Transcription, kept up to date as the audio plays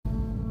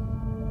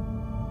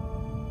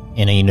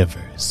in a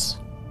universe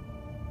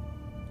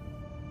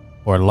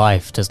where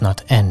life does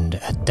not end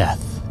at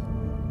death.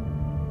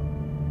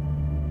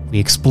 We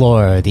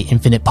explore the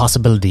infinite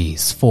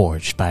possibilities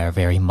forged by our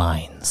very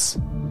minds.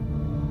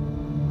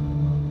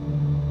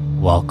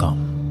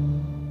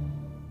 Welcome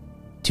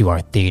to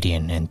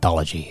Arthadian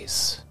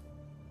Anthologies.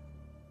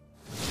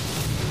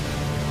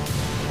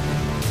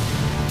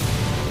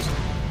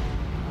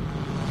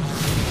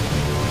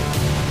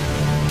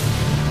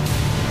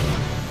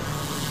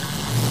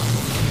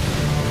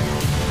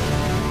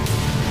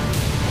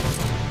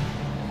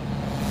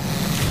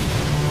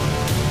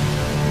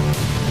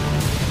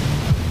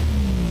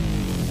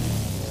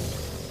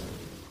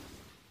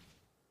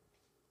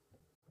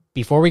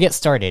 Before we get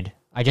started,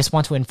 I just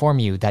want to inform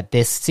you that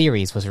this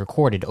series was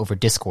recorded over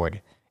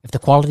Discord. If the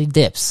quality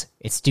dips,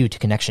 it's due to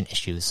connection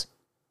issues.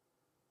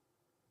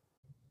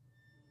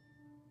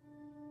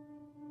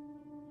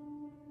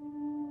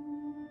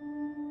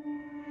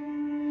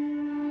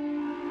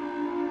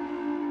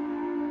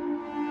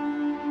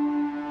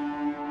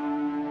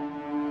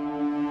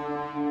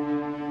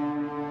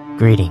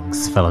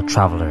 Greetings, fellow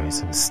travelers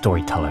and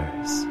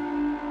storytellers.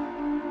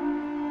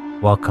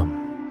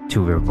 Welcome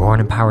to Reborn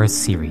in Power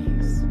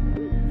series,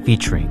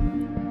 featuring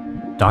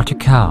Dr.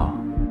 Cal,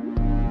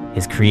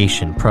 his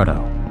creation Proto,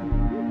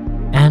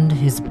 and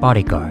his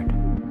bodyguard,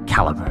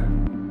 Caliber.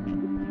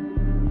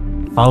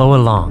 Follow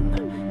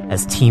along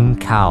as Team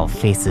Cal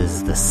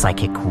faces the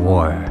psychic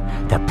war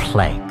that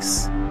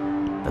plagues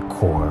the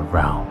core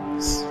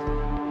realms.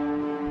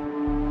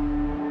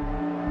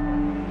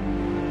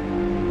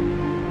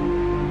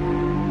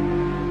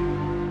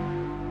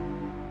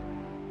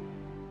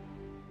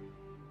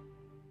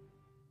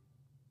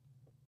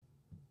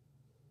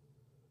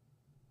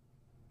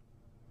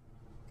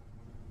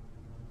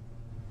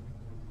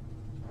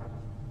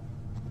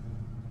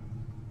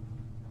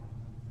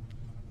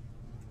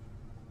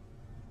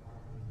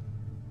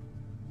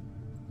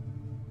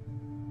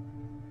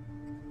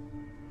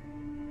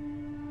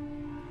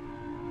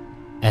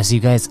 As you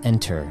guys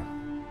enter,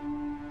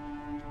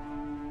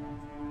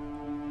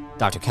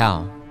 Dr.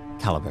 Cal,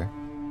 Caliber,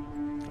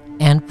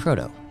 and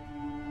Proto,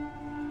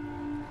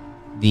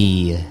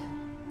 the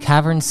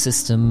cavern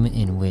system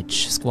in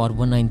which Squad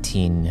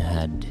 119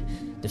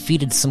 had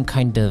defeated some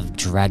kind of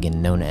dragon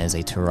known as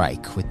a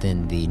Taraik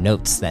within the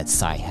notes that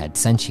Sai had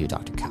sent you,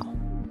 Dr. Cal.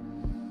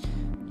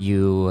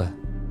 You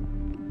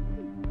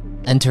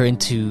enter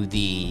into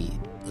the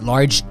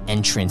large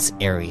entrance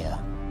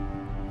area,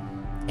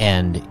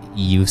 and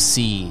you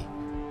see,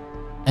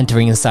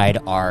 entering inside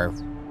it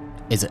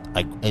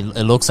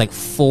looks like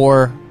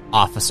 4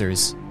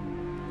 officers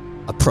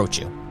approach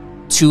you.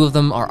 2 of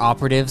them are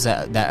operatives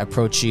that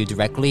approach you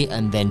directly,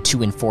 and then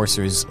 2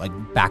 enforcers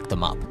back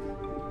them up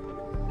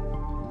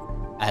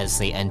as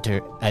they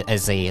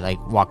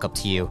walk up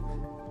to you.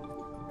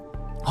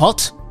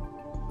 Halt!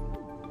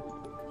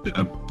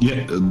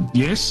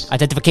 Yes?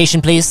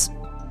 Identification, please.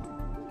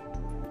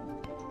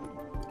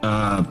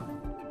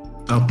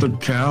 Dr.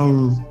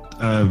 Cal,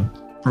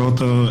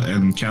 Proto,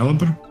 and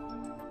Caliber?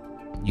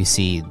 You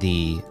see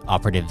the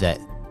operative that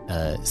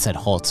said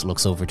halt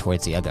looks over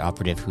towards the other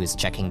operative who is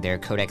checking their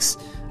codex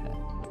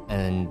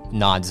and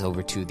nods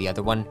over to the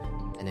other one,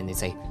 and then they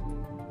say,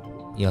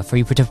 for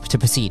you to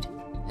proceed.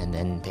 And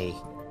then they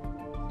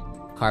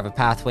carve a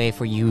pathway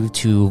for you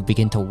to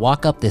begin to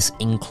walk up this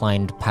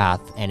inclined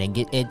path, and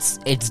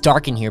it's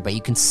dark in here, but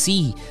you can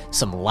see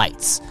some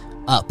lights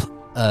up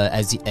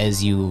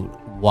as you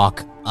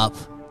walk up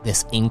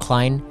this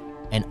incline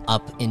and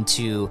up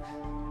into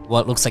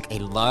what looks like a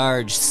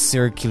large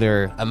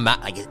circular,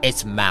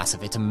 it's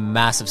massive. It's a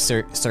massive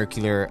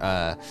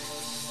circular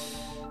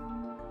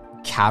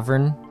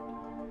cavern,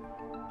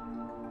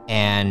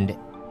 and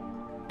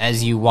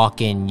as you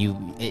walk in,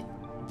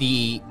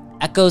 the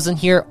echoes in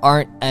here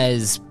aren't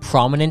as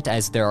prominent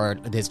as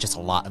there's just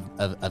a lot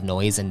of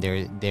noise, and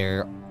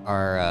there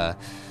are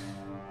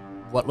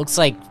what looks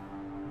like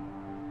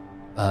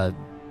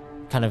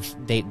kind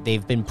of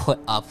they've been put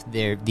up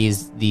there,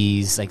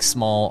 these like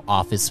small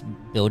office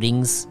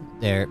buildings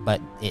there,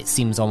 but it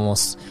seems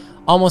almost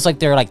like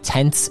they're like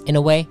tents in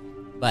a way,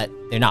 but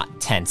they're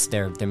not tents.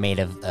 They're made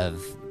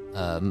of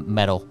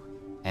metal,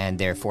 and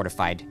they're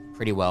fortified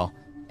pretty well.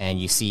 And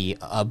you see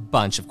a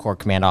bunch of Core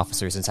Command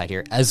officers inside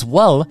here, as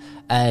well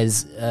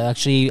as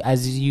actually,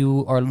 as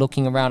you are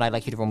looking around, I'd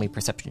like you to roll me a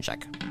perception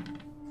check.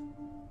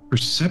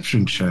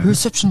 Perception check.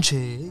 Perception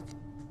check.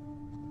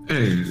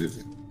 Hey.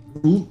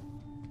 Ooh.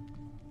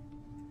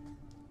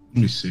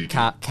 Let me see.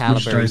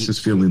 Caliber, you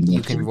can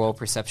lovely. roll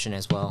perception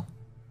as well.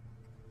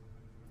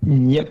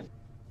 Yep.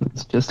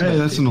 It's just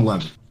that's an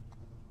 11.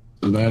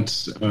 So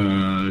that's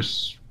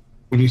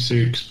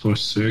 26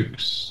 plus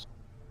 6.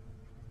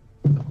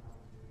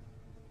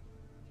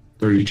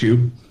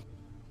 32.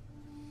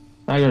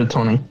 I got a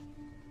 20.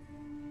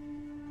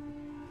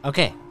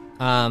 Okay.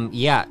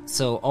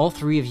 So all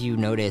 3 of you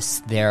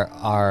notice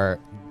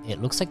it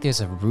looks like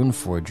there's a rune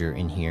forger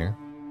in here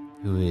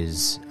who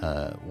is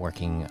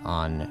working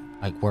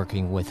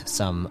with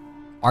some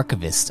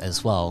archivists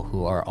as well,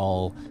 who are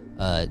all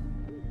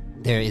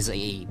there is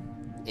it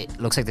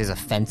looks like there's a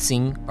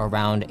fencing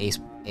around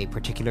a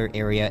particular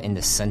area in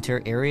the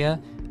center area,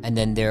 and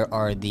then there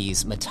are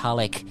these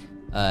metallic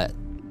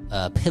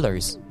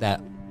pillars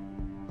that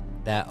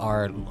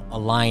are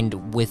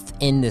aligned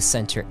within the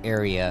center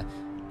area,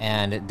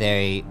 and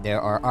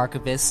there are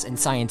archivists and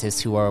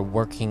scientists who are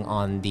working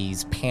on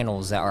these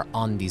panels that are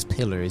on these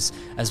pillars,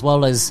 as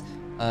well as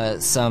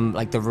some,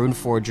 like, the Rune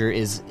Forger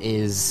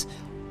is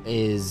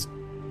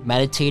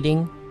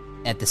meditating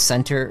at the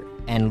center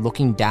and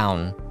looking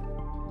down,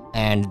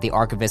 and the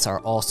archivists are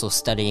also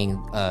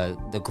studying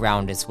the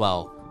ground as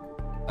well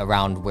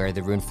around where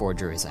the Rune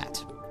Forger is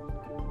at.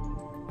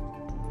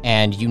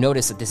 And you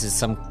notice that this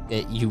is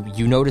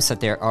you notice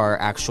that there are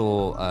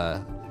actual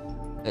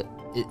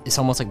it's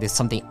almost like there's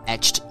something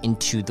etched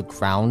into the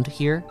ground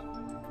here.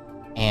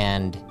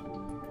 And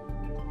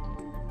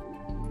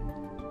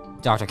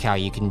Dr. Cal,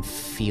 you can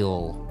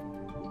feel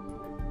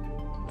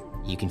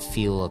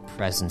a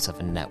presence of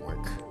a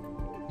network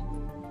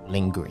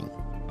lingering.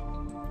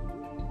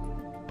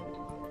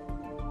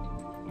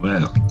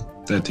 Well,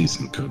 that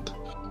isn't good.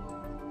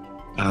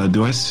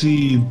 Do I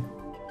see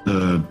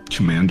the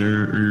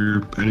commander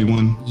or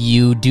anyone?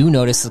 You do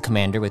notice the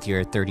commander with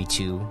your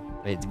 32.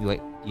 Wait,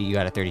 you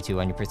got a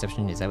 32 on your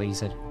perception? Is that what you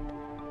said?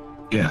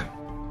 Yeah,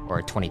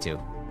 Or 22?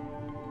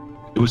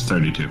 it was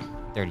 32.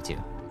 32.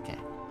 Okay.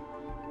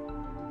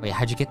 Wait,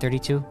 how'd you get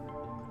 32?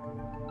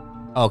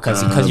 Oh,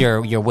 because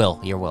your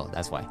will.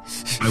 That's why.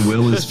 My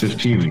will is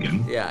 15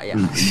 again. Yeah.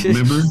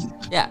 Remember?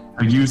 Yeah.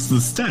 I used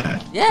the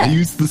stat. Yeah. I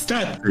used the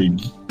stat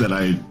thing that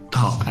I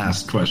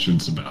asked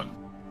questions about.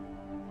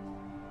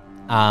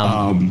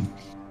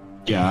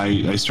 Yeah,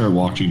 I start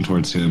walking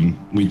towards him.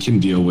 We can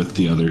deal with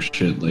the other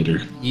shit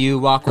later. You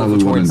walk over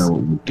Probably want to towards. know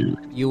what we do.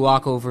 You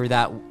walk over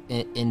that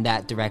in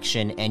that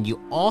direction, and you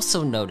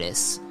also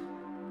notice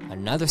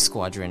another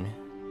squadron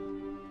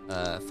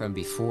from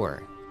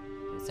before.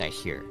 It's right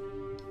here.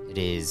 It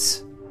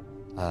is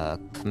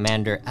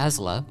Commander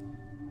Asla,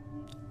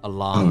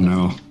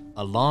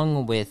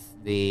 along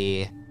with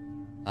the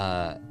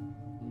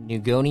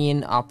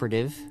Nugonian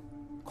operative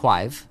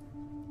Quive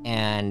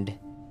and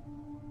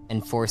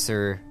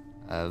Enforcer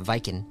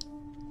Viken,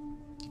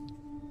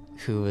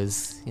 who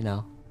was,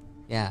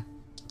 yeah.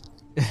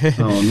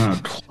 Oh,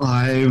 not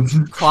Clive.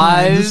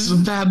 Clive. This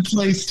is a bad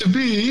place to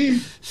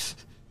be.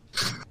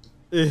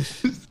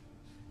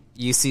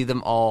 You see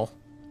them all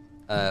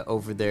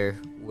over there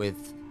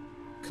with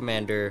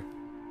Commander.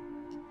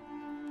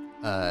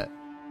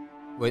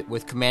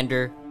 With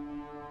Commander.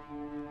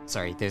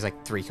 Sorry, there's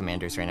like 3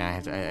 commanders right now. I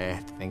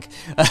have to think.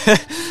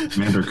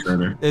 Commander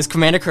Carter. There's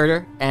Commander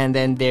Carter, and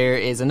then there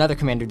is another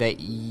commander that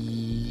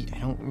I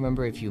don't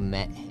remember if you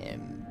met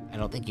him. I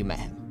don't think you met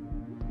him.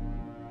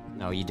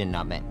 No, you did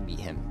not meet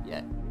him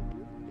yet.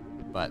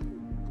 But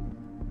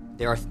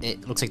there are.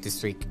 It looks like there's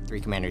three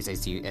commanders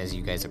as you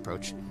guys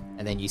approach,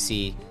 and then you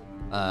see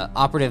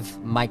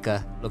Operative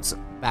Micah looks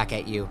back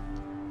at you,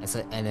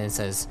 and then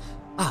says,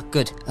 "Ah,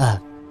 good."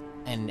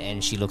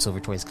 And she looks over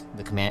towards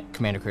the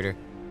Commander Carter,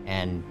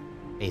 and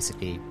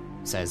basically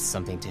says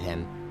something to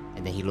him,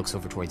 and then he looks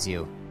over towards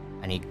you,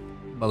 and he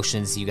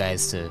motions you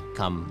guys to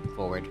come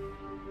forward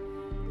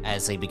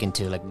as they begin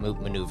to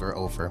maneuver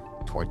over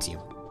towards you.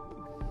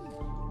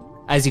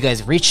 As you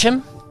guys reach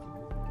him,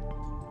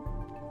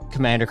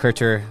 Commander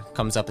Carter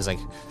comes up as like,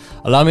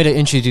 "Allow me to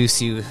introduce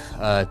you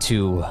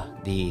to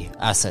the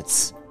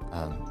assets.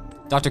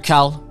 Dr.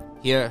 Cal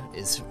here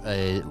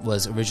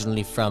was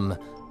originally from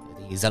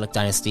the Zellic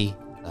dynasty,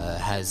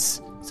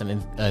 has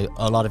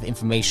a lot of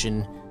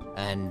information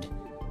and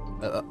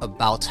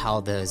about how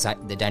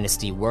the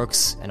dynasty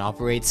works and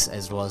operates,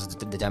 as well as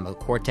the Demo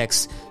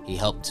Cortex. He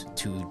helped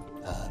to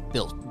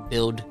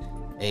build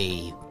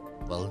a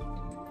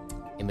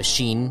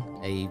machine,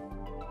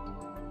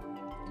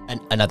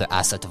 another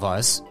asset of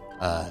ours,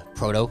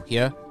 Proto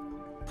here.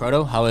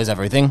 Proto, how is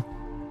everything?"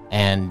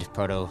 And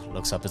Proto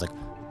looks up as like,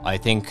 "I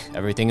think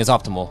everything is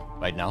optimal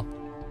right now."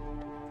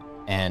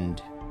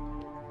 And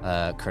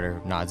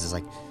Carter nods as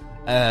like,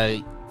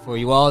 "For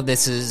you all,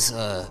 this is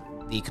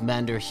the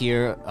commander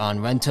here on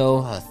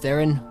Rento,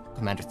 Theron,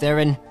 Commander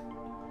Theron.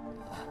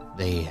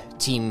 The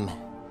team,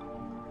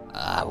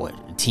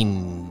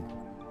 Team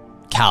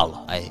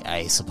Cal,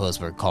 I suppose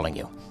we're calling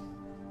you."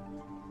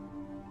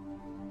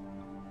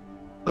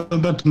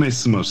 That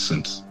makes the most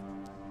sense.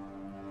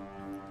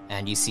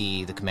 And you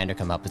see the commander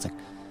come up. It's like,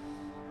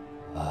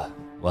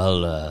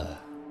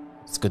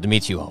 it's good to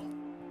meet you all.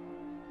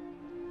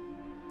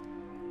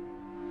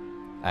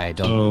 I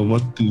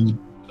don't.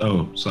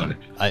 Sorry.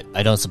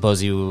 I don't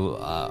suppose you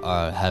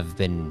have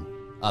been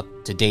up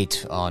to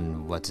date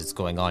on what is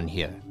going on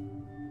here.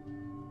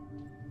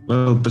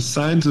 Well,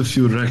 besides a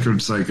few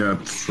records I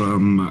got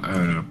from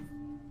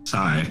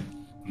Sai,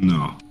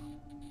 no.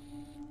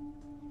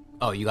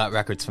 Oh, you got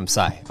records from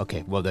Sai.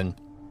 Okay, well then,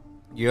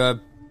 you're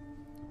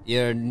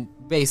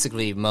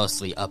basically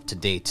mostly up to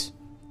date,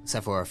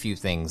 except for a few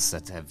things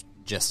that have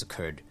just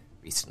occurred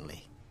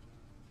recently.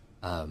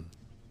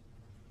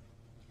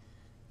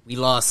 We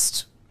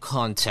lost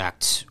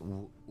contact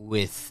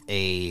with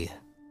a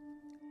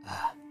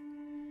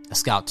a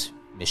scout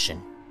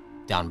mission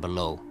down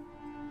below.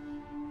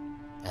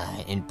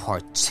 In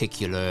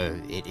particular,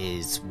 it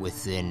is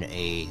within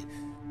a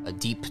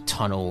deep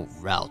tunnel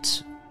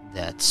route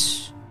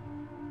that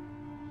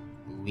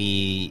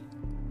we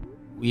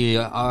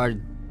are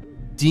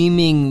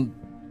deeming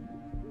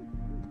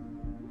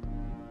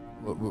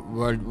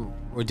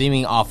we're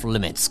deeming off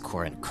limits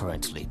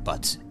currently,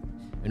 but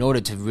in order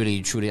to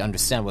really truly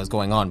understand what's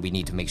going on, we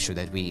need to make sure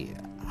that we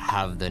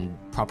have the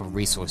proper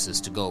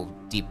resources to go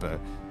deeper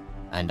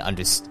and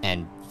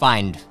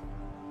find,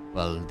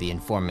 well, the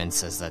informant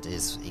says that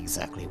is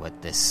exactly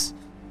what this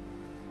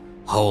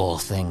whole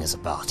thing is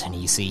about. And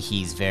you see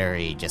he's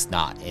very just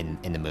not in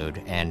the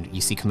mood, and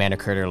you see Commander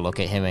Carter look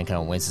at him and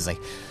kind of winces like,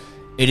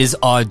 it is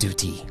our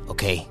duty,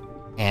 okay?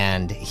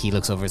 And he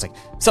looks over, he's like,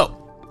 so,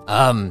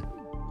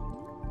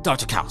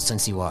 Dr. Cal,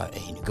 since you are a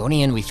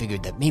Nugonian, we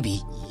figured that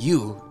maybe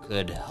you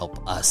could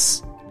help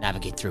us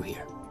navigate through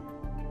here.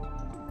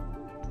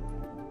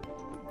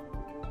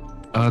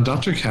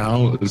 Dr.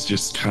 Cal is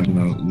just kind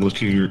of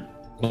looking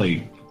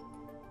like...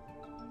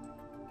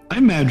 I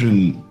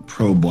imagine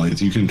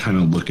probe-wise, you can kind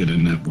of look at a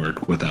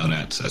network without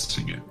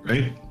accessing it,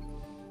 right?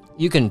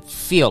 You can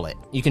feel it.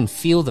 You can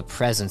feel the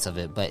presence of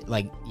it, but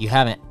like you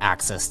haven't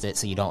accessed it,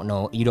 so you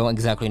don't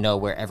exactly know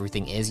where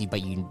everything is,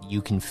 but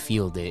you can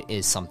feel there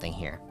is something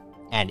here.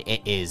 And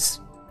it is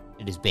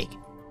big.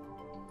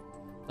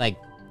 Like,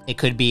 it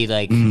could be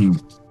like,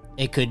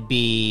 it could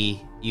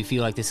be, you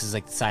feel like this is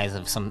like the size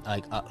of some,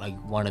 like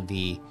one of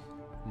the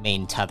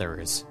main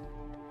tethers.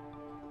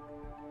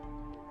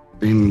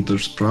 I mean,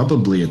 there's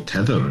probably a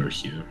tetherer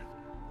here.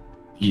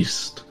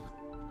 East.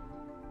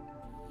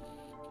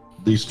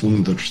 At least one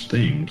of those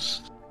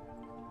things.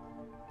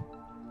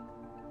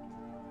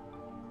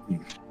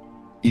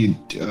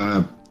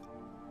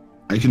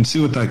 I can see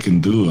what I can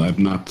do.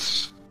 I'm not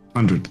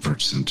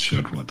 100%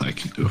 sure what I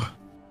can do.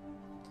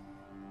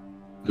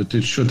 But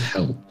it should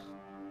help.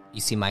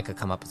 You see Micah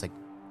come up, it's like,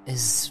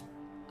 is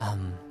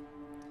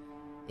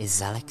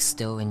Zalek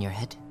still in your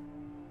head?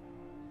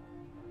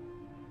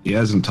 He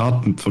hasn't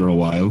taught him for a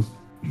while.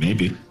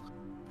 Maybe.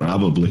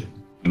 Probably.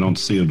 I don't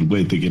see a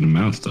way to get him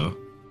out, though.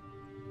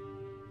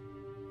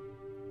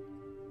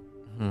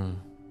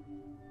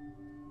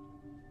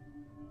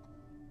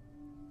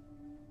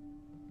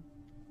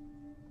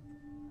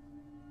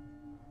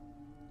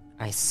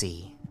 I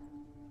see.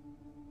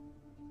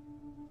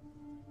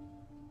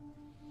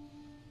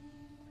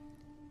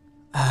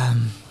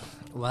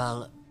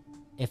 Well,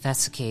 if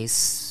that's the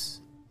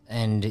case,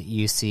 and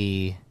you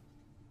see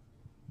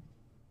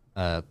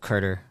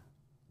Carter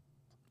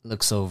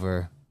looks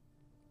over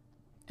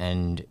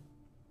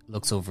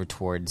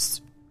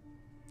towards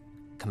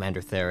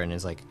Commander Theron and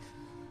is like,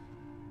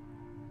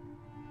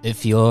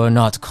 if you're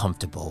not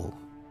comfortable,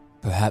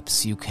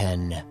 perhaps you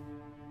can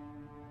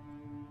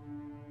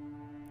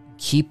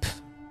keep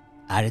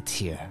at it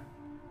here,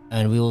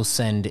 and we will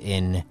send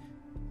in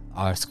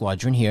our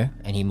squadron here.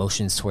 And he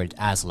motions toward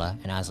Asla,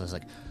 and Asla's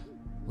like,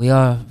 we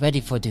are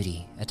ready for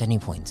duty at any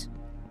point.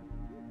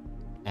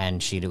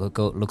 And she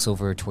looks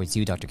over towards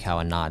you, Dr. Cow,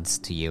 and nods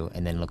to you,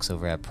 and then looks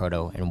over at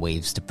Proto and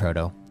waves to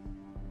Proto.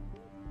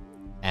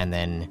 And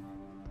then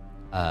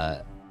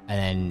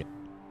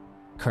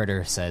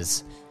Carter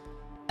says,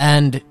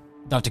 and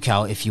Dr.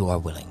 Cow, if you are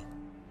willing,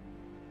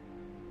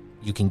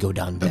 you can go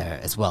down there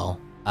as well.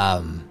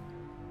 No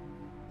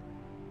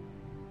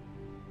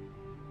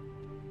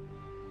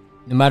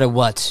matter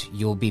what,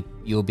 you'll be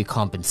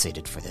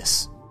compensated for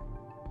this.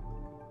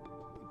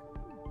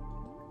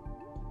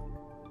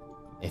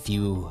 If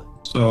you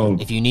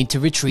need to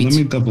retreat,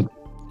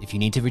 if you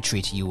need to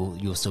retreat,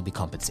 you'll still be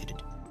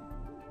compensated.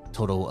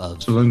 Total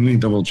of. So let me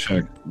double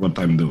check what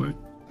I'm doing.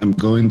 I'm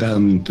going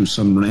down to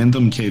some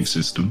random cave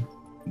system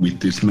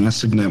with this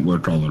massive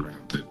network all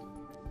around it,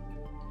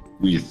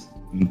 with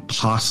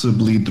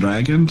possibly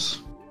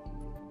dragons.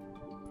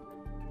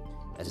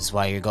 That is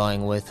why you're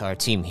going with our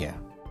team here.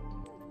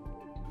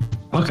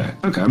 Okay.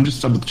 I'm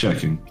just double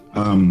checking.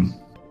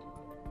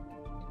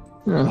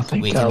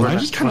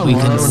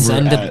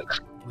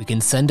 We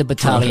can send a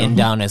battalion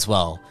down as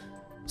well.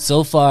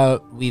 So far,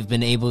 we've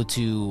been able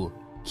to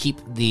keep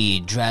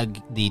the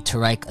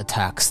Taraik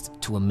attacks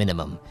to a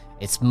minimum.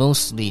 It's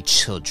mostly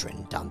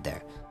children down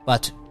there,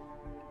 but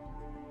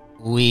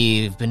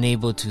we've been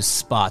able to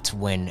spot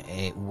when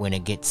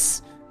it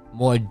gets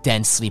more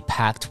densely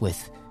packed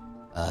with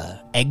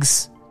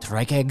eggs,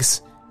 Taraik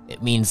eggs.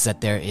 It means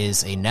that there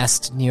is a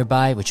nest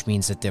nearby, which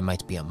means that there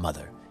might be a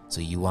mother. So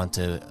you want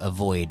to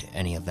avoid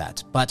any of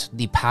that. But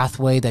the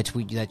pathway that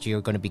you're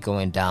going to be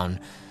going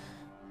down,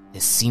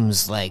 it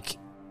seems like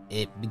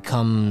it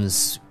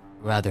becomes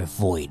rather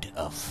void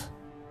of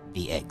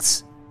the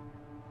eggs.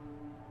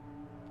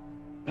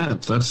 Yeah,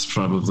 that's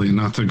probably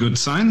not a good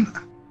sign.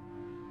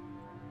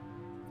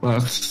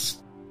 But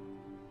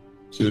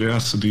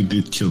curiosity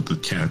did kill the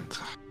cat.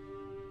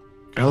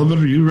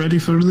 Caliber, are you ready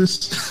for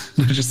this?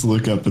 I just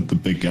look up at the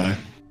big guy.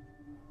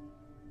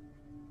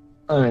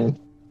 I mean,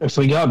 if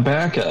we got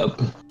backup,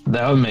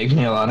 that would make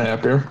me a lot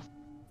happier.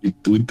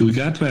 Do we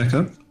got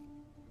backup?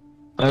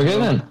 Okay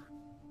then.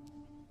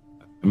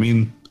 I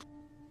mean,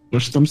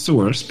 worst comes to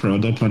worst,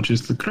 Peroda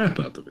punches the crap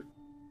out of it.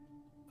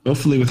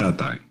 Hopefully without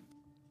dying.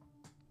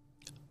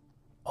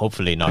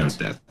 Hopefully No not.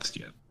 deaths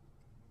yet.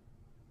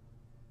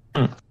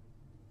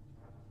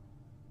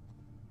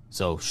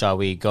 So, shall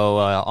we go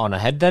on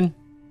ahead then?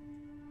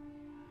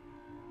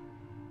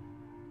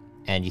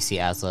 And you see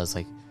Asla is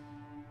like,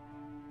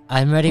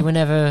 I'm ready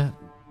whenever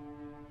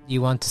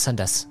you want to send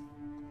us,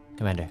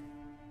 Commander.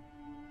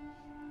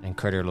 And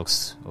Carter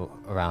looks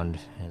around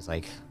and is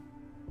like,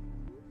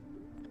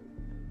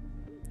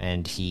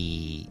 and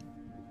he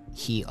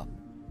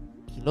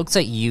looks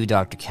at you,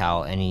 Dr.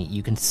 Cal, and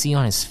you can see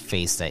on his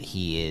face that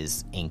he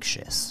is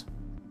anxious.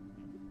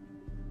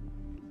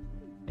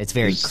 It's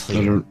very Is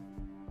clear. there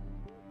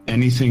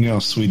anything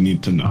else we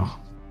need to know?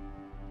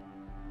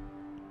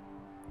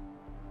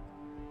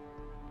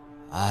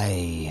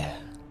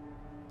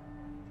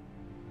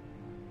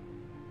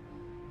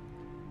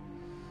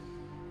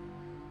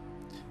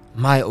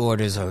 My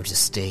orders are to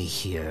stay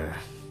here.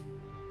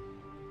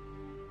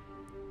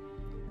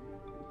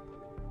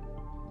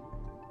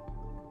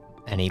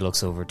 And he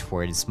looks over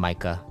towards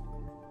Micah.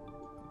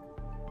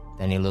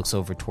 Then he looks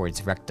over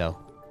towards Recto.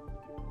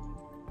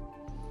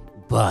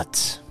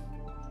 But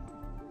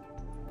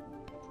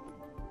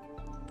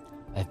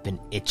I've been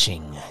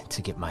itching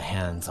to get my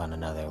hands on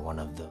another one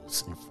of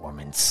those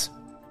informants.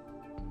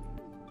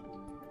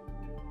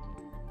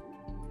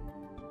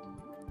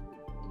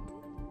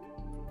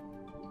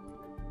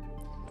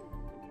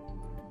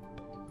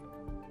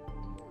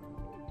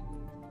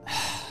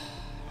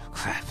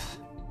 Crap.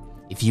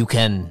 If you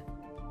can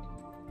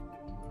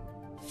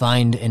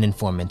find an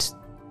informant,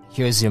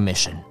 here's your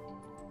mission.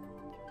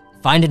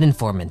 Find an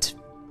informant.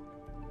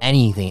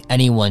 Anything,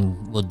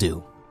 anyone will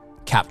do.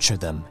 Capture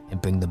them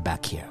and bring them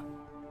back here.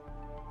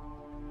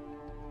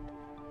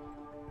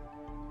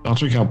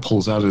 Dr. Cal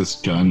pulls out his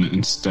gun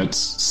and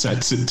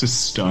sets it to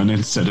stun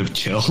instead of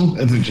kill,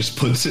 and then just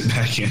puts it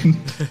back in.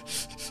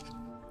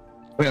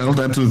 Well,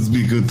 that would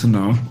be good to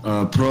know.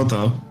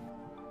 Proto,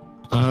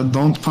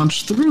 don't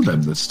punch through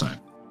them this time.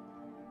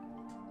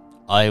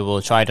 I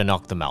will try to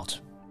knock them out.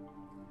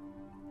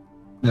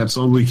 That's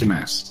all we can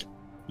ask.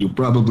 You'll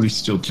probably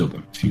still kill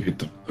them if you hit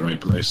them in the right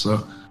place.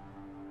 So,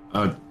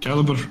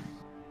 Caliber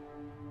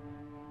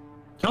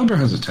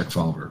has a tech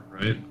revolver,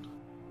 right?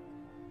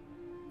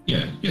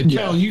 Yeah,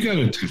 Cal, you got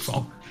a tech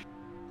revolver.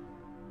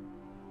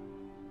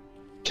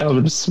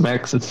 Calvin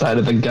smacks the side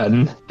of the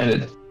gun, and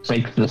it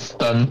makes the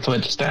stun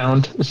switch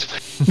sound.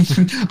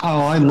 Oh,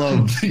 I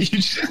love you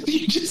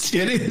just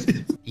hit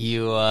it.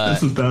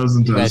 That's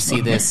 1,000 times. You guys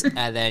see this,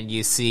 and then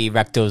you see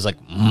Recto's like,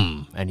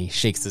 and he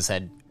shakes his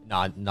head,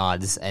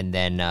 nods, and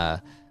then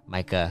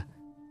Micah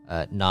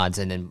nods,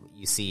 and then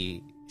you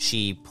see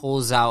she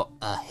pulls out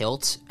a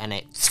hilt, and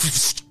it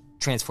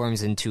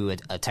transforms into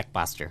a tech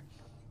blaster.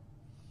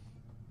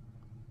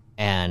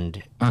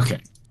 And okay,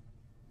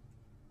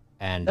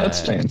 and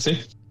that's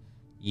fancy.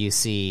 You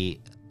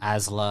see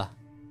Asla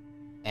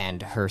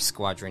and her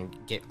squadron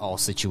get all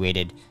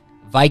situated.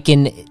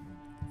 Viking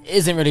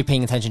isn't really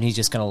paying attention. He's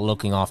just kind of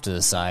looking off to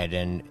the side,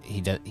 and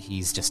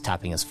he's just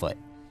tapping his foot.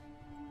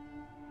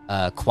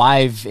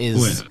 Quive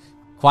is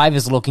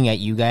looking at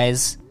you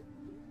guys,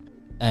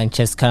 and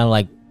just kind of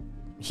like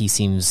he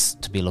seems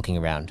to be looking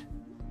around.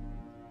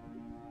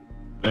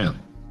 Well,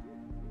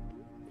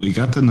 we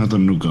got another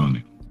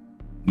Nugoni,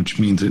 which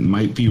means it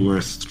might be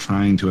worth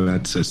trying to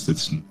access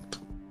this.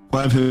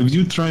 Quive, have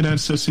you tried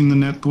accessing the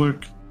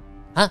network?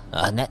 Huh?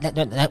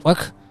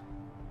 Network?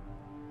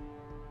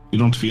 You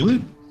don't feel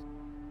it? And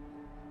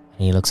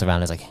he looks around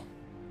and is like,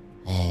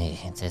 hey,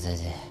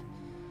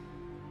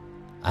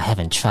 I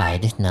haven't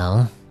tried,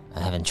 no. I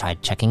haven't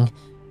tried checking.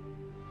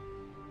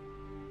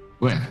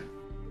 Well,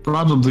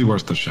 probably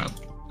worth a shot.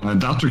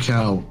 Dr.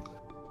 Cal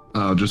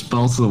just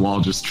balls to the wall,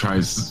 just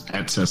tries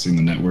accessing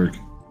the network.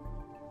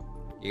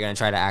 You're gonna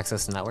try to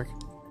access the network?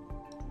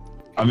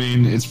 I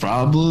mean, it's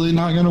probably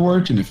not gonna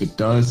work, and if it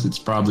does, it's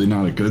probably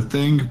not a good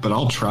thing, but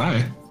I'll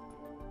try.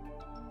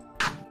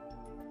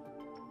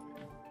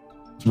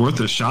 It's worth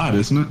a shot,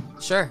 isn't it?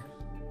 Sure.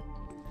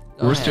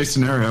 Worst case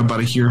scenario,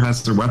 buddy here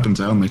has their weapons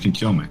out and they can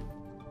kill me.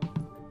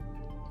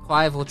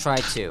 Clive will try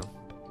too.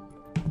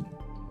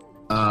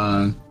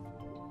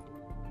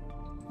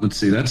 Let's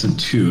see, that's a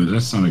 2.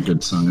 That's not a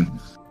good sign.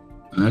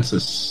 That's a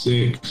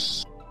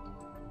 6.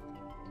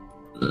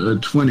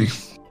 20.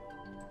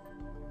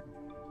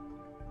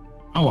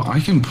 Oh, I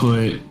can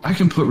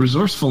put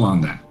resourceful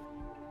on that.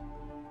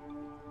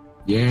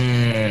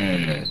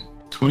 Yeah.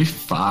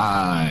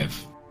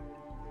 25.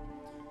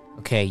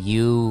 Okay,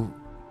 you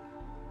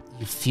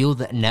feel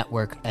the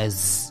network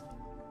as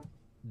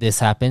this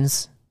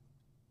happens.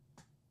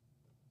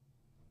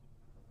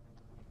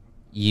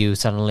 You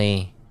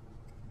suddenly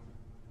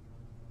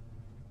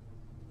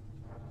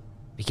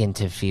begin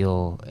to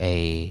feel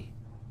a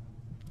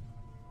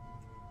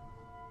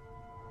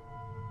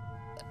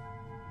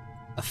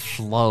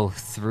flow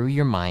through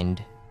your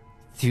mind,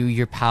 through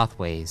your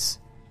pathways,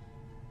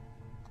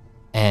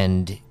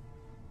 and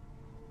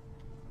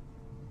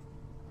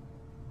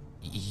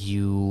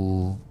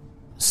you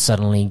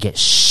suddenly get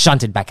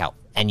shunted back out,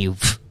 and you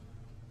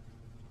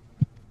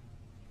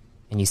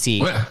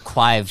see Where?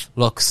 Clive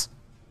looks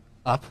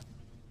up,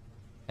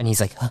 and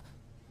he's like, huh?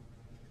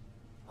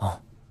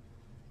 "Oh,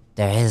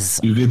 there is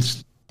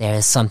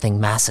something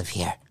massive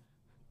here.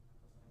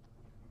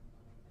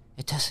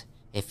 It does.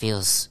 It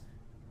feels.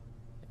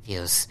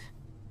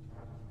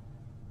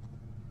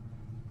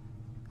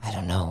 I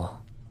don't know.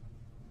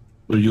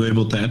 Were you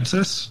able to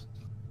access?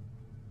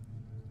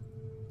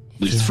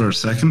 At least for a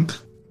second?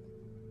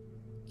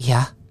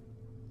 Yeah.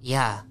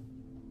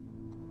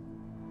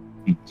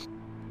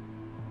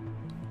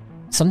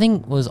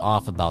 Something was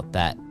off about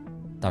that,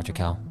 Dr.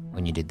 Cal,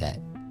 when you did that.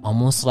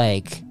 Almost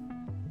like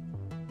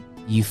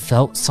you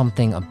felt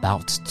something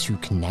about to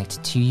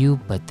connect to you,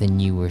 but then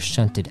you were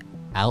shunted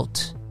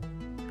out,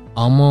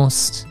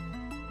 almost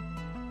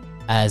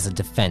as a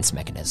defense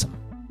mechanism.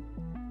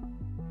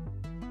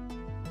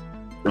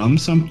 From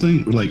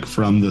something? Like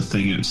from the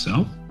thing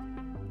itself?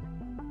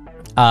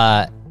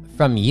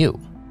 From you.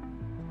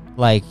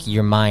 Like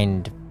your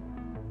mind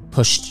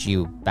pushed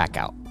you back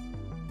out.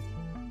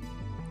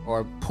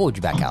 Or pulled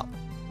you back out.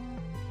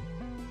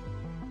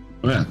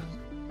 Yeah.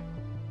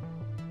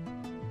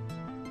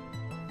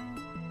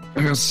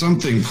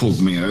 Something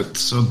pulled me out,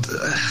 so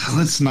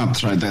let's not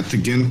try that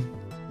again.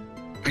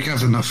 I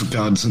got enough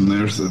gods in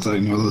there that I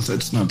know that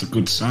that's not a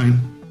good sign.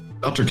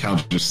 Dr. Cal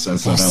just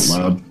says that out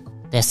loud.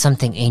 There's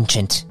something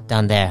ancient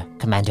down there,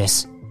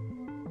 Commanders.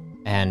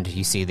 And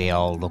you see they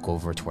all look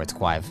over towards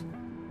Clive.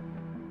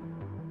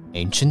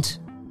 Ancient?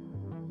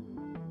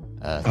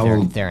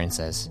 Theron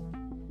says.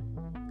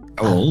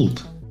 How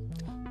old?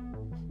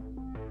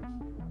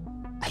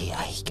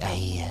 I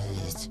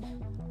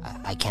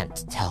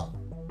can't tell.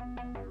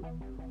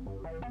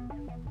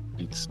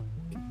 It's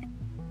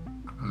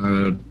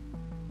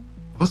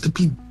supposed to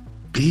be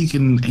big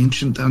and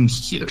ancient down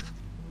here.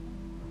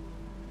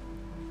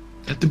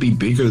 Had to be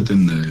bigger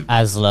than the...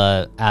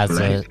 Azla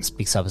Right.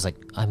 speaks up. Is like,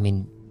 I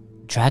mean,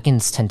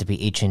 dragons tend to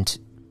be ancient,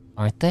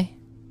 aren't they?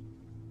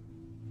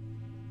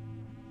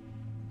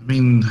 I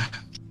mean...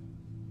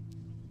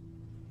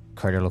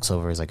 Carter looks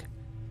over. He's like,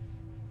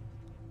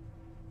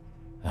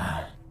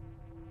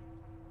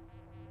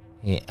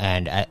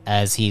 and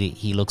as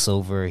he looks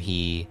over,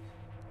 he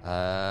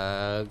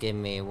give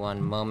me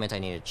one moment. I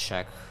need to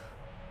check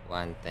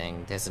one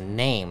thing. There's a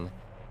name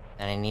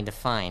that I need to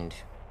find.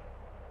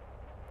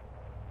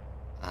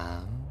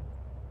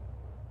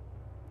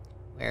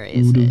 Where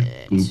is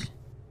it?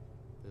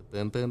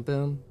 Boom, boom,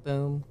 boom,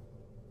 boom.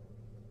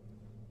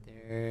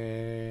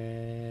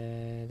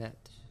 There. That.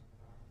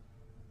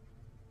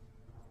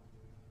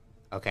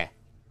 Okay.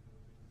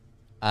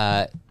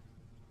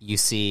 You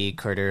see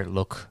Carter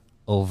look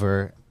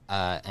over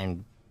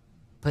and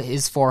put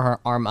his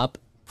forearm up,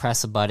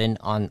 press a button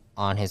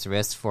on his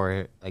wrist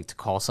for like to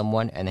call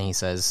someone, and then he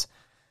says,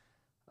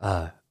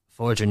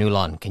 "Forger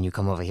Nulon, can you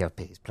come over here,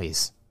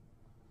 please?"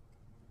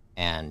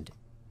 And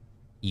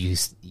you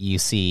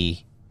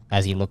see,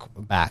 as you look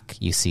back,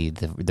 you see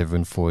the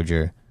Rune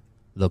Forger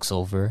looks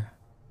over,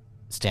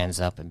 stands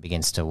up, and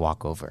begins to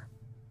walk over.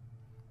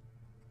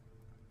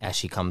 As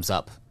she comes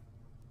up,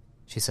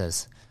 she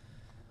says,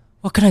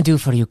 "What can I do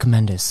for you,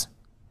 Commanders?"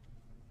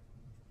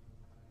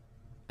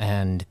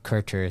 And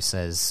Carter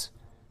says,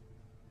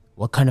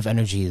 "What kind of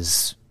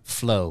energies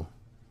flow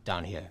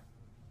down here?"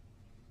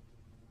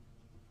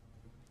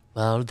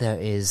 Well, there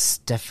is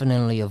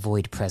definitely a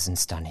void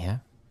presence down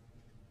here.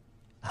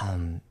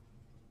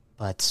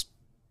 But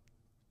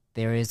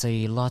there is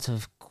a lot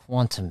of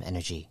quantum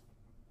energy,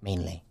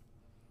 mainly.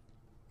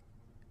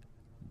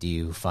 Do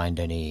you find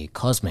any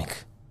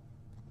cosmic?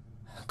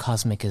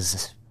 Cosmic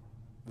is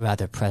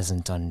rather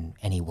present on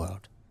any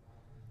world.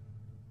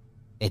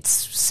 It's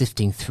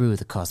sifting through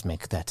the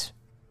cosmic that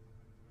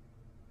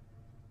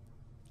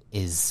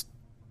is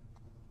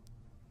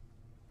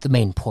the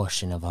main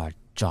portion of our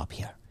job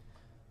here.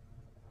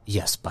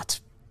 Yes, but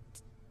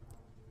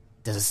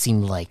does it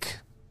seem like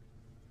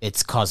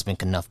it's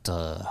cosmic enough to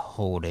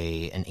hold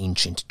an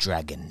ancient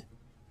dragon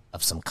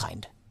of some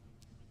kind?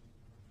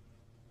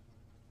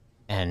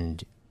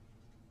 And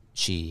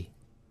she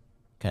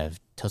kind of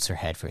tilts her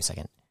head for a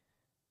second.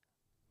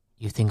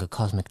 You think a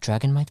cosmic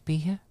dragon might be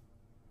here?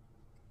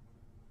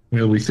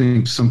 Well, we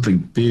think something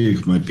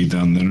big might be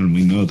down there, and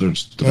we know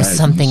there's dragons. There's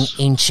something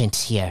ancient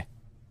here.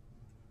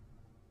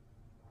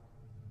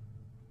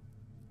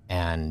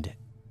 And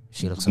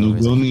she looks over.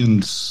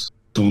 Nugonians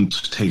don't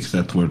take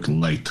that word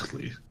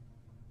lightly.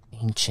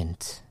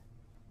 Ancient.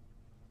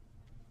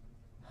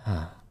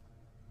 Huh.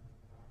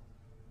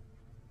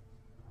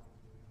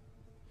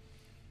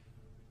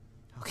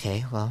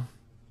 Okay, well,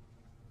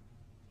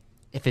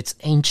 if it's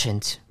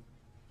ancient,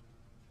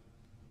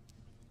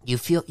 you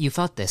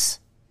felt this.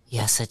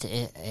 Yes,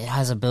 it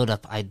has a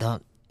build-up. I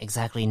don't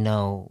exactly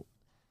know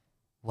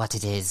what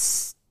it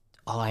is.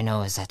 All I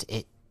know is that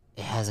it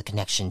has a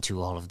connection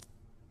to all of,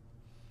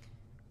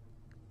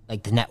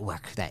 like, the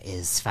network that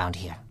is found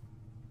here.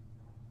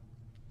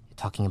 You're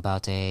talking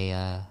about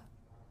a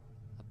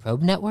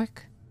probe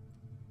network?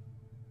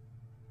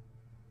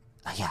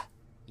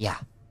 Yeah.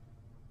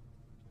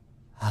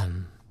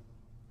 All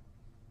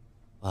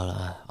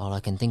I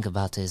can think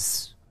about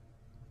is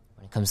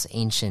when it comes to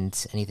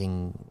ancient,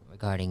 anything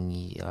regarding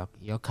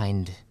your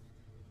kind,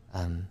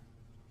 would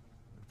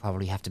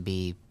probably have to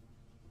be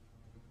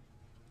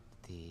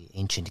the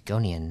ancient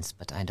Gonians,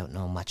 but I don't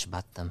know much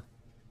about them.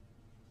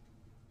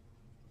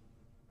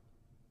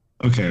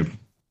 Okay.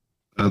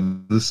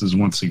 This is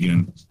once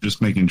again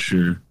just making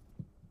sure.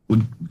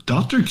 Would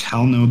Dr.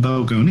 Cal know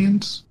about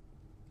Gonians?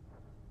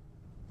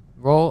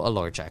 Roll a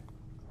lore check.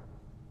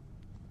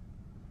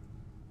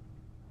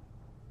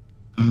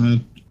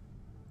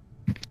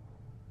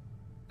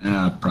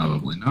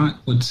 Probably not.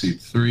 Let's see.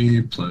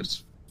 3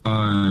 plus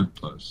 5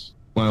 plus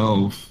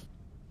 12.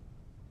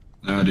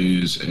 That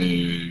is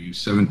a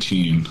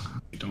 17.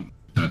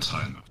 That's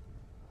high enough.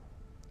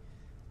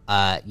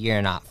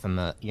 You're not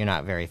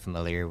very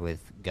familiar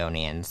with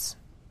Gonians.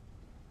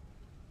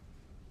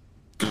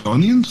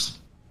 Gonians?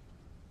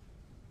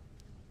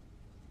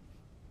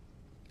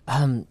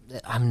 I'm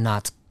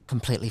not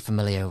completely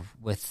familiar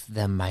with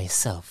them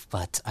myself,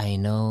 but I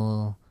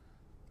know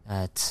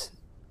that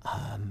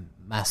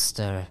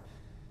Master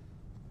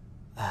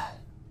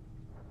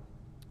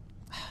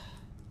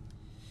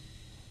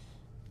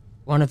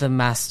one of the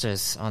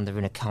masters on the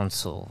Runic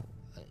Council,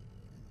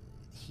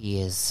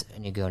 he is a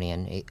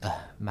Nugonian,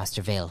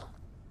 Master Vale.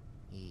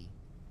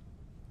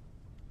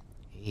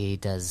 He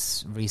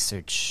does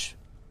research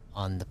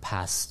on the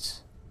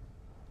past,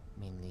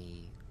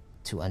 mainly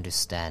to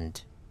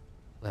understand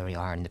where we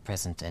are in the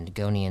present, and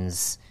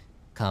Gonians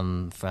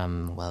come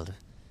from, well,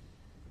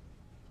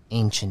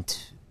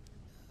 ancient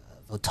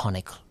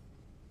Photonic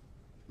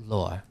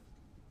lore,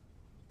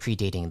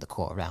 predating the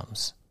core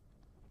realms.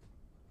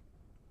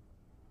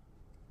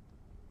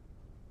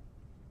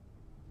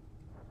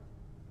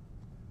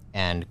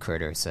 And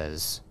Critter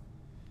says,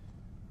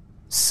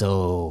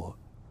 "So,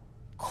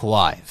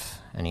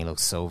 Quive," and he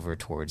looks over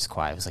towards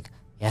Quive. He's like,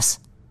 "Yes?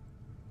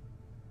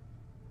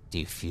 Do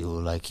you feel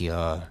like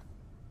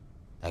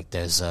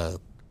there's a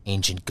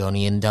ancient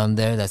Gonian down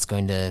there that's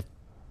going to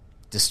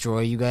destroy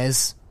you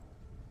guys?"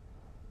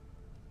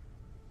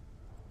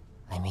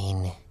 I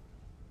mean,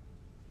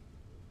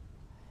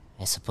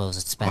 I suppose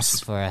it's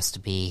best for us to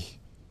be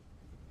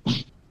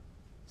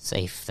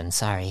safe than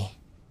sorry.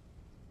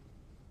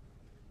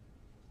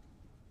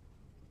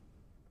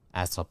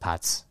 Asla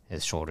pats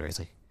his shoulder. He's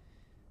like,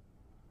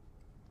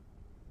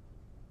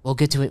 "We'll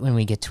get to it when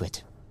we get to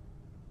it.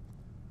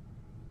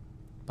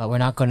 But we're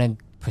not going to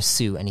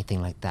pursue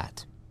anything like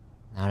that.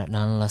 Not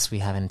unless we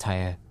have an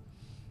entire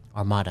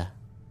armada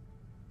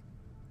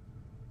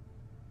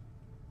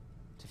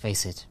to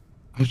face it."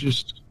 I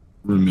just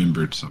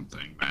remembered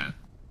something, Matt.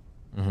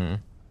 Mm-hmm.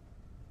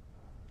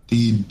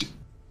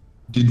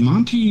 Did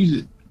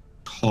Monty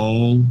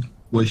call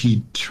what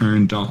he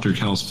turned Dr.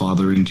 Cal's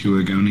father into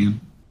a Gonian?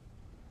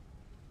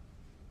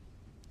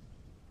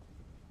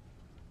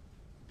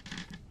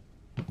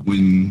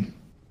 When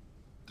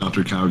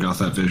Dr. Cal got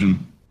that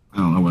vision? I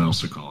don't know what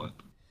else to call it.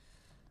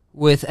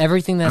 With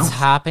everything that's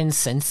happened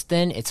since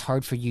then, it's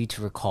hard for you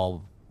to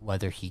recall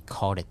whether he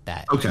called it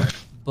that. Okay.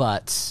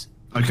 But...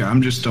 Okay,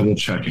 I'm just double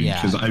checking,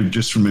 because I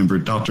just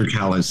remembered Dr.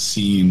 Cal has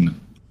seen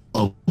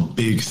a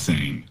big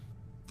thing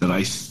that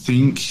I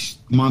think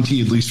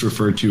Monty at least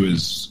referred to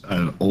as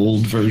an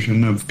old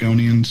version of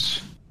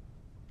Gonians.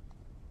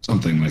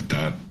 Something like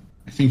that.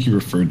 I think he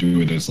referred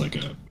to it as like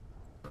a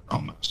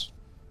almost.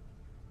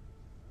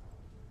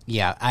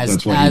 Yeah, as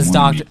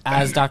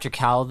Dr.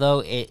 Cal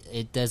though,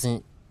 it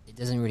doesn't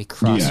really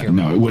cross your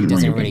mind. No, it wouldn't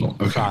doesn't ring a really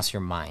bell. cross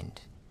your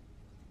mind.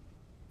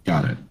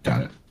 Got it.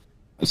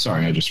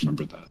 Sorry, I just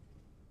remembered that.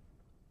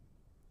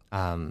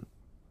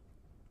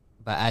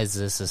 But as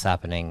this is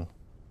happening,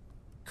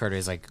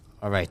 Carter's like,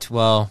 "All right,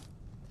 well,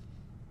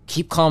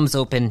 keep comms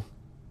open.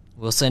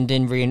 We'll send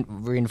in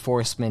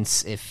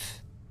reinforcements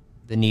if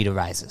the need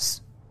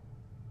arises.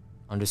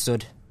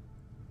 Understood?"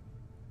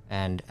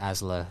 And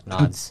Asla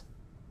nods.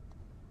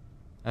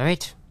 All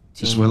right.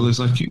 As well as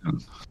I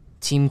can.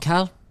 Team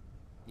Cal,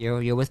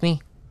 you're with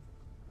me?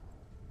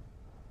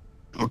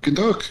 Okie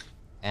doke.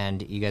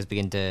 And you guys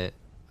begin to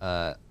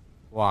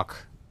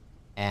walk,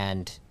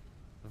 and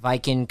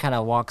Viking kind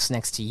of walks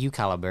next to you,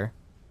 Caliber,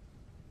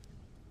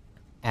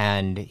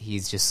 and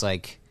he's just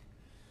like,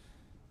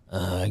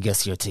 "I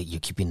guess you're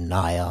keeping an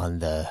eye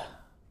on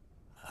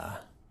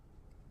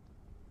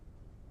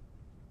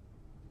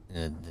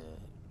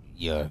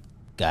your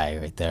guy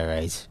right there,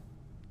 right?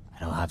 I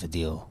don't have to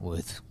deal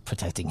with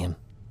protecting him,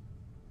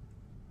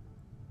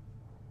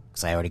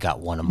 because I already got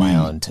one of my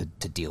own to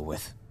deal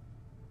with."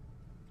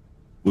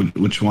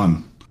 Which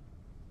one?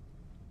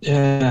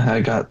 Yeah,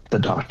 I got the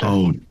doctor.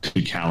 Oh,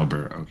 to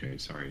Caliber. Okay,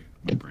 sorry.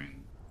 My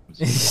brain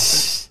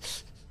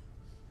was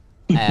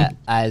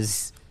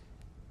as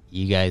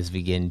you guys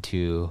begin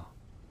to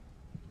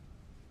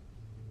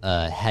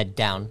head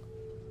down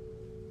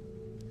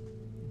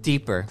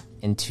deeper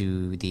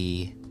into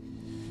the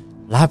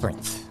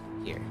labyrinth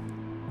here,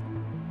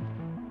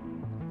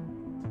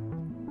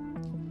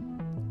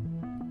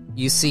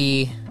 you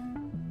see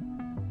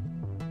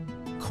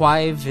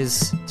Quive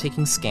is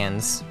taking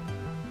scans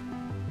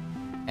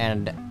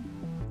and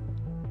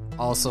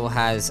also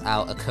has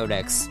out a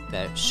codex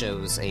that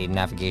shows a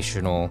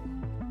navigational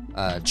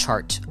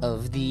chart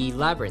of the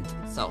labyrinth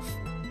itself,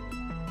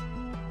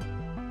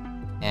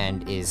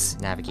 and is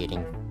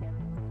navigating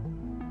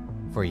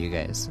for you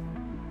guys.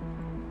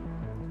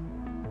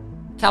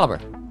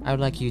 Caliber, I would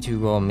like you to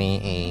roll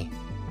me a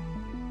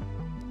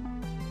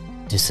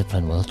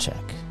discipline will check.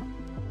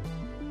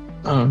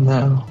 Oh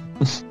no.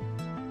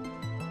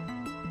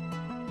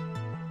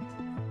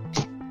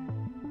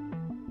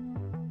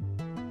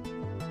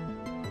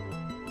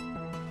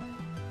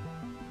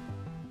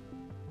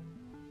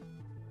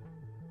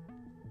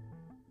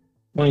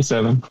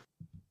 $27.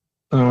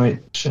 Oh wait,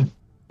 shit.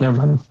 Never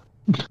mind.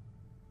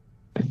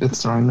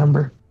 That's the wrong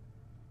number.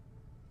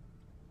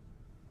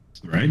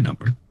 It's the right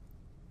number.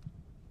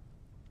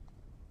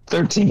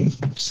 13.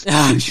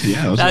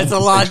 Yeah, That's a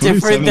lot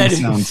different than.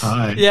 Sounds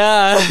high.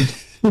 Yeah.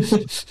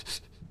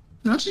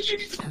 How did you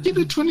get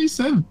a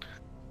 27?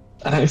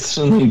 I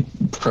accidentally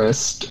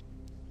pressed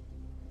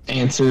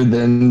answer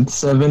then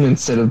 7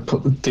 instead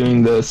of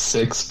doing the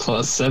 6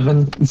 plus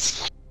 7.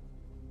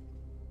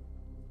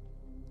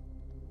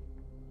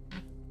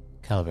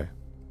 Caliber.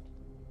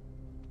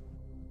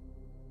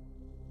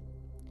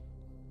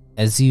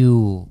 As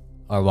you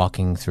are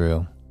walking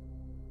through,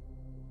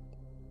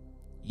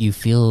 you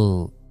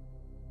feel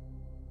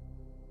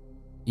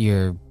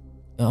it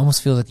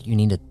almost feels like you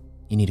need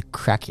to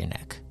crack your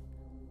neck.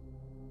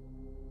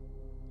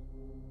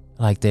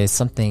 Like there's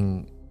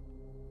something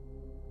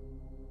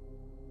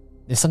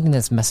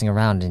that's messing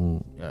around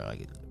in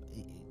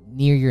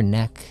near your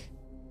neck,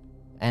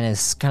 and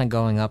it's kind of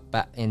going up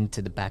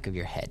into the back of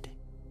your head.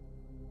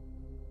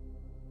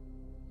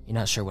 You're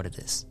not sure what it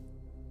is.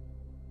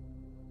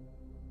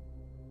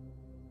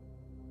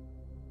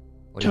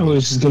 I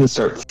was just gonna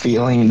start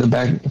feeling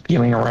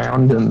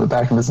around in the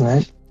back of his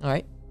neck.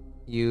 Alright.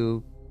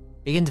 You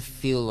begin to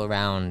feel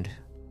around,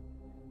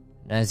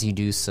 and as you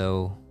do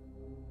so,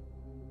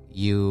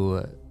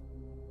 you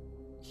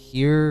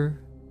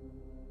hear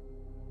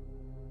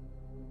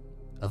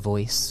a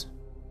voice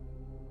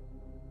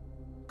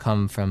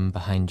come from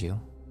behind you.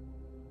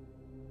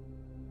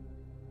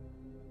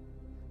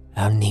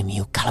 I'll name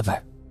you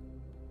Caliber.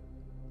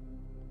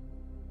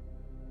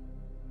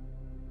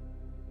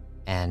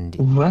 And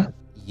What?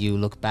 you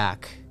look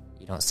back,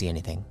 you don't see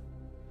anything.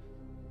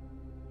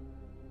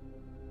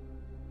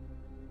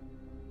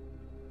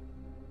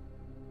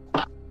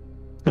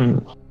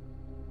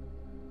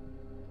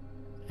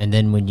 And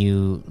then when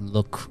you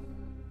look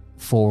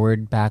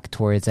forward back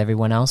towards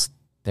everyone else,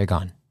 they're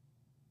gone.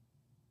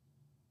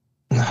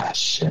 Ah,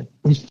 shit.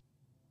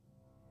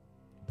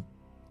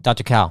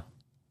 Dr. Cal,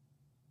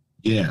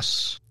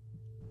 Yes.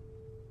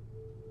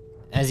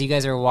 as you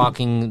guys are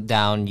walking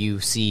down, you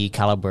see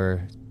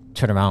Caliber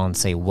turn around and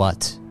say,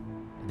 "What?"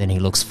 Then he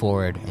looks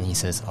forward and he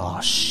says,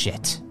 "Oh,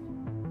 shit."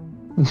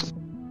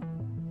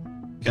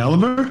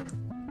 Caliber?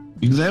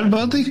 You there,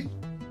 buddy?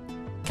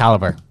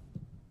 Caliber.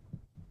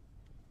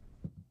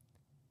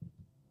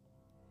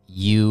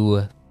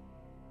 You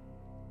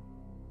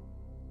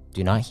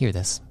do not hear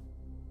this.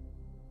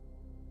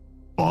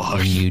 Oh,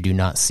 And you do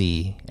not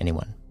see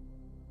anyone.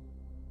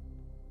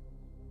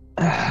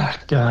 Ah,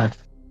 God.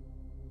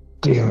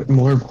 Damn it,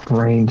 more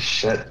brain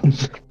shit.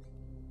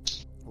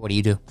 What do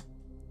you do?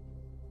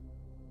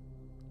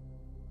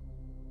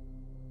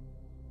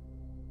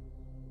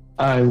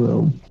 I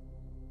will.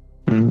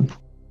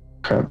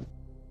 Crap.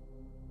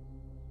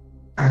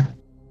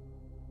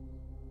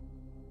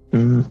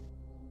 I'm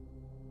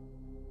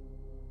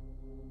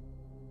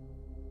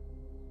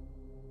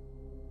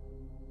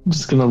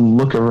just gonna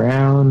look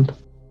around.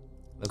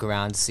 Look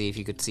around to see if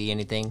you could see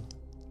anything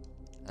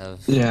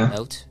of Yeah.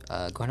 note. Go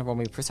ahead and roll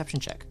me a perception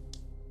check.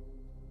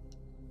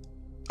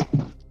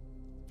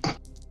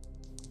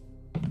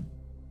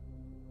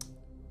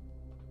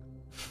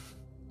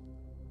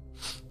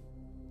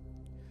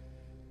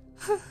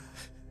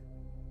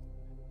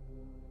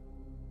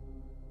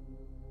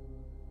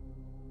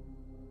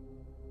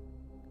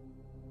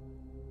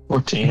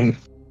 $14.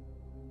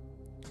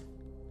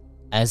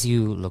 As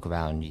you look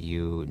around,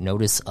 you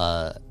notice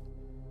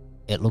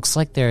it looks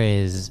like there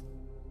is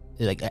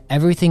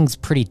everything's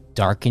pretty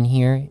dark in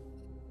here.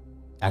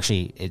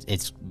 Actually,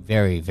 it's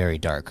very, very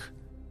dark.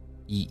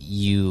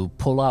 You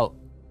pull out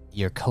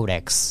your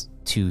codex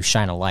to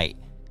shine a light.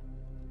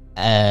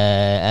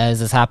 As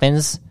this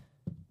happens,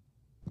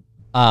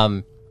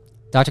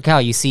 Dr.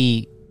 Cal, you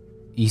see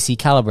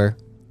Caliber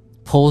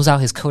pulls out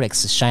his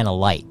codex to shine a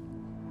light.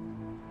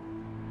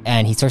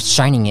 And he starts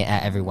shining it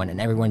at everyone, and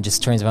everyone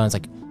just turns around and is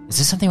like, "Is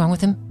there something wrong with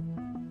him?"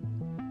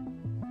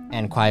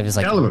 And Clive is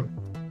like, Caliber.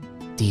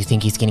 "Do you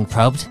think he's getting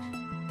probed?"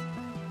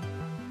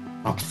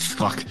 Oh,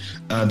 fuck.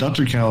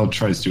 Dr. Cal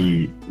tries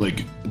doing,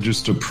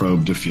 just a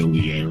probe to feel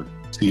the air.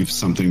 See if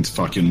something's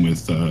fucking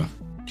with,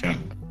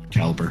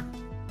 Caliber.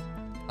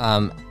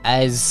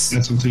 As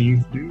That's something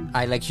you do?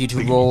 I'd like you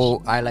to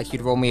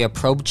roll me a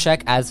probe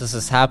check as this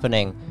is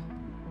happening.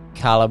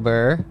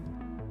 Caliber.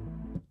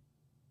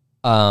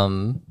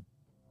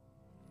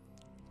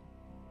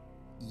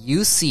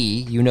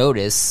 you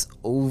notice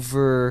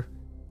over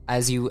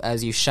as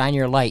you shine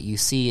your light, you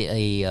see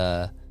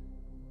a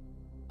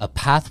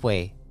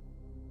pathway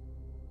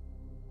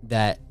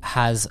that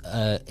has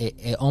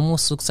it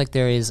almost looks like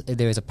there is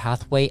a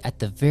pathway at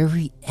the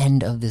very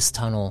end of this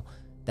tunnel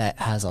that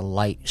has a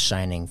light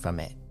shining from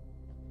it.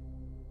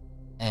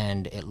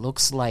 And it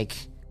looks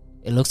like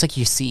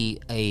you see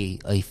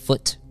a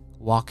foot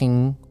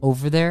walking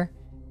over there,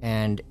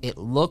 and it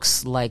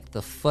looks like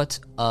the foot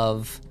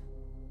of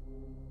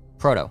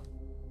Proto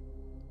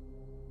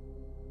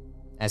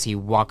as he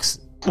walks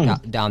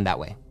down that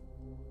way.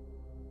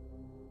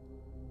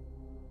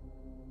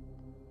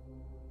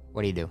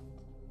 What do you do?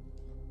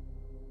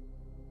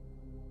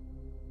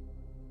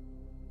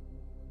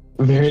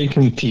 Very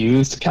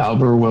confused,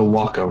 Caliber will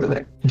walk over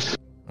there.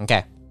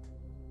 Okay.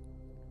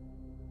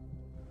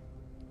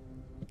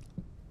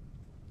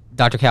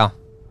 Dr. Cal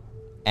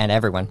and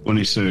everyone.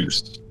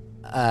 26.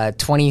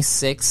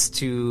 26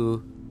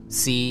 to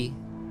see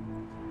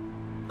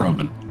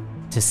Probing.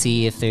 to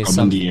see if there's Up in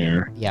some the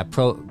air. yeah See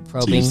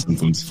probing. if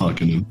something's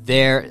fucking him.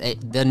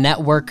 The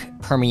network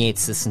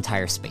permeates this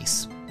entire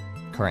space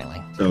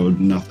currently. So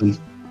nothing.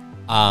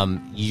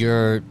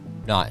 You're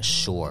not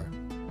sure.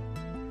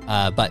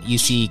 But you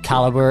see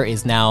Caliber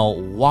is now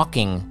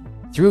walking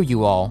through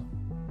you all,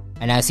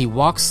 and as he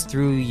walks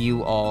through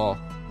you all,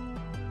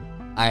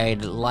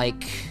 I'd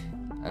like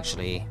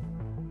actually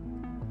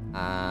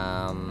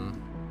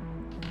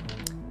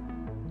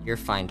you're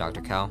fine,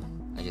 Dr. Cal.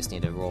 I just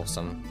need to roll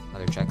some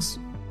other checks.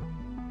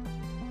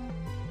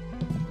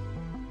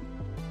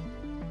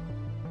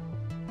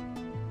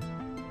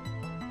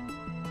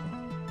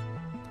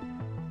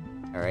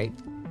 All right.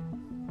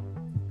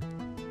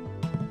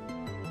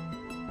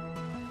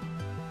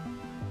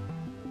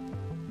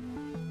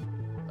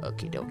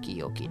 Okie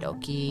dokie, okie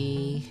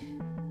dokie.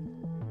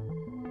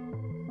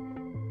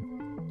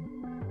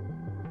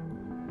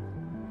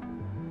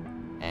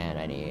 And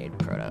I need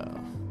Proto.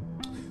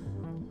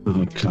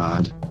 Oh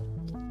God.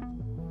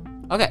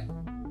 Okay.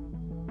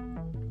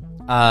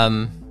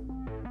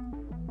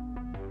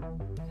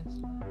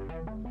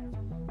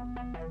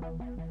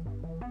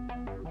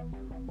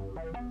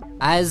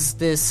 As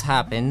this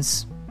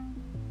happens,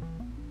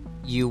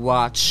 you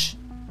watch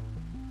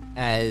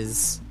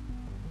as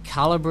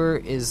Caliber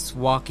is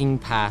walking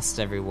past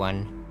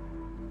everyone,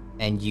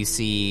 and you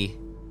see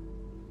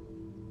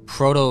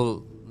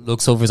Proto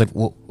looks over, is like,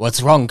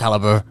 "What's wrong,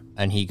 Caliber?"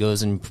 And he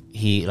goes and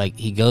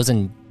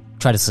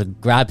tries to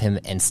grab him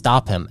and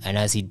stop him. And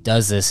as he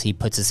does this, he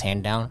puts his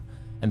hand down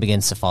and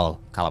begins to follow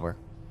Caliber.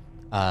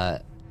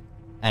 And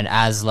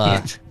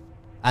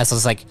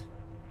Azla's like,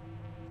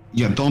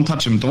 Yeah, don't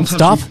touch him. Don't touch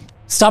 "Stop! him.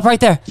 Stop right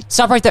there!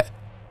 Stop right there!"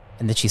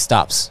 And then she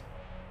stops,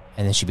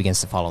 and then she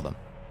begins to follow them.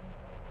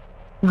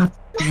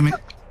 Damn it.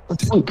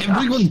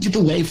 Everyone get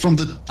away from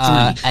the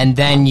tree. And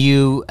then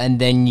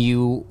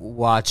you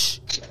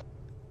watch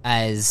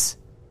as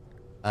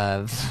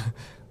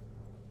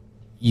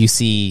you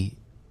see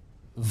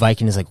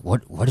Viking is like,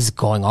 what is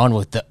going on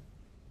with the,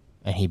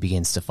 and he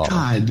begins to follow.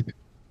 God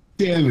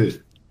damn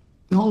it.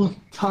 Don't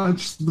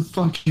touch the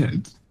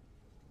fuckhead.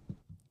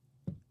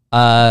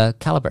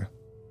 Caliber,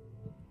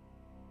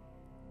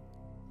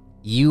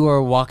 you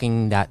are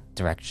walking that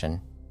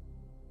direction,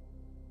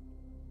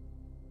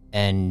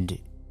 and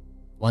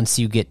once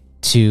you get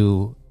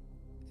to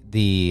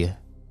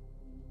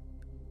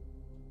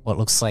what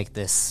looks like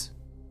this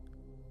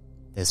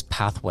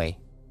pathway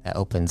that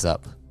opens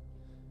up,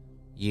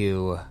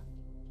 you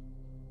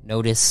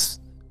notice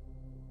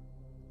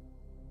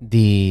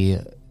the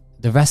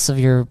rest of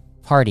your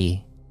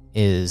party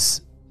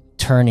is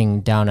turning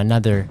down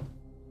another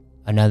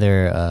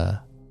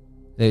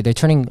they're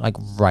turning like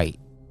right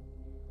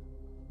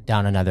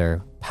down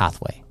another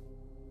pathway,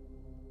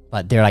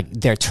 but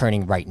they're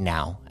turning right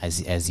now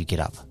as you get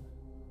up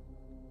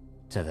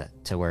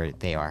to where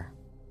they are.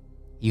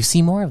 You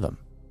see more of them.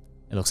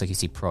 It looks like you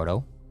see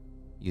Proto,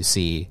 you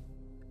see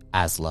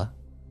Azla,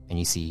 and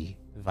you see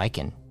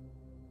Viking.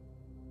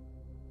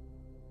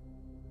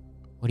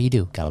 What do you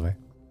do, Caliber?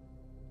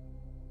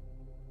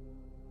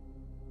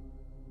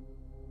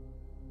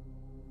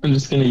 I'm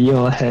just gonna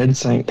yell ahead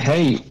saying,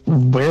 "Hey,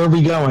 where are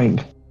we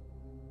going?"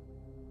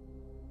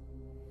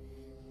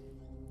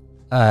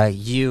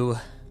 You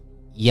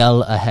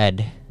yell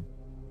ahead.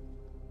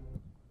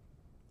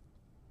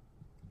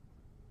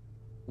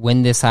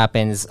 When this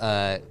happens,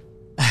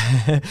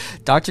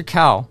 Dr.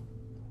 Cal,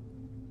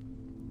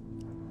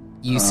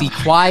 you see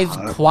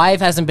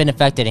Clive hasn't been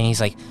affected, and he's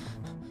like,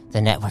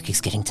 "The network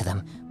is getting to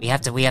them. We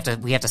have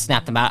to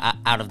snap them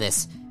out of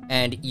this."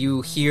 And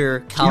you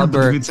hear Caliber.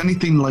 Yeah, but if it's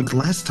anything like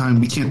last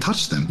time, we can't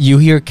touch them. You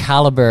hear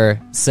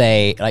Caliber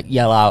say,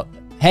 yell out,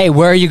 "Hey,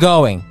 where are you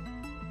going?"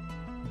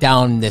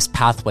 Down this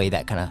pathway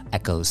that kind of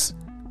echoes.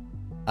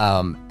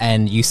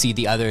 And you see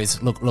the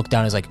others look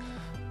down and is like,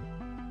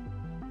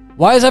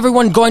 "Why is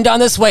everyone going down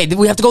this way?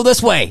 We have to go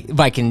this way."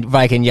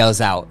 Viking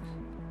yells out.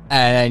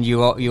 And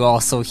you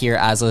also hear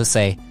Azla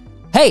say,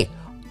 "Hey,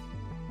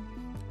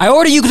 I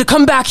order you to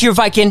come back here,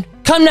 Viking.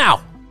 Come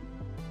now."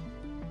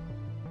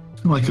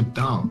 Like a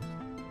dumb.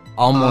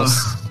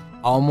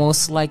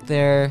 almost like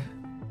they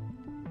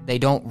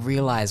don't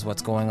realize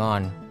what's going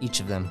on, each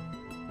of them.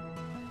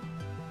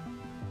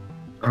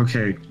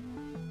 Okay.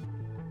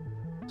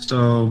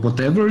 So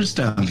whatever is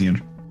down here,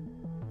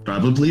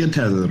 probably a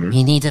tether.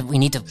 We need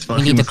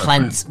to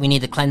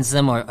cleanse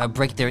them or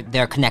break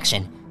their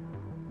connection.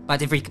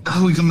 But if we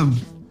How are we gonna?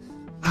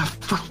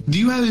 Fuck. Do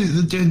you have?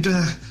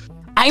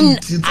 I'm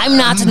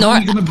not How are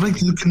you gonna break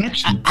the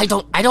connection? I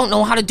don't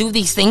know how to do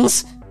these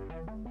things.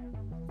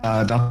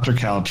 Dr.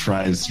 Cal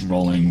tries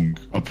rolling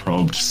a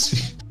probe to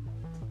see.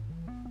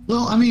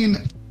 Well, I mean,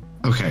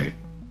 okay.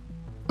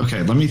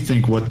 Let me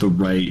think what the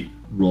right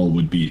roll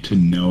would be to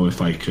know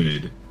if I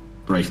could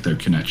break their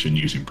connection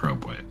using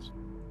probe waves.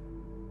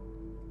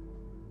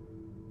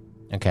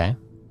 Okay.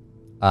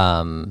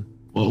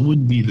 What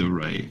would be the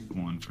right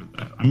one for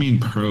that? I mean,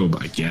 probe,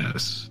 I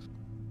guess.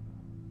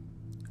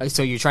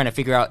 So you're trying to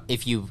figure out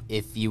if you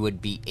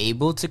would be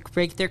able to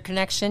break their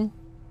connection?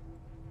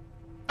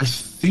 I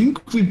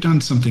think we've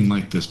done something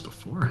like this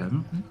before,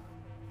 haven't we?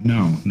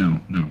 No,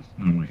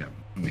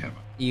 we haven't.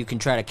 You can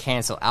try to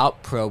cancel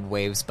out probe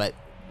waves, but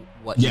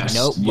what Yes,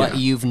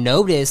 you've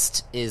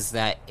noticed is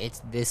that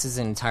this is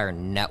an entire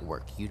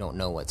network. You don't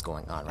know what's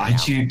going on right I now.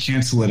 can't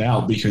cancel it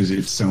out because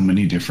it's so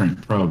many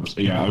different probes.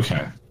 Yeah,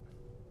 okay.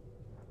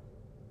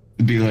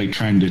 It'd be like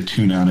trying to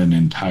tune out an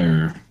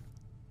entire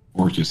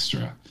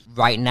orchestra.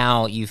 Right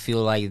now, you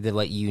feel like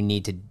what you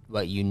need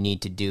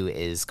to do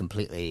is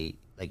completely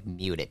like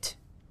mute it.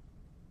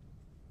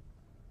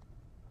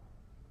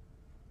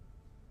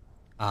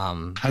 How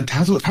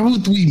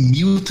would we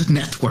mute the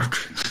network?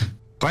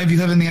 Why do you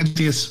have any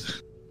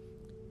ideas?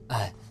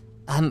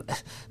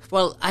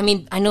 Well, I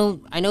mean, I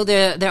know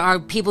there are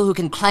people who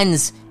can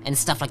cleanse and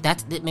stuff like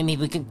that. Maybe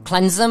we can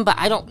cleanse them, but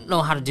I don't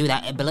know how to do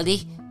that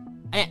ability.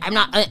 I'm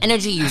not an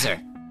energy user.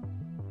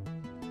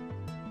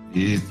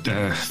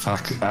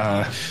 Fuck.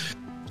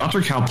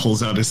 Dr. Cal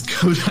pulls out his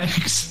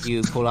codex.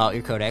 You pull out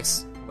your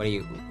codex. What do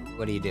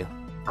you do?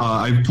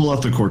 I pull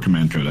out the core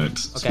command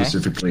codex Okay.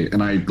 specifically,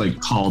 and I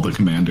call the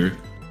commander.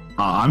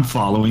 I'm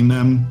following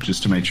them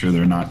just to make sure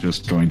they're not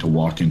just going to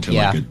walk into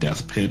like a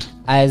death pit.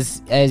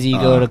 As you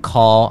go to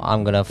call,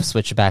 I'm gonna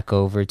switch back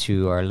over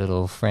to our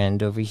little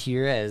friend over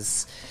here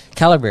as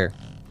Caliber.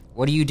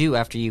 What do you do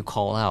after you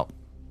call out?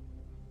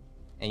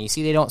 And you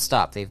see they don't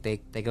stop. They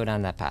go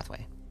down that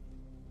pathway.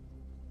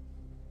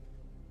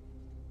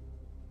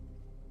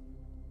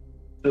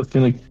 I'm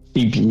gonna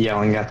keep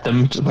yelling at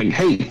them, just like,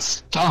 "Hey,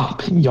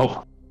 stop!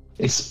 Yo,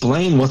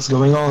 explain what's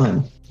going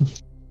on."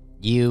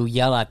 You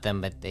yell at them,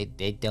 but they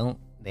don't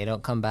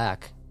come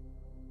back.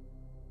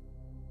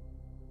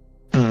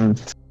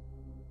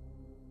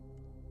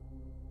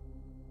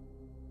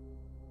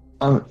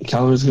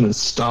 Caliber's gonna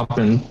stop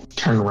and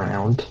turn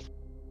around.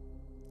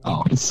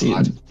 Oh, And see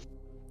it.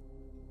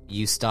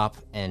 You stop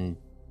and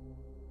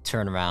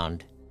turn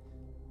around,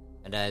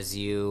 and as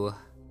you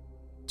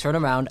turn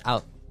around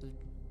out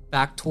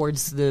back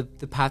towards the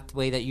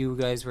pathway that you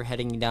guys were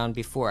heading down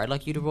before, I'd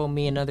like you to roll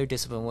me another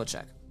discipline will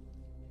check.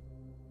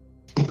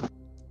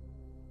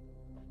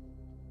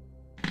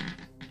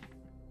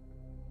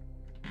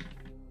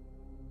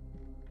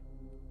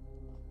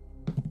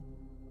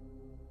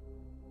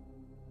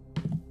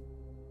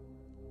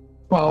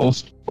 Well,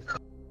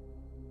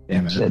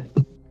 damn it. shit.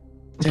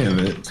 Damn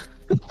it.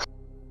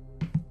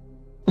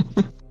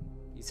 You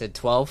said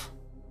 12?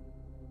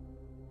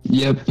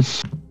 Yep.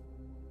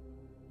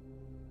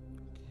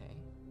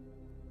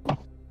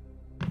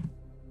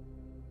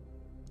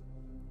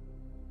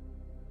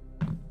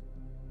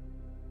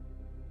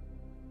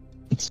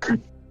 Okay.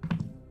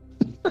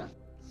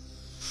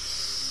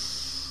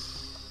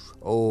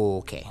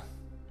 Okay.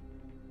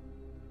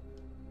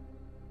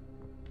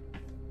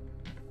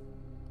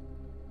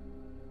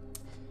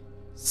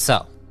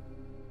 So,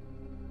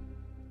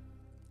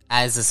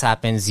 as this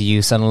happens,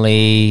 you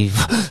suddenly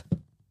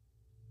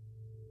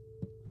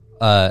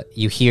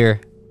you hear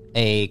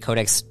a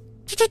codex.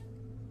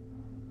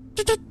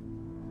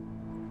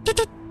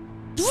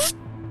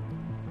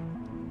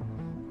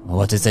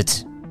 What is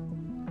it?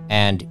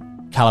 And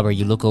Caliber,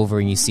 you look over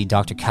and you see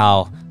Dr.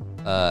 Cal.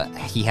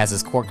 He has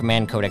his core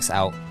command codex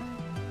out,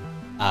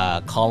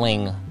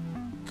 calling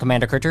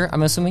Commander Curter,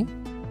 I'm assuming?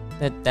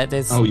 That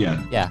is... Oh,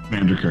 yeah. Yeah.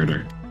 Commander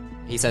Carter.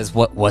 He says,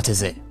 what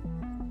is it?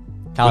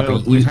 Caliber,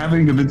 Well, we're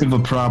having a bit of a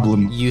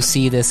problem. you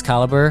see this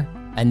Caliber,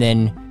 and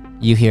then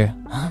you hear,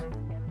 huh?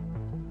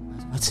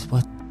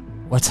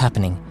 What's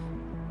happening?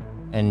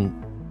 And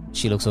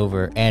she looks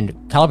over, and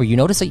Caliber, you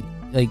notice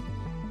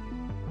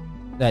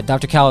that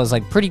Dr. Cal is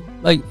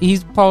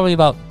he's probably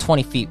about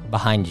 20 feet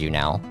behind you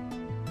now,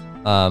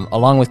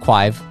 along with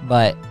Quive,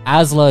 but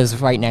Asla is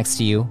right next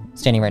to you,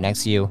 standing right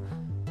next to you.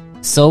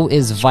 So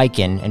is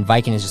Viken, and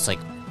Viken is just like,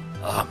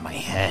 oh, my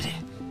head.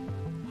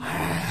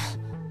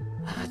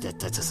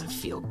 That doesn't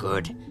feel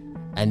good.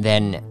 And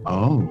then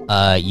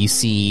you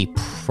see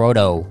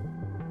Proto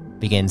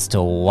begins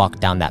to walk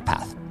down that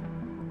path.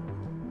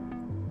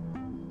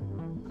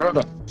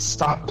 Proto,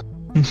 stop.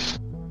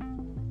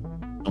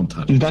 Don't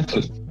touch You it. got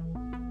to.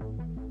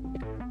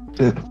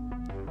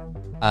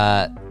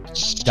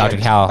 Dr.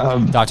 Cal,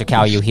 Dr.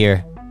 Cal, you hear?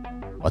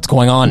 What's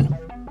going on?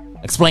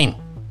 Explain.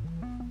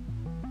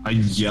 I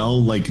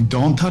yell, like,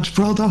 don't touch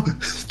Proto,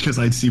 because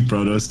I see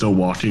Proto still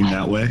walking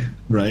that way,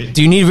 right?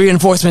 Do you need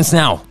reinforcements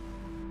now?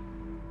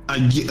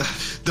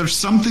 There's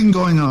something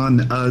going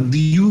on. Do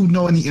you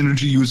know any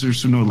energy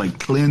users who know, like,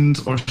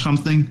 cleanse or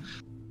something?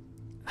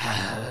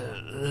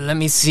 Let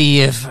me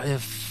see if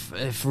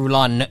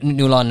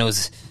Nulon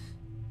knows.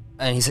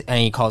 And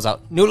he calls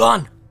out,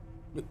 Nulon!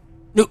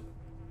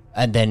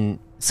 And then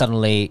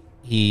suddenly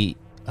he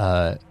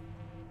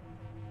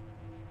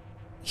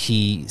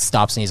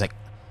stops and he's like,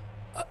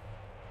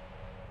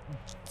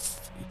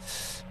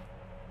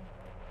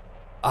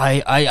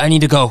 I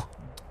need to go,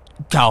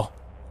 Cal.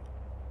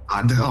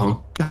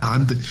 Oh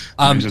God!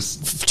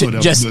 Just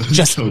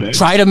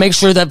try to make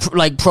sure that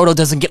like Proto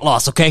doesn't get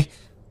lost. Okay,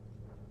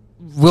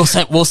 we'll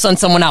send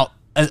someone out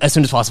as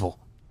soon as possible.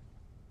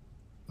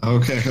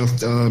 Okay.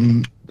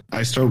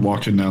 I start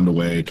walking down the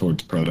way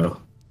towards Proto.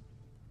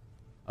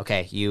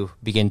 Okay, you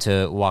begin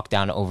to walk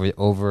down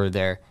over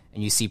there,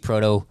 and you see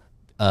Proto.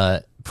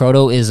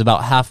 Proto is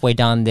about halfway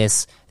down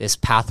this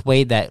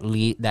pathway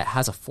that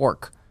has a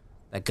fork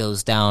that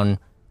goes down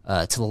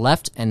to the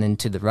left and then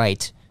to the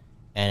right,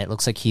 and it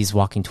looks like he's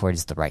walking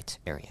towards the right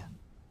area.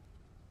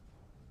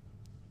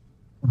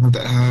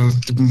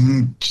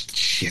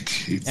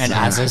 Shit. And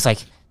Azur's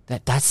like,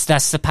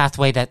 that's the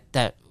pathway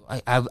that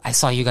I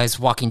saw you guys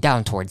walking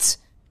down towards.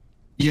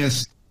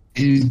 Yes,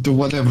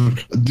 whatever.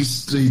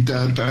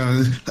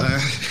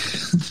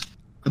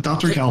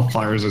 Dr. Cal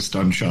fires a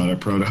stun shot at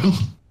Proto.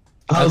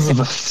 I was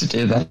about to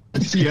do that.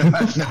 Yeah,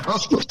 no.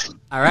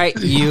 All right,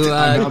 you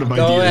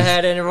go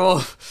ahead and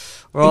roll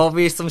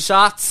me some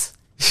shots.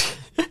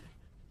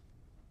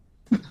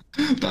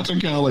 Dr.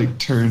 Cal like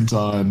turns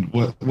on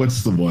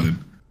what's the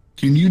one?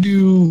 Can you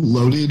do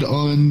loaded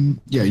on?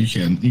 Yeah, you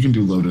can. You can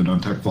do loaded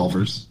on tech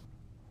revolvers.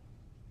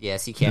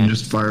 Yes, you can. And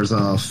just fires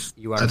off.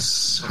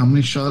 That's how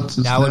many shots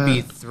is that? That would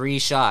be 3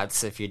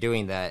 shots if you're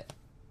doing that.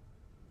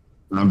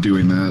 I'm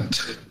doing that.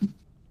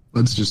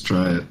 Let's just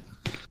try it.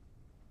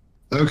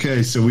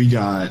 Okay, so we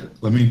got.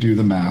 Let me do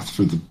the math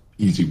for the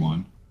easy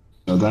one.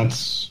 So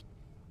that's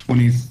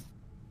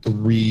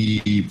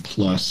 23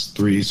 plus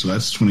 3, so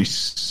that's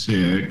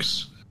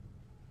 26.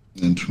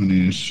 And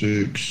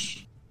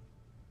 26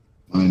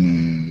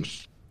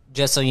 minus.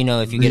 Just so you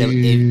know, if you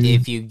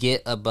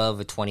get above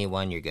a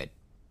 21, you're good.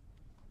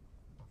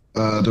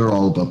 They're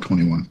all above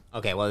 21.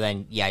 Okay, well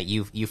then, yeah,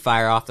 you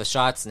fire off the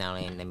shots now,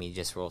 and let me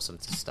just roll some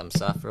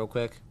stuff real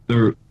quick.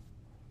 They're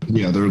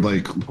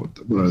like,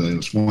 what are they?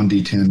 It's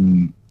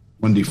 1d10,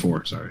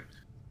 1d4, sorry.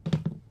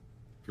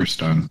 For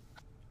stun.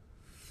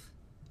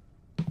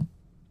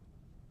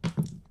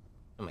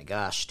 Oh my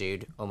gosh,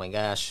 dude. Oh my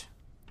gosh.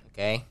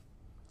 Okay.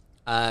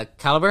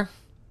 Caliber?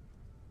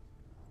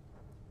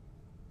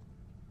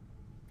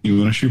 You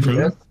want to shoot Proto?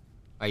 Yeah.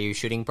 Are you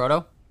shooting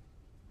Proto?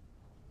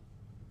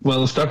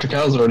 Well, if Dr.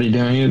 Cal's already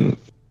doing it,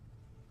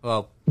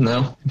 Well,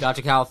 no.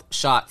 Dr. Cal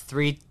shot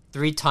three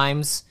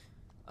times.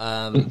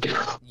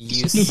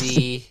 You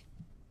see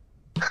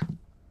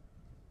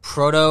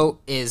Proto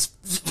is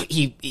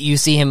you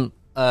see him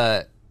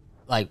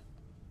like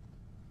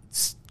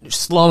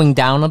slowing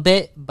down a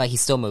bit, but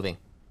he's still moving.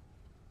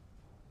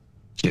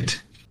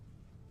 Shit.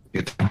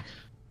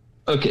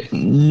 Okay,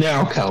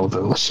 now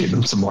Caliber, let's shoot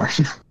him some more.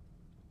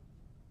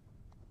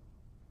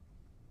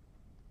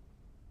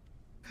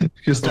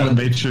 Just gotta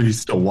make sure he's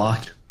still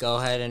walking. Go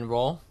ahead and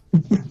roll.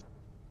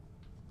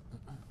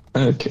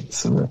 Okay,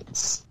 so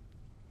that's...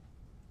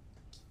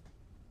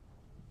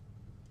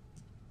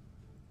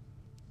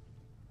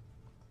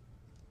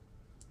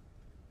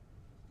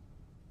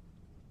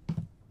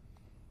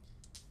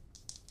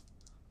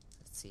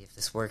 Let's see if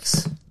this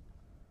works.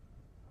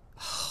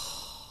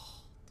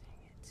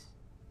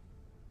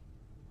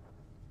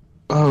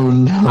 Oh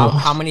no.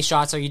 How many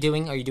shots are you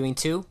doing? Are you doing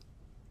 2?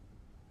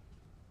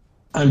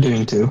 I'm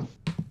doing 2.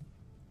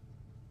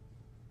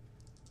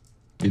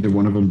 Either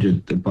one of them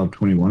did above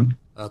 21.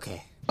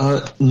 Okay.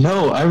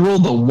 No, I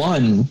rolled a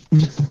 1.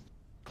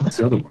 What's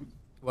the other one?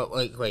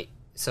 Wait.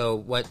 So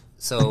what?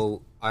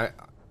 So are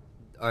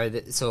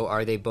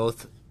they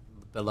both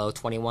below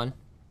 21?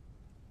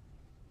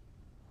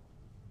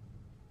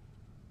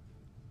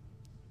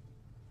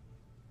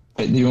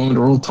 Wait, do you want me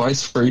to roll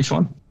twice for each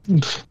one?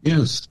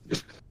 Yes.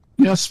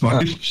 Yes,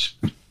 Mike.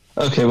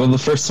 Okay, well the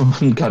first one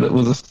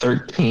was a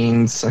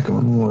 13, second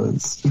one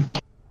was...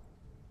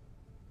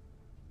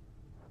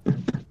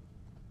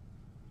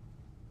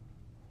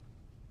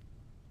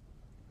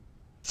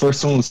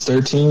 First one was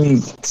 13,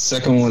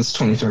 second one was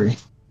 23.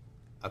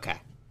 Okay.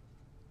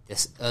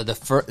 This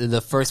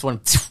the first one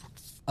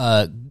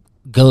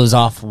goes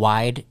off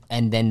wide,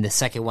 and then the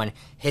second one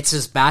hits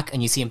his back,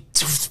 and you see him.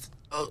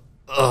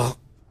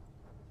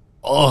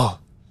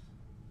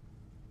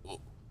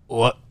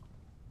 What?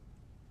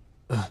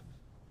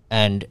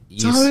 And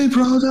you Sorry,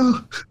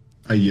 Proto.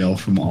 I yell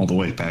from all the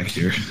way back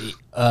here.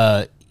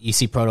 You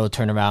see Proto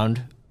turn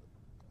around.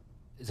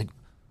 He's like,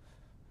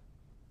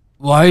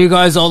 "Why are you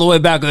guys all the way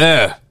back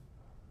there?"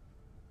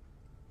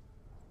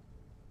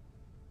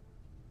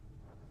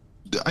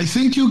 I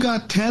think you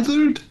got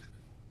tethered.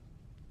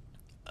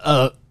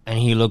 And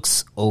he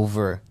looks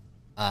over.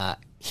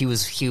 He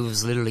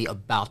was literally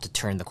about to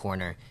turn the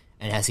corner,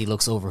 and as he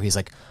looks over, he's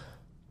like,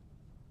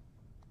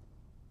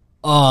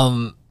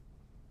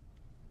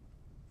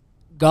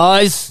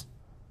 guys.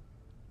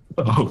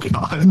 Oh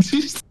god.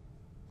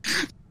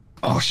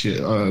 Oh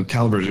shit.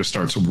 Caliber just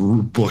starts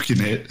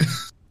booking it.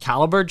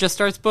 Caliber just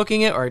starts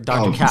booking it, or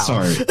Dr. Cal?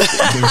 Sorry.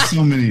 There's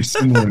so many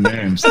similar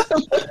names.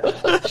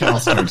 Cal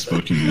starts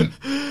booking it.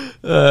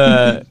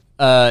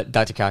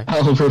 Dr. Cal.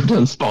 Oliver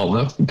does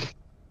follow.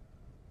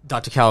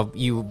 Dr. Cal,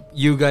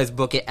 you guys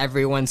book it.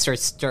 Everyone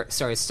starts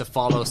to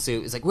follow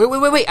suit. It's like,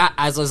 wait.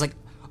 Aslo's like,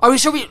 are we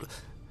sure we...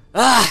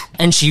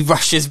 and she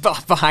rushes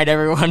behind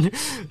everyone.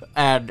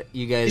 And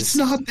you guys... It's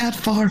not that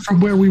far from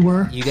where we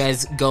were. You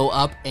guys go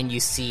up and you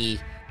see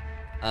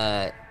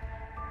what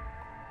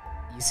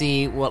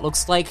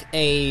looks like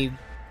a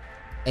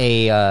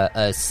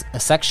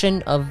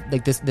section of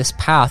like this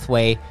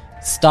pathway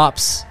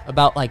stops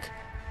about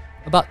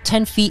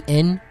 10 feet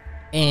in,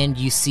 and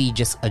you see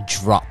just a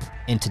drop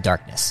into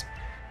darkness.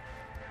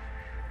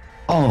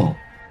 Oh,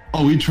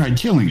 he tried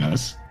killing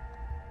us.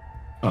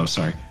 Oh,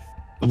 sorry.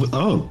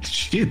 Oh,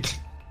 shit.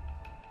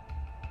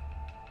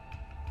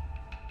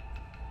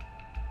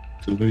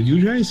 So are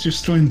you guys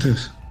just trying to...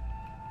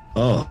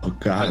 Oh,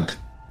 God.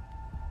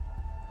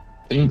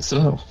 I think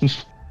so.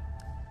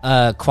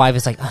 Quive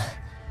is like,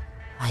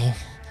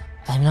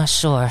 I'm not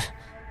sure.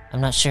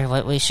 I'm not sure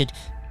what we should...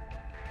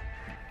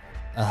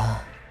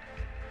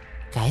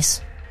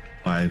 guys?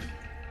 5.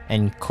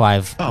 And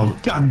Quive... Oh,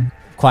 God.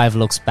 Quive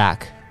looks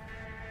back.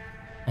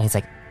 And he's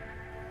like,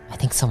 I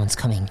think someone's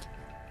coming.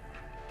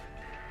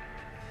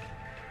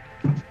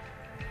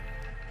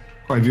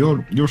 Quive,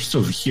 you're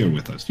still here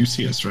with us. You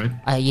see us, right?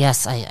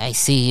 Yes, I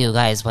see you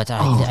guys, but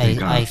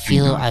I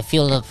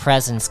feel the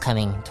presence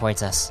coming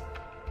towards us.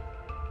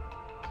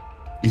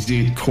 Is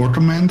it Core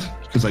Command?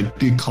 Because I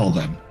did call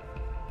them.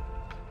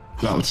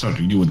 Oh,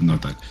 sorry, you wouldn't know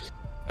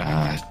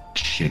that.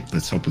 Shit,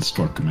 let's hope it's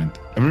Core Command.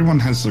 Everyone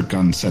has their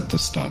gun set to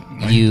stun,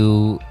 right?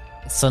 You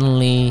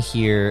suddenly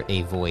hear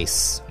a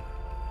voice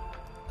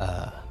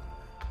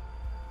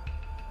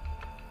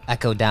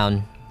echo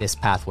down this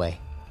pathway.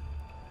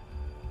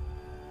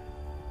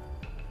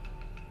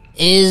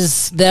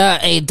 Is there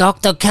a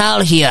Dr.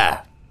 Cal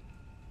here?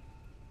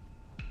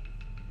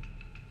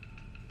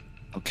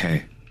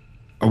 Okay.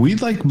 Are we,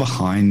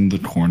 behind the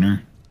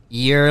corner?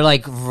 You're,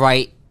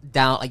 right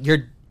down...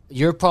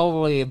 You're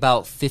probably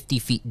about 50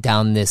 feet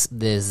down this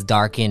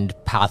darkened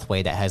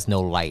pathway that has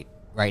no light.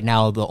 Right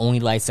now, the only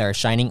lights that are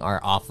shining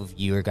are off of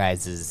your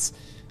guys'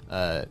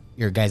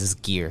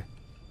 gear,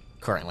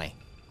 currently.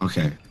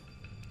 Okay.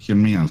 Hear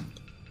me out.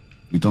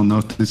 We don't know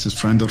if this is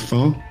friend or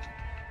foe.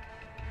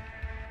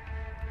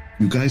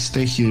 You guys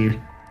stay here.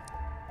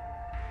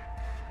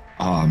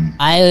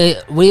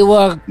 We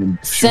were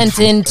sent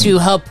in to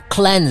help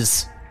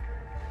cleanse.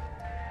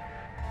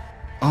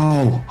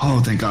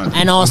 Oh, thank God.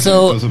 And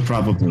also, okay, those are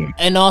probably...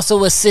 and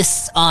also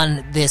assist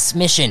on this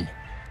mission.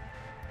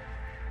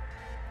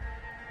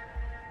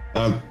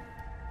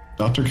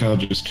 Dr. Cal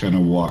just kind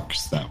of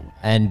walks that way.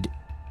 And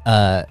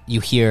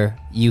you hear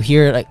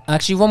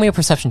actually roll me a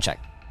perception check.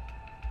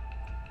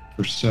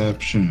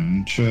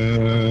 Perception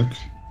check.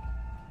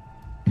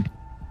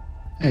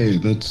 Hey,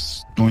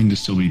 that's going to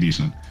still be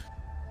decent.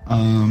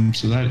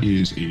 So that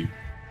is a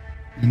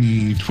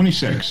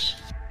 26.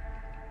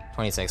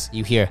 26.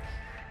 You hear,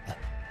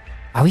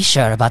 are we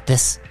sure about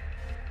this?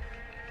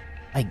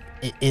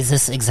 Is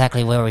this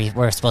exactly where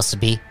we're supposed to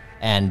be?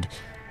 And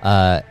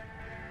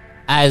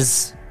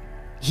as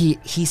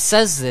he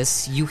says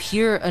this, you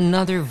hear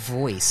another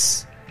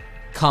voice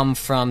come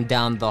from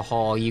down the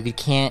hall.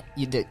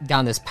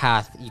 Down this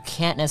path. You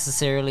can't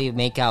necessarily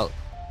make out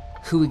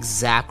who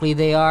exactly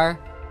they are,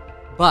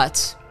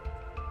 but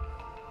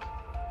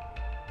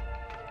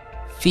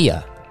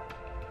Fia.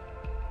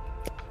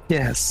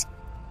 Yes.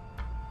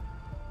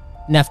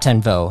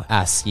 Neftenvo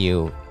asks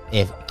you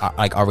if,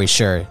 are we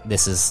sure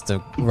this is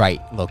the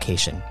right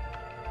location?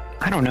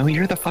 I don't know.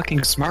 You're the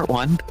fucking smart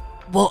one.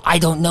 Well, I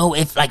don't know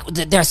if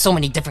there are so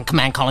many different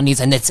command colonies,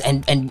 and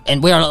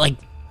we're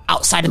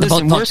outside of the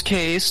boat. Worst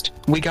case,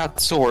 we got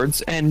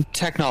swords and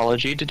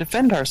technology to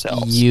defend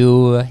ourselves.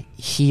 You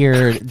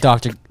hear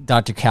Dr.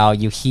 Cal.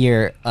 You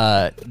hear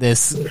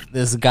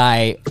this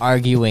guy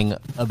arguing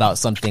about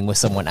something with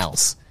someone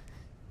else.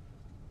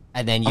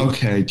 And then you...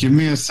 Okay, give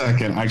me a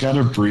second. I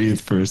gotta breathe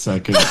for a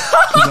second.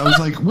 Because I was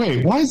like,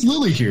 wait, why is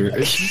Lily here?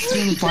 Is she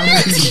going to finally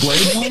be the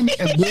Blade one?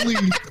 And Lily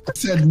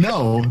said,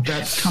 no,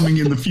 that's coming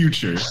in the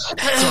future. So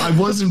I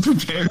wasn't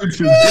prepared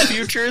for The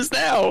future is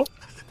now.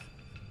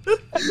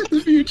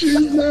 The future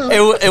is now.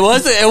 It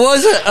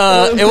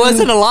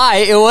wasn't a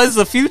lie. It was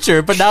the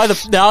future, but now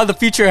the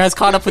future has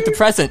caught up with the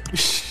present.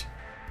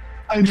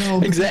 I know.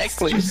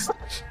 Exactly.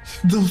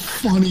 The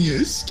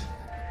funniest.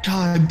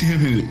 God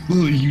damn it.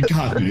 Lily, you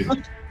got it.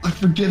 I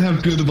forget how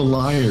good of a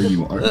liar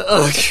you are.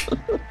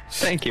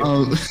 Thank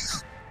you.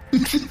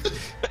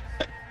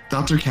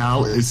 Dr.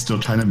 Cal is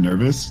still kind of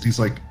nervous. He's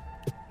like,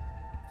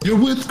 you're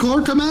with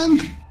Core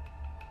Command?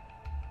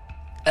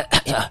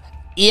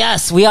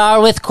 Yes, we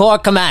are with Core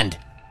Command.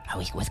 Are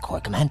we with Core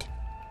Command?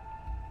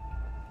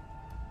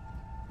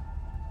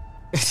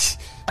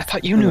 I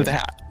thought you knew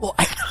that. Well,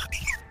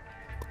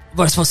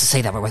 we're supposed to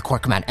say that we're with Core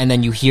Command, and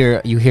then you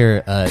hear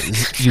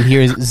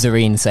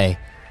Zareen say,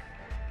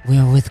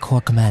 "We're with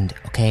Core Command,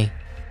 okay?"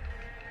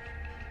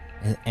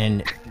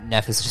 And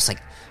Neff is just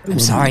like, "I'm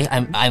sorry,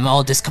 I'm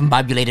all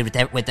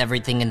discombobulated with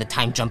everything and the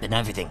time jump and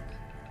everything."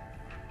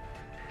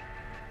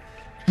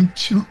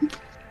 Jump.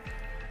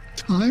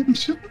 Time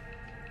jump.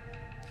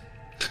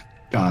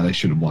 God, I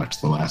should have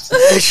watched the last.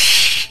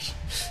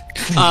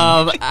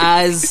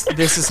 As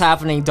this is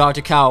happening,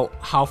 Dr. Cal,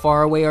 how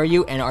far away are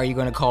you, and are you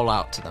going to call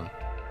out to them?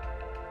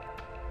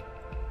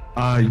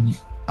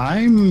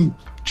 I'm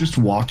just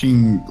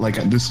walking, like,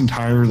 this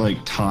entire,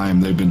 like, time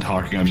they've been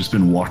talking, I've just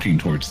been walking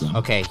towards them.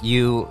 Okay,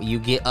 you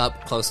get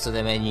up close to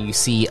them, and you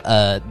see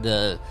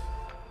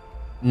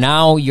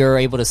now you're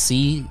able to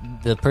see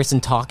the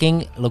person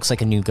talking looks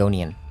like a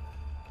Nugonian.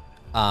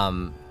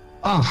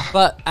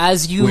 But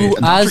as you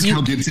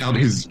Cal gets out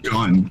his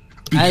gun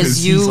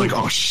because he's like,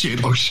 oh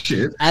shit.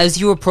 As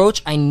you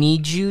approach, I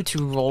need you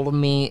to roll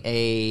me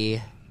a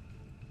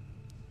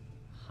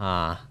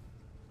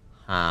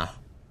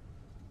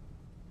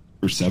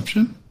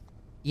perception.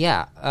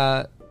 Yeah.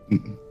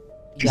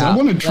 Because I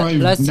want to try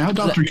now.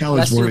 Dr. Cal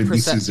is worried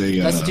this is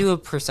a. Let's do a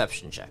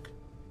perception check.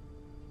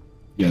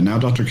 Yeah, now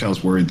Dr.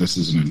 Cal's worried this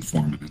is an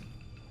informant.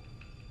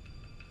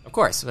 Of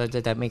course,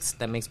 that makes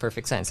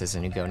perfect sense. As a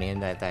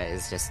Nugonian, that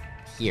is just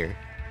here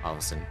all of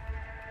a sudden.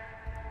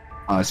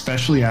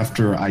 Especially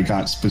after I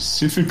got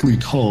specifically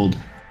told,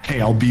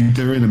 "Hey, I'll be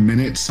there in a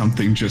minute.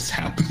 Something just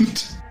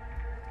happened."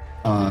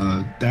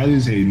 That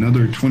is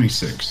another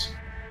 26.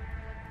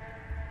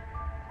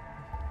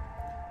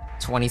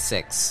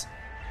 26.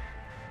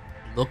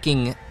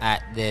 Looking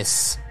at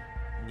this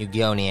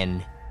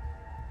Nugonian,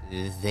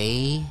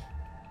 they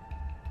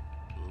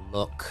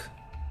look.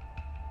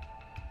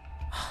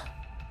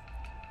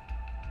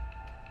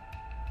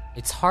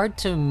 It's hard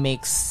to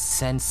make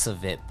sense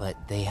of it, but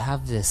they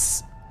have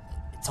this.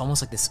 It's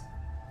almost like this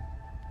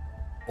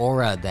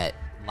aura that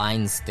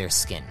lines their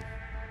skin.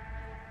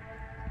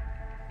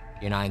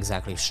 You're not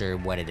exactly sure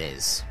what it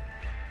is,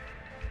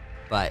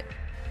 but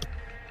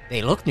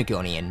they look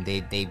Nugonian.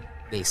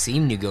 They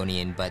seem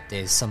Nugonian, but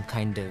there's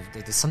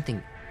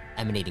something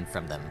emanating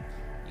from them.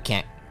 You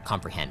can't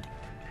comprehend.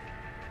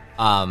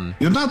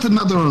 You're not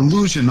another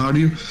illusion, are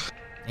you?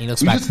 And he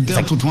looks we back. just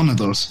dealt with one of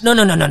those. No.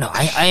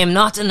 I am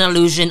not an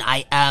illusion.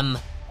 I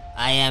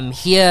am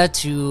here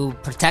to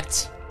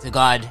protect the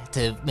god,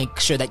 to make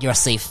sure that you're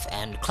safe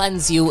and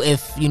cleanse you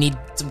if you need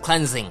some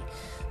cleansing.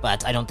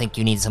 But I don't think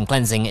you need some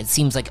cleansing. It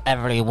seems like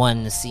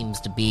everyone seems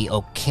to be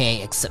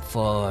okay except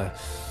for.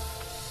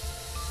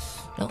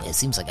 No, it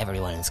seems like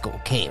everyone is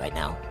okay right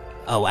now.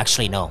 Oh,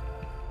 actually, no.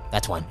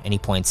 That's one. And he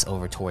points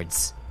over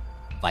towards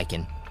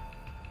Viking.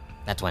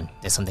 That's one.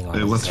 There's something wrong.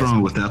 Hey, what's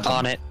wrong with that?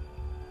 On it.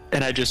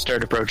 And I just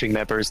start approaching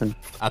that person.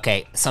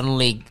 Okay,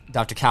 suddenly,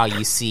 Dr. Cal,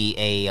 you see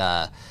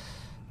it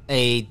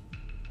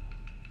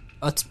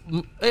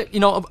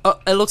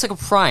looks like a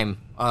prime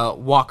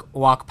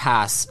walk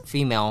past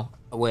female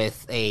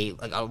with a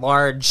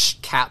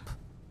large cap.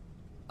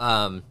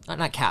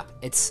 Not cap.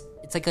 It's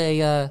like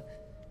a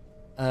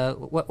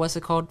what's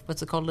it called?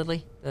 What's it called,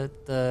 Lily?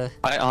 The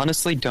I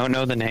honestly don't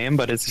know the name,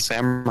 but it's a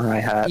samurai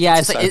hat. Yeah,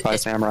 it's a sci-fi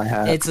samurai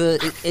hat.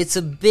 It's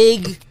a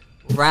big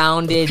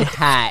rounded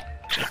hat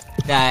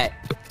that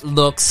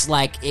looks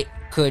like it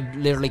could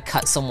literally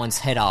cut someone's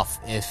head off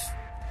if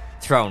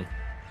thrown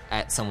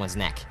at someone's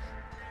neck.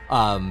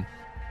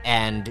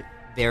 And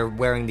they're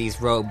wearing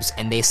these robes,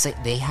 and they say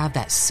they have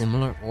that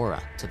similar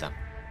aura to them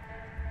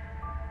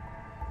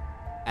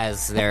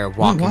as they're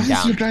walking why down.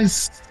 is your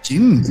guys'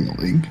 skin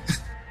glowing?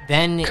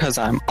 Then, because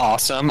I'm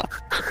awesome.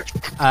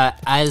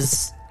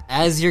 as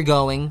you're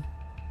going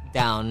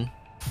down,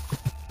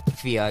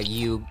 Fia,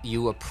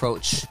 you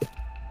approach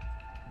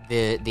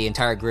the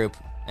entire group,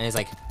 and it's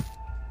like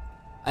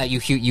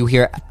you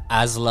hear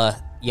Azla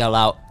yell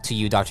out to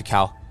you, Dr.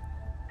 Cal.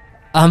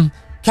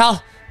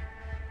 Cal,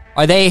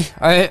 are they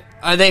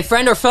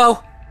friend or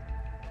foe?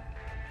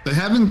 They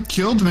haven't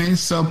killed me,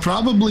 so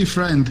probably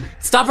friend.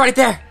 Stop right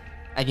there!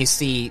 And you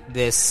see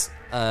this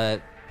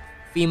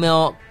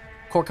female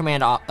Core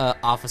Command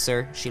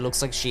officer. She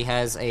looks like she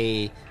has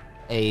a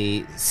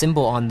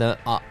symbol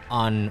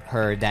on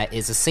her that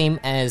is the same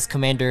as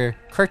Commander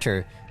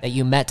Kurter that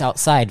you met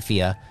outside,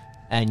 Fia,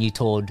 and you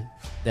told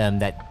them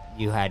that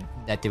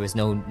there was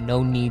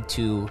no need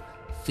to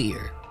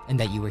fear and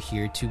that you were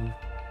here to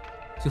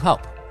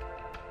help.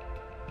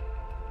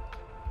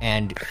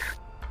 And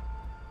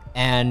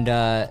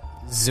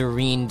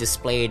Zareen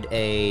displayed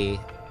a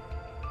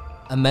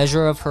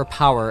measure of her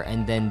power,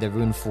 and then the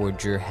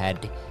Runeforger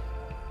had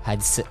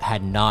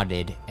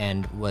nodded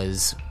and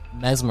was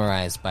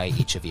mesmerized by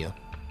each of you,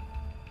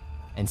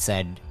 and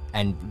said,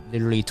 and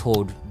literally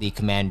told the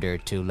commander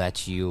to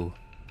let you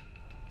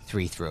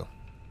three through.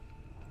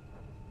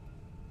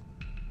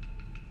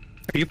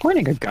 Are you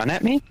pointing a gun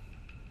at me?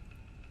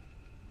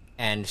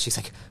 And she's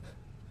like,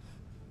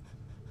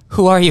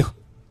 Who are you?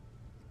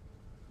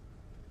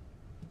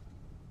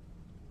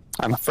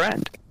 I'm a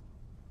friend.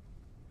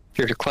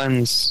 Here to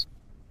cleanse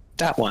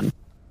that one.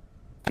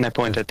 And I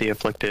point at the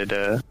afflicted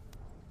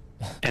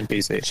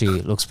NPC. She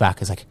looks back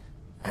and is like,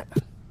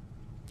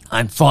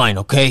 I'm fine,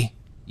 okay?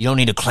 You don't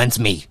need to cleanse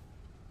me.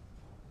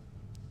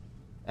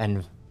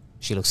 And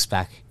she looks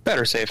back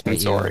Better safe than at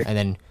you, sorry. and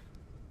then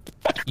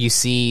you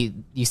see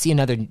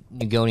another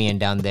Nugonian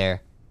down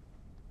there,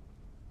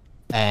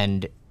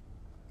 and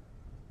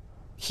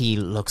he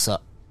looks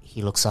up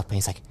and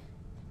he's like,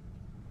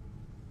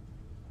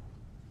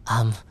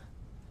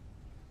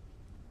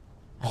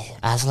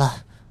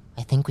 Asla,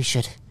 I think we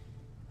should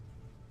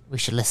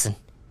listen.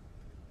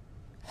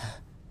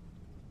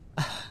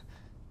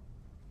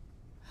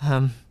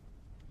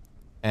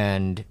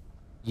 And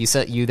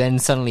you then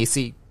suddenly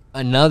see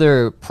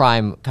another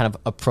Prime kind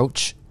of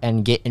approach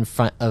and get in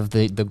front of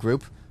the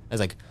group. It's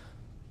like,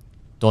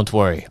 don't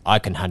worry, I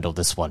can handle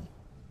this one.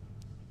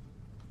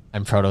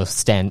 And Proto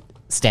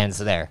stands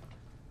there.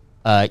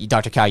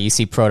 Dr. Cow, you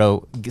see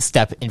Proto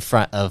step in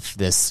front of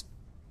this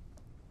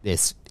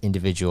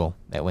individual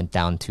that went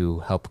down to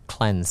help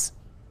cleanse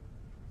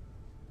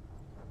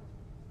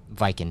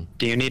Viking.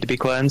 Do you need to be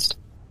cleansed?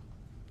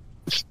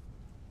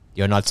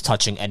 You're not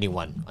touching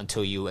anyone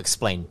until you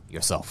explain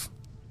yourself.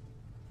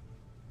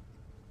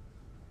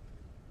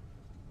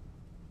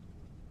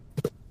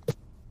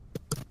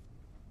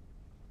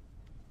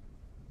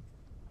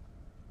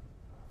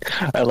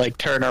 I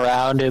turn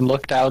around and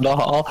look down the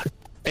hall.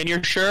 And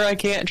you're sure I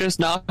can't just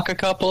knock a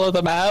couple of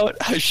them out?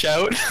 I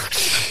shout.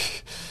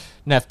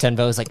 Nef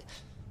Tenvo is like,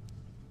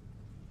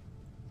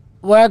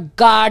 we're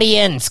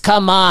guardians,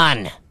 come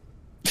on!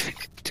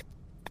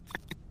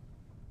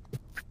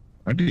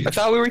 Guardian. I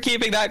thought we were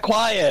keeping that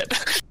quiet.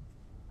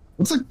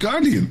 What's a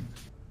guardian?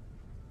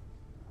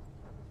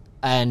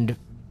 And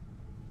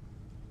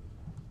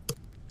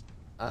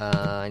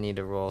I need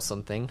to roll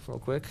something real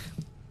quick.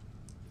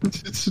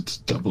 It's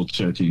double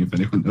checking if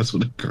anyone knows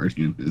what a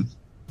guardian is.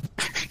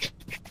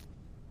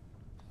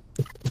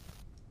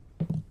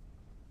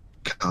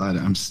 God,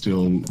 I'm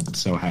still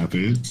so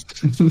happy.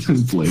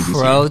 Blade is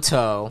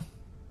here.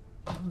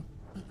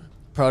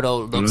 Proto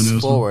looks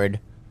knows forward,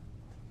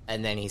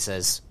 and then he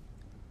says,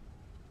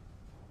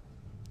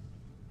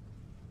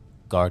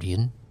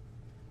 Guardian.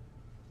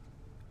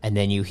 And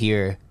then you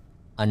hear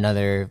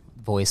another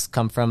voice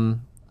come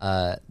from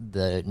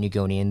the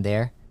Nugonian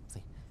there. It's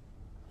like,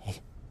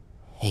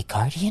 hey,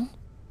 Guardian?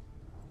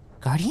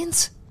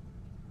 Guardians?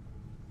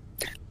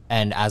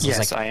 And Asla's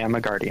Yes, like, I am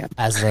a guardian.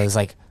 Asla is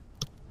like,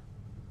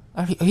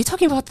 are you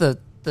talking about the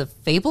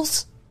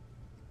fables?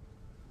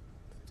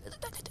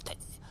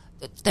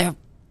 They're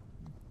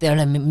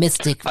a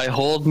mystic. I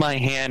hold my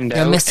hand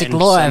They're out mystic and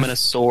lore. summon a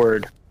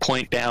sword,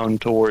 point down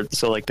towards,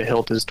 so the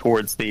hilt is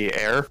towards the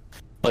air,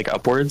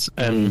 upwards,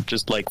 and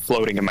just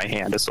floating in my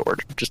hand a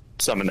sword. Just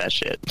summon that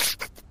shit.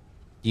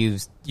 You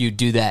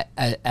do that.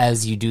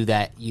 As you do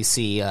that, you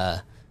see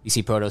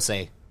Proto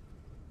say,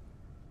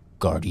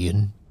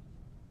 Guardian.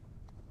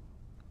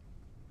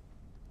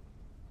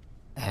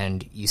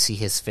 And you see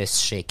his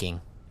fist shaking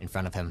in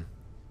front of him.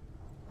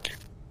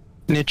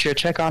 Nietzsche,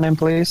 check on him,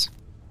 please.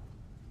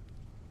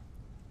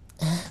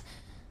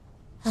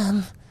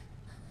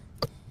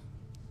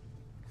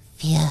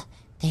 Fia,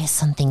 there's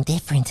something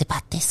different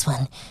about this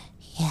one.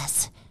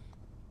 Yes.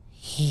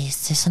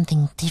 There's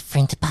something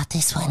different about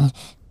this one.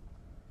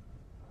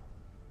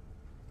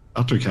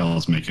 Dr.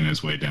 Cal's making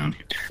his way down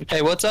here.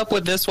 Hey, what's up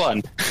with this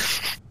one?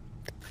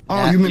 Oh,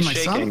 Yeah, you mean He's my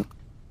shaking. son?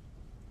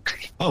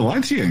 Oh, why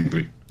is he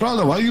angry?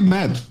 Brother, why are you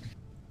mad?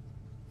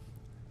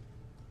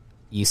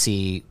 You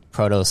see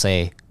Proto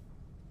say,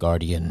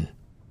 Guardian.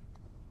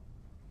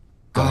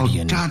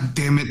 Guardian. Oh, God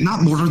damn it.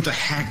 Not more of the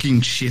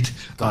hacking shit.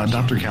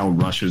 Dr. Cal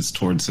rushes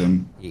towards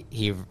him.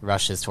 He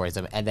rushes towards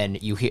him, and then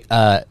you hear,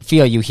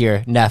 Fio, you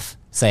hear Neff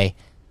say,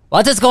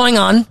 what is going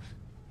on?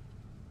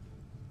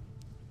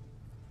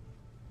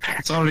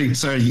 Sorry,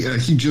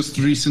 he just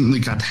recently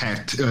got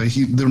hacked.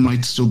 There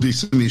might still be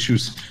some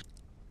issues.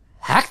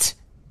 Hacked?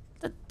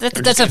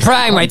 That's a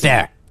prime right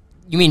there.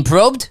 You mean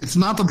probed? It's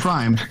not a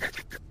prime.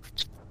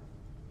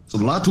 It's a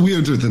lot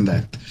weirder than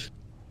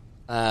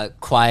that.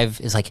 Quive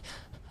is like,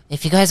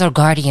 If you guys are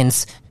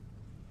guardians,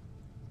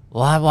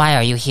 why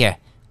are you here?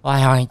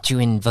 Why aren't you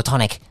in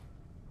Votonic?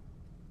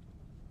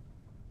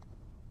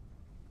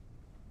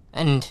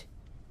 and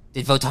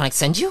did Votonic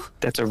send you?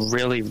 That's a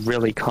really,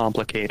 really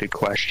complicated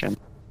question.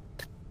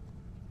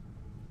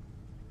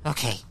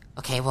 Okay,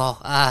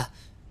 well,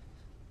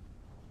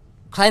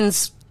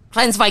 Cleanse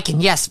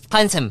Viking, yes,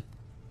 cleanse him.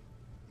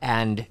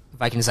 And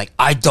Viking is like,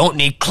 I don't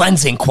need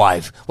cleansing,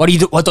 Quive. What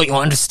don't you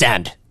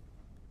understand?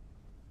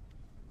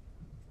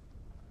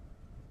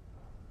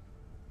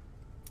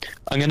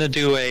 I'm gonna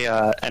do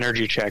a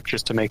energy check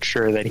just to make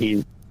sure that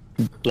he,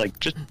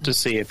 just to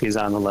see if he's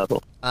on the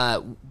level.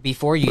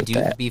 Before you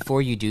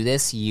do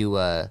this,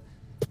 you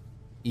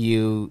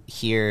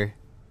hear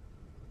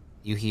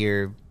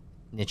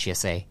Nietzsche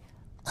say,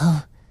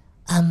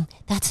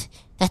 that's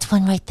That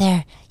one right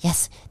there.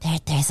 Yes,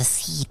 there's a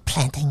seed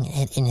planting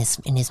in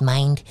his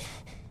mind.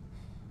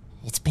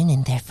 It's been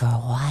in there for a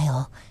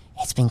while.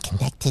 It's been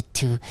connected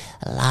to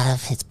a lot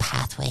of his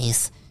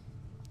pathways.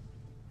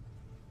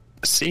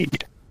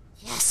 Seed.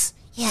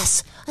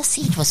 Yes, a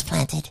seed was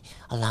planted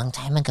a long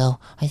time ago.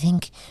 I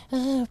think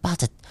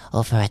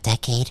over a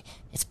decade.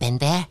 It's been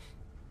there.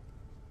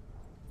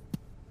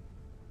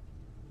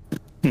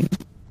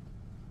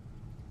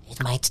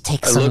 It might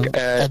take I some. look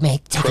at It may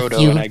take a Proto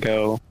few and I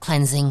go,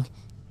 cleansing.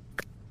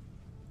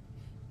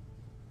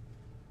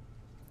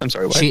 I'm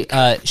sorry,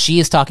 what? She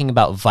is talking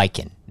about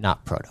Viking,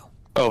 not Proto.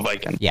 Oh,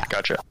 Viking. Yeah.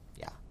 Gotcha.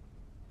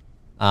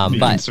 It'd be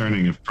But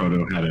concerning if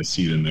Proto had a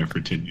seed in there for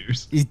 10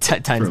 years. For a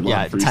 10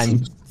 lot of 10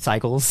 reasons.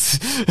 cycles.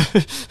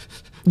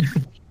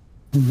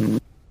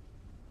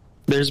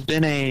 There's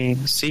been a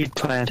seed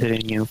planted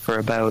in you for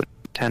about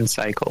 10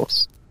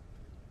 cycles.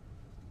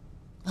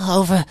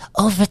 Over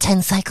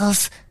 10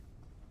 cycles.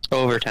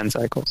 Over 10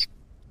 cycles.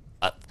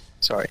 Uh,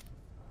 Sorry.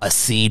 A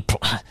seed.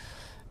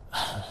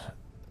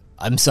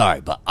 I'm sorry,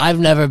 but I've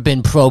never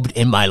been probed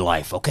in my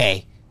life.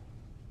 Okay.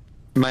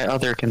 My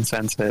other can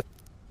sense it.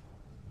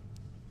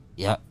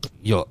 Yeah,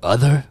 your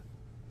other.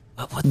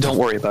 Don't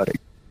worry about it.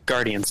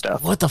 Guardian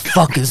stuff. What the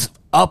fuck is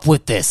up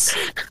with this?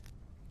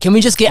 Can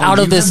we just get out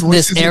you of this have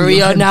voices in your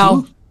area head,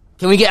 now? too?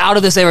 Can we get out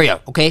of this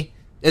area? Okay.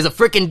 There's a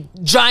freaking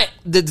giant,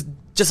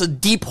 just a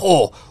deep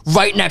hole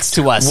right next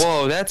to us.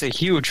 Whoa, that's a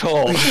huge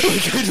hole.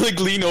 like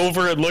lean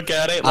over and look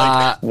at it.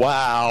 Like,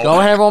 wow. Go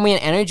ahead and roll me an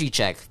energy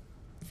check,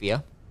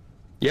 Fia.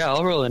 Yeah,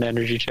 I'll roll an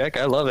energy check.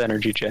 I love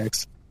energy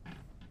checks.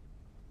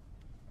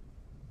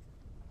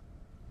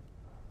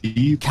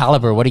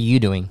 Caliber, what are you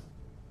doing?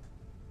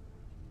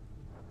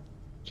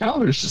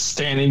 Caliber's just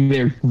standing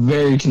there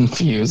very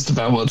confused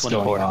about what's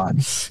 24. going on.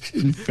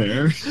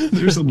 Fair.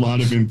 There's a lot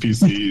of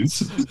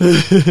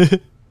NPCs.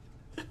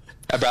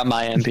 I brought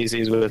my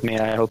NPCs with me.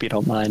 I hope you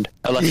don't mind.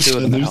 I left two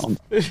of them at home.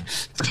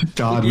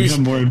 God, we have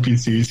more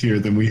NPCs here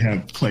than we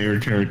have player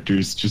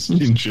characters just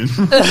in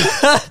general.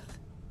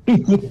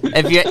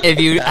 If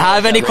you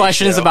have any that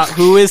questions ratio. about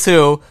who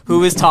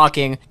is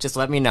talking, just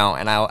let me know,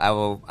 and I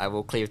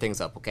will clear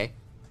things up. Okay.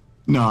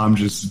 No, I'm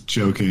just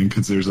joking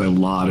because there's a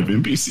lot of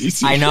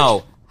NPCs here. I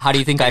know. How do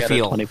you think I got a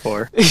feel?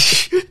 24.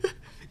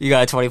 You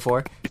got a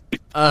 24.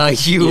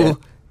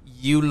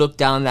 You look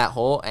down that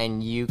hole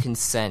and you can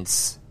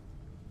sense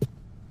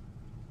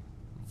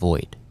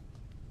void.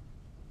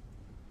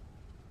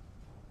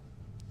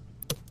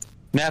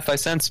 Neff, I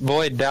sense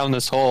void down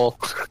this hole.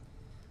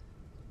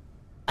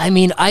 I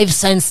mean, I've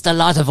sensed a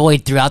lot of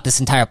void throughout this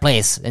entire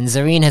place, and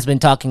Zareen has been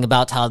talking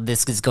about how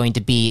this is going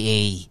to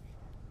be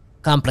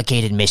a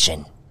complicated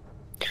mission.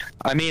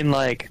 I mean,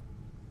 like,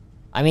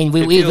 I mean, it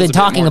we've feels a been bit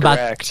talking more about.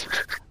 direct.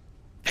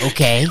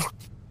 Okay.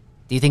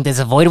 Do you think there's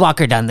a void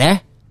walker down there?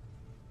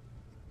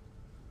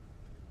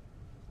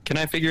 Can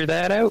I figure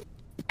that out?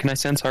 Can I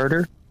sense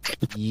harder?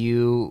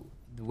 You,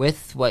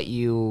 with what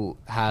you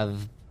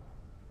have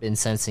been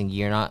sensing,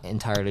 you're not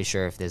entirely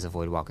sure if there's a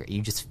void walker.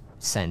 You just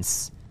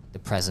sense the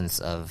presence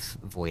of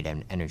void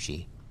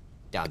energy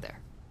down there.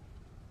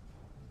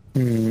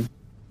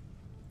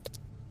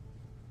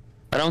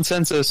 I don't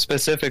sense a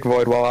specific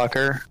void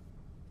walker.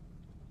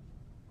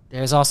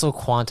 There's also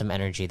quantum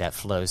energy that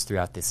flows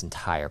throughout this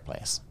entire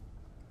place.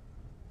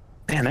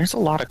 Man, there's a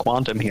lot of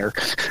quantum here.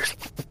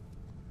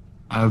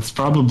 It's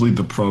probably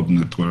the probe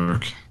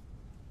network.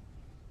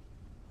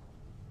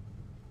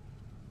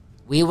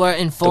 We were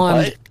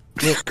informed.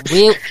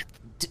 We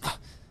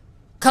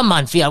come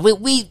on, Fia.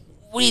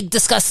 We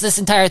discussed this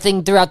entire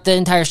thing throughout the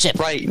entire ship.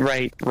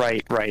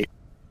 Right.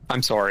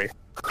 I'm sorry.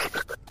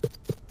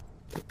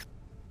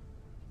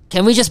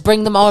 Can we just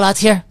bring them all out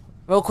here,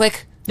 real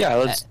quick? Yeah,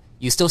 let's.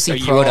 You still see Are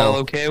you Proto. all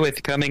okay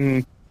with coming in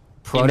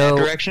that Proto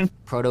direction?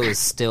 Proto is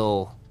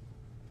still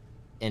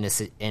in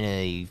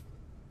a.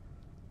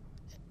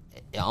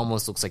 It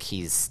almost looks like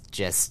he's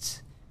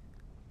just.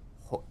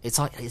 It's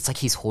like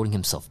he's holding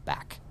himself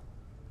back.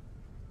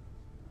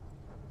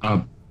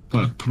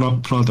 But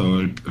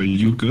Proto, are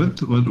you good?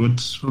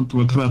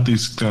 What about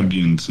these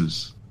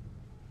guardians?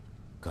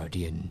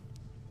 Guardian.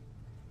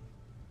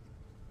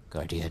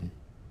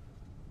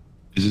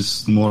 Is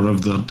this more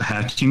of the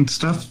hacking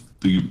stuff?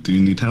 Do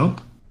you need help?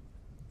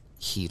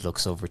 He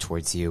looks over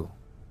towards you,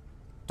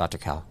 Dr.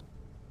 Cal.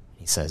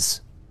 He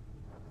says,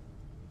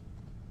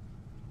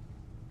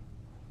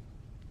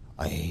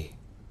 I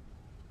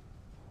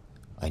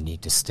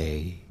need to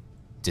stay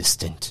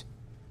distant.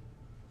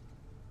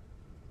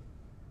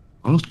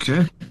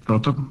 Okay,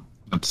 Proto,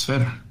 that's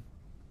fair.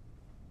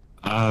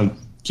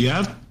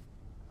 Yeah,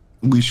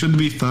 we should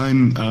be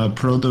fine.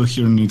 Proto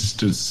here needs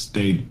to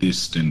stay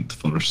distant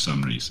for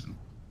some reason.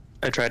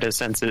 I try to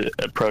sense a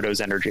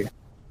Proto's energy.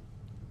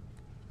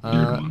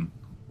 Weird one.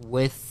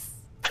 With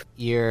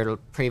your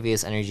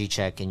previous energy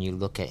check and you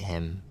look at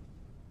him,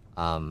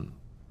 you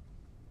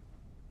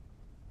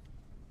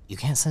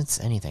can't sense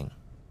anything,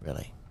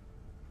 really.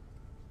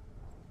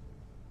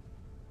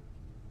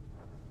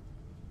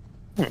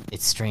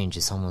 It's strange.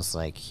 It's almost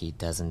like he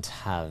doesn't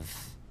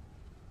have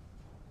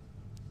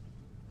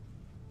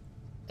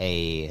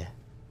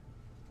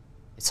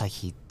It's like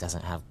he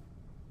doesn't have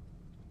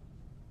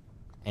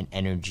an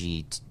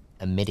energy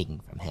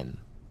emitting from him.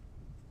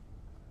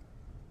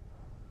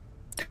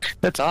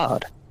 That's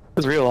odd.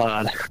 That's real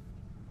odd.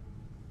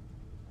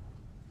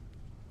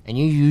 And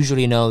you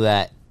usually know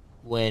that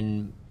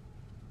when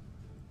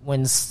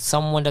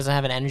someone doesn't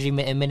have an energy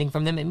emitting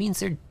from them, it means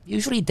they're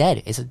usually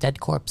dead. It's a dead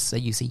corpse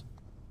that you see.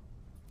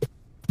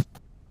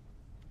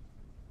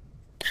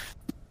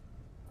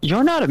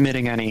 You're not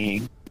emitting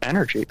any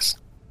energies.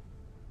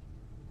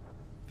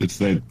 Does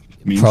that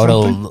mean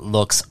Proto something?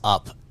 looks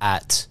up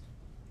at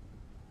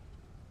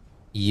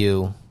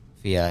you,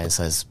 Fia, and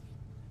says,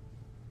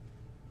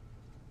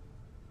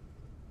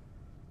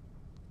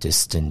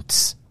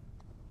 "Distance."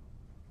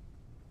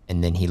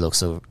 And then he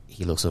looks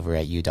over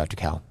at you, Dr.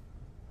 Cal.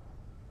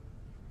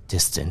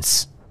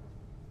 Distance.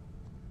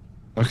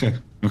 Okay.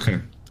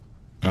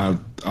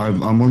 I'm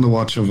on the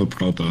watch over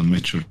Proto and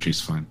make sure she's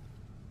fine.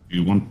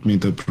 You want me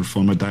to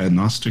perform a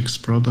diagnostics,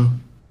 Proto?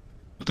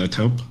 Would that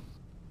help?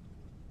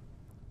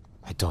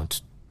 I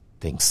don't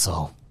think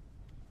so.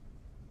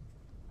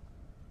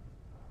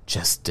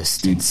 Just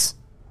distance.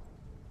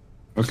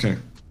 Okay.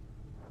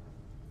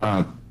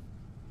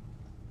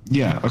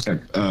 Yeah, okay.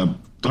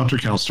 Dr.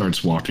 Cal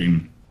starts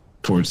walking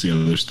towards the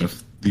other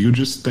stuff. You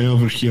just stay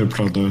over here,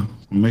 Proto.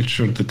 I'll make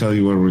sure to tell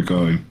you where we're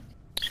going.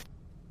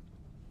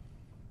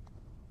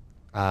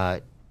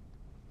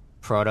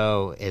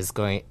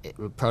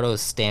 Proto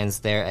stands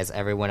there as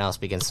everyone else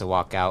begins to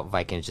walk out.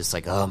 Viking's just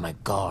like, oh my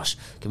gosh,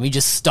 can we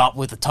just stop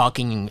with the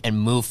talking and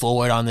move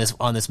forward on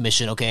this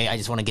mission, okay? I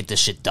just want to get this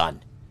shit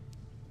done.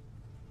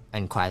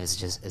 And Clive is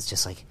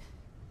just like,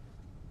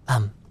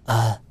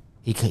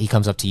 he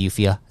comes up to you,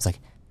 Fia. He's like,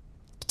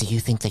 Do you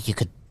think that you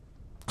could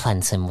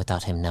cleanse him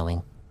without him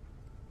knowing?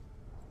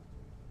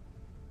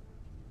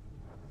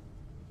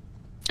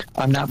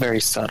 I'm not very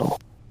subtle.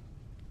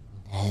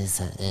 Is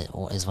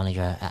one of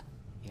your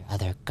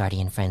other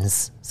guardian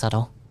friends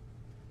subtle?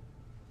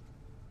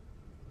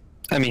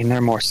 I mean, they're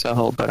more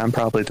subtle, but I'm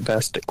probably the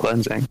best at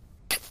cleansing.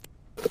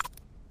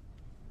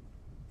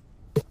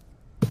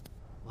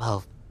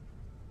 Well,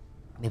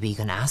 maybe you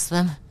can ask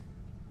them?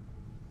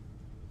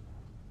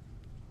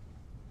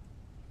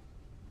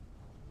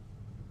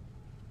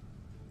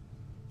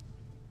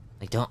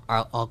 Like, don't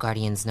all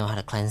guardians know how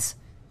to cleanse?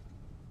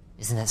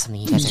 Isn't that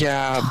something you guys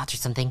are taught or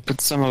something? But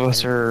some of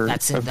us are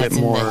a bit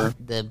more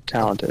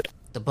talented.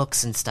 The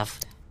books and stuff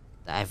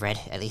that I've read,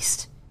 at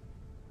least.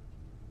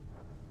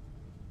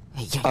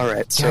 Wait, all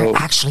right, you're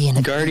actually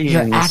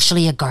you're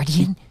actually a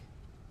guardian?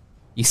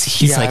 You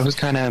see, he's like, I was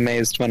kind of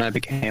amazed when I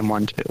became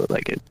one too.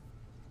 Like,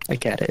 I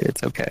get it.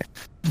 It's okay.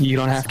 You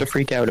don't have to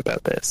freak out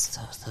about this.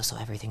 So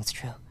everything's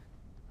true.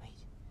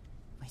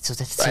 Wait. So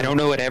I don't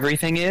know what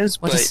everything is,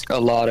 but a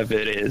lot of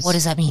it is. What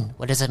does that mean?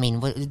 Does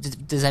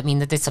that mean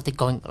that there's something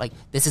going, like,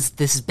 this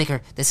is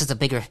bigger? This is a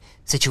bigger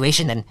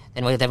situation than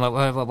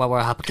what we're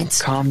up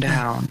against? Calm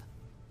down.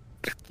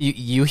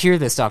 You hear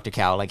this, Dr.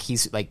 Cal? Like,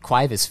 he's like,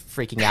 Clive is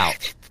freaking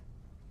out.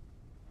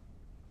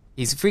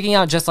 He's freaking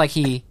out just like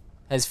he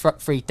has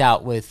freaked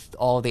out with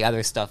all the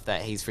other stuff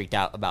that he's freaked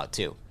out about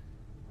too.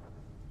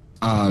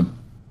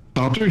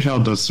 Dr. Cal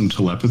does some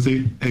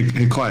telepathy.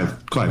 Hey, quiet.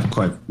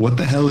 What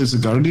the hell is a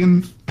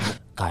guardian?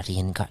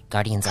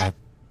 Guardians are...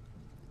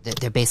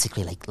 They're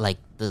basically like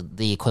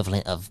the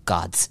equivalent of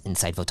gods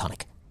inside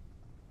Photonic.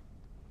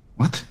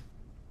 What?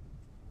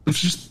 It's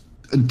just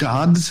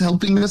gods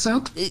helping us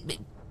out?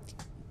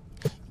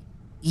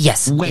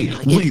 Yes. Wait.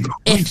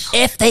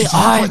 If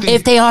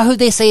they are who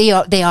they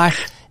say they are,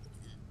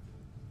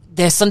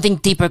 there's something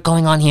deeper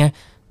going on here.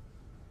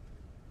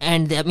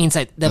 And that means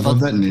that... I love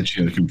that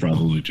Nietzsche can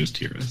probably just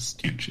hear us,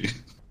 can't she?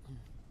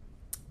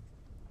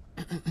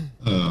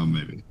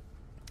 Maybe.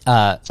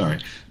 Sorry.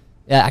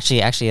 Yeah, actually,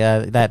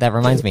 that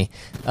reminds me.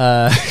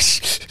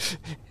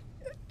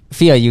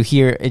 Fia, you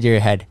hear in your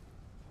head.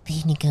 The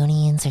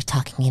Nigonians are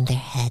talking in their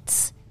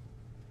heads.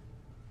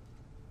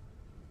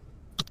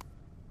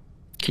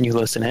 Can you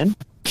listen in?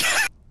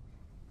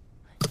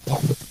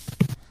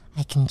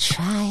 I can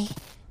try,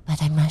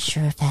 but I'm not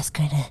sure if that's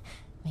going to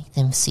make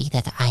them see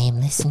that I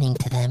am listening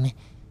to them.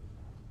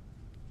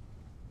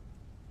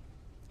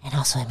 And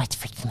also, it might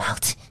freak them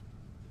out.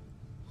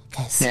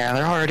 Yeah,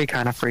 they're already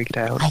kind of freaked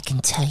out. I can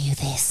tell you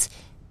this.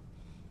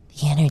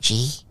 The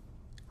energy,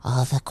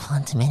 all the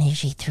quantum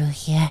energy through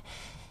here,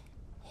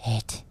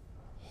 it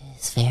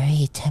is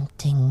very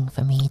tempting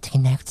for me to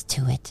connect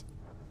to it.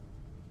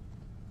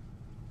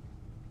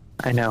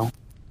 I know.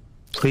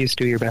 Please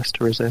do your best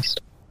to resist.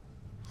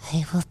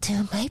 I will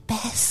do my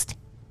best.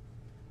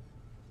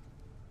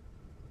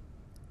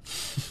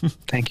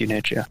 Thank you,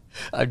 Nietzsche.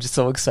 I'm just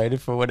so excited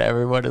for when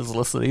everyone is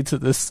listening to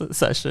this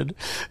session.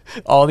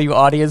 All the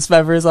audience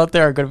members out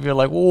there are going to be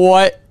like,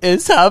 what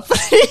is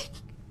happening?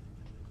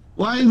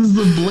 Why is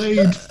the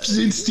blade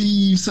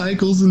 60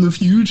 cycles in the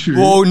future?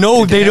 Oh,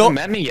 no, they haven't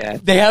met me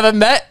yet. They haven't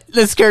met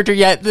this character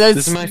yet.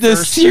 This is my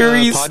first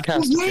series.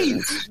 podcast.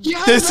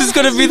 This is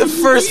going to be the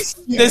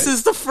first. This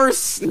is the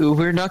first.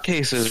 We're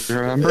nutcases,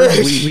 remember?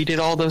 we did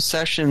all those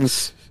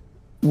sessions.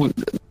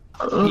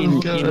 in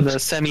God. the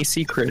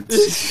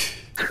semi-secrets.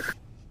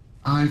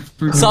 I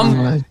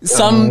forgot.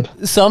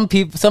 Some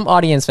people, some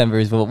audience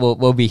members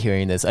will be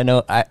hearing this. I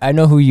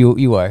know who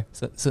you are.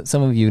 So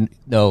some of you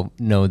know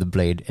the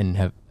Blade and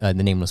have the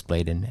Nameless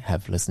Blade and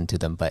have listened to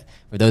them. But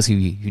for those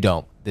who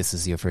don't, this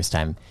is your first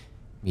time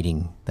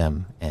meeting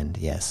them. And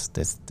yes,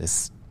 this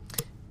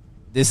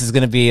is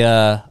gonna be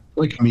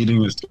like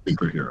meeting a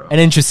superhero. an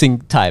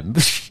interesting time.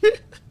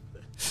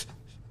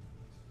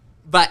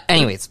 But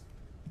anyways,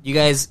 you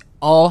guys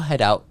all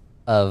head out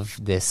of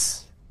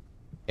this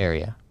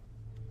area.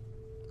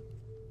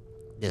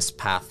 This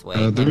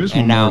pathway. There is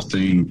and one now, more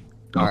thing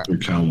Dr.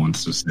 Cal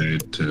wants to say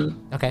to.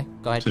 Okay,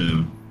 go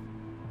ahead.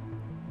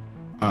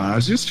 I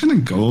was just gonna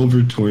go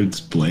over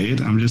towards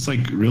Blade. I'm just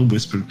like real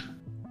whisper.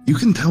 You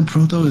can tell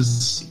Proto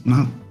is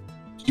not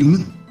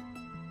human.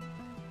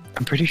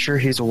 I'm pretty sure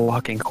he's a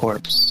walking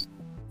corpse.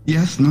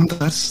 Yes, no,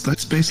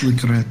 that's basically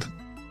correct.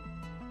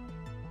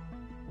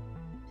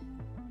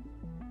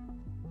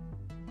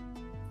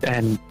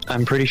 And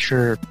I'm pretty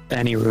sure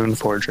any rune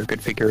forger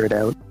could figure it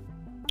out.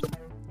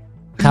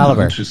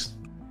 Caliber. It's just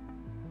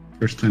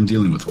first time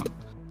dealing with one.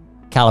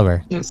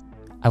 Caliber. Yes.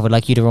 I would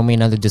like you to roll me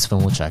another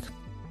discipline will check.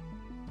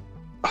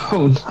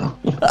 Oh no.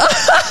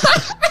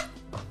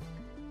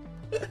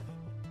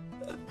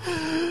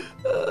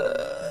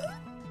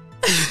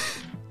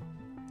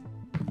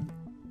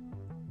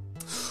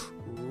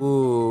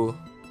 Ooh.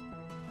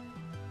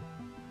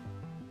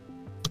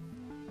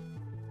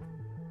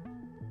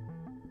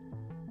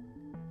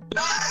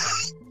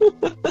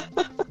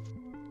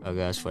 Oh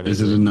gosh, what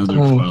Is is it it? another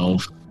Oh.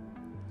 12?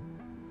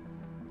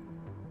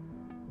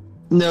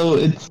 No,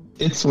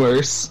 it's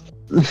worse.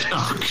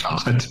 Oh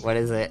God. What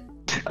is it?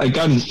 I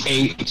got an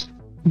 8.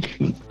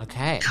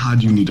 Okay.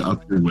 God, you need to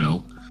up your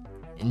will.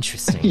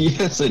 Interesting.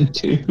 Yes, I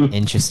do.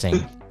 Interesting.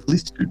 At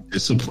least your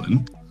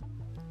discipline.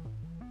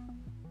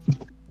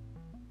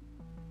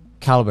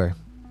 Caliber.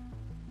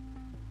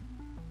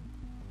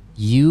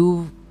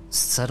 You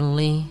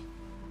suddenly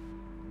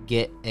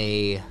get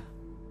a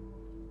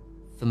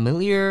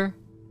familiar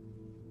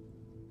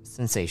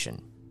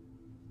sensation.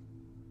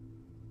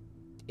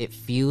 It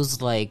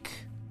feels like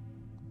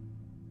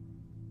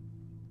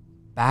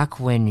back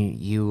when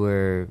you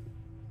were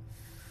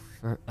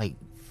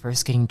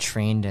first getting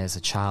trained as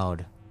a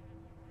child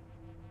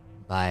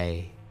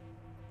by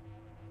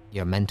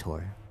your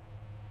mentor.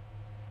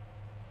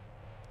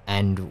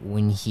 And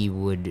when he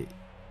would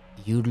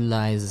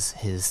utilize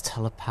his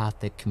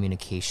telepathic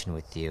communication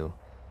with you,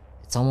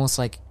 it's almost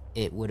like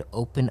it would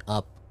open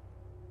up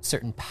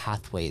certain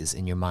pathways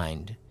in your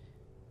mind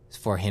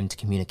for him to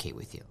communicate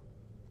with you.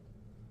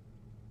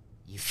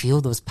 You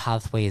feel those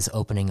pathways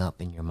opening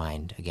up in your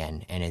mind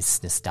again, and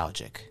it's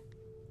nostalgic.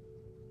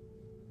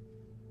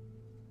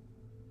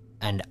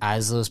 And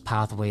as those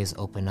pathways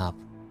open up,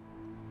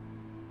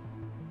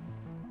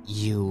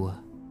 you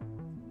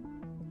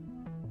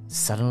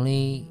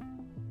suddenly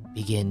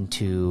begin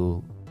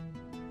to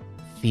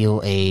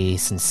feel a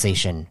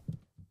sensation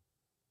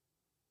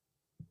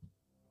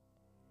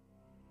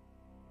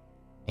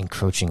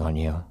encroaching on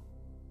you.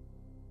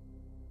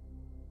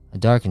 A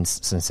darkened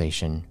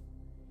sensation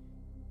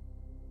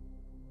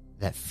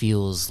that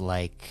feels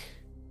like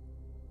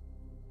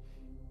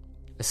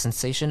a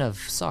sensation of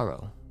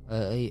sorrow,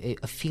 a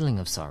feeling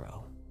of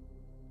sorrow,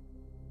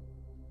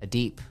 a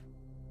deep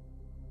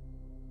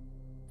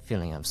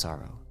feeling of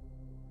sorrow.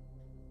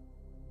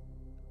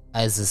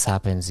 As this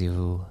happens,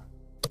 you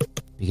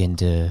begin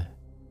to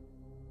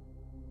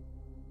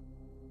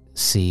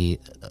see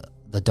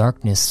the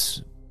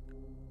darkness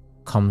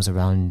comes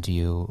around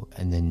you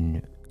and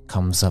then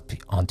comes up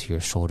onto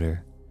your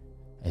shoulder,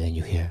 and then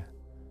you hear,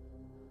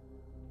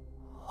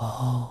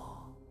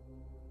 "Oh,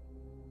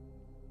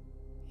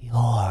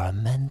 your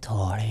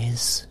mentor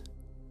is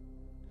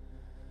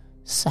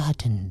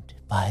saddened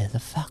by the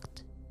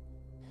fact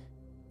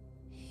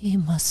he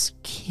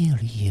must kill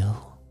you.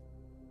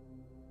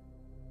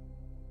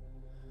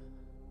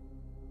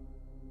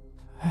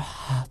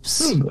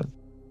 Perhaps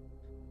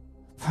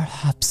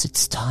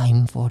it's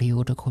time for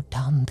you to go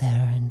down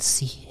there and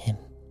see him.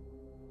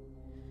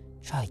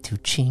 Try to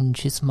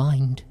change his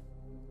mind."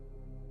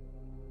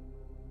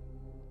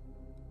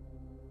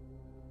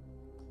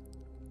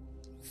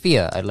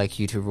 Fia, I'd like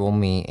you to roll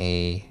me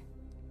a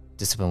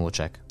discipline will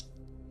check.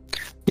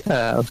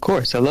 Yeah, of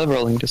course. I love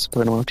rolling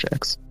discipline will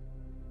checks.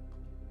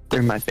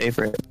 They're my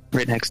favorite,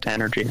 right next to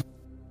energy.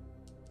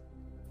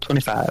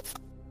 25.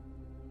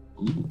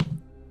 Ooh.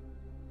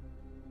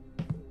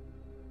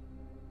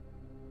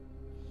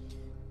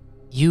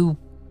 You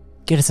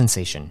get a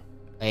sensation,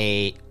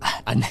 a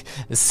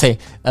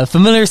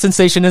familiar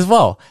sensation as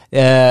well.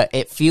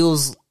 It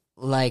feels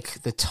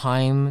like the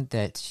time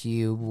that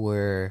you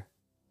were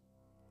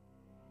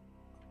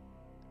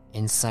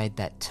inside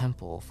that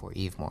temple for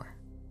Evemore,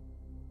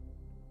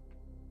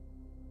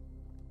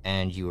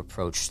 and you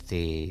approached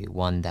the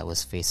one that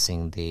was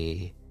facing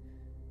the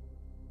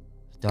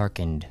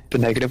darkened. The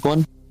negative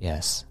one?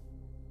 Yes,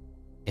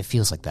 it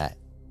feels like that.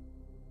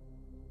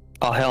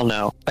 Oh, hell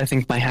no. I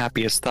think my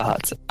happiest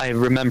thoughts. I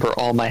remember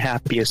all my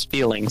happiest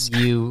feelings.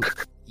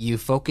 You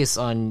focus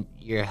on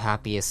your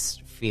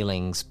happiest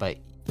feelings, but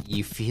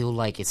you feel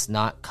like it's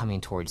not coming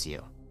towards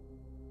you.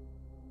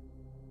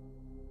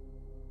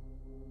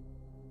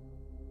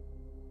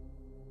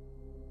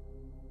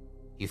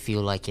 You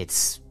feel like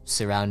it's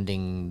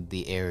surrounding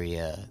the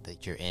area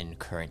that you're in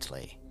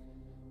currently.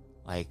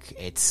 Like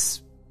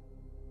it's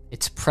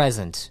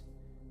present,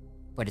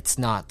 but it's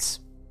not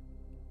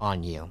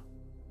on you.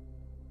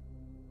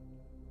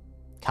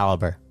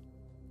 Caliber,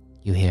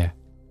 you hear?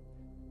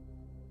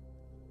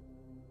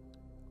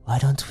 Why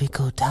don't we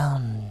go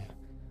down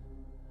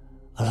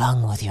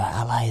along with your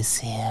allies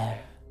here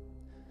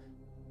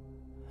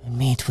and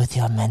meet with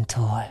your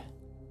mentor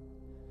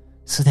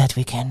so that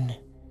we can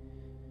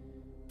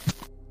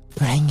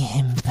bring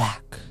him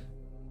back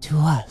to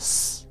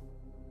us?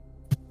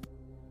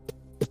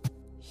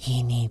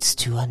 He needs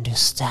to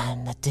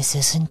understand that this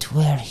isn't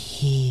where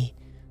he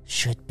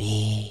should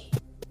be.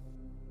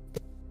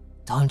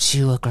 Don't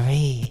you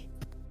agree,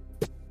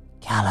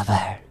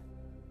 Caliber?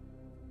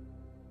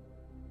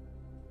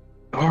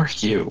 Are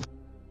you?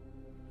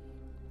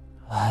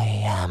 I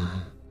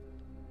am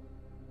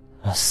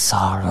a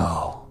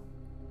sorrow.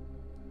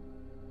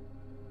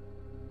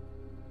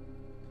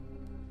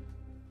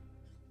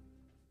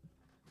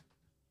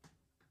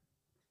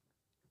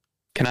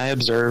 Can I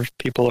observe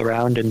people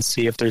around and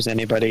see if there's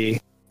anybody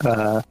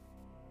who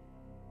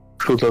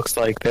looks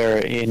like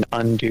they're in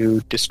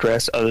undue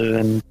distress other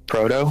than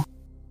Proto?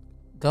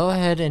 Go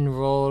ahead and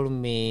roll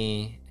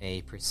me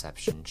a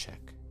perception check.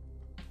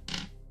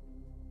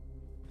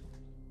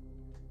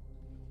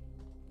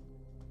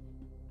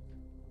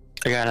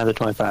 I got another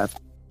 25.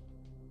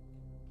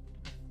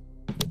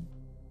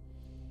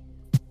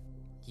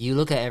 You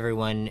look at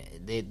everyone.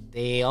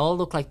 They all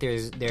look like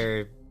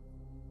they're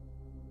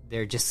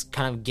just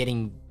kind of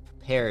getting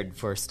prepared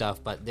for stuff,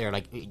 but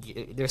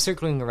they're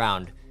circling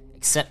around,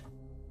 except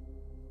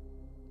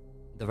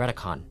the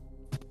Redicon.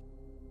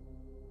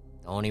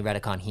 The only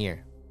Redicon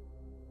here.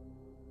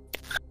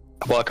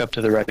 I walk up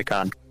to the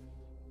Redicon.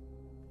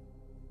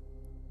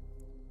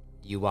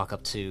 You walk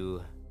up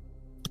to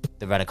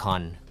the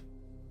Redicon,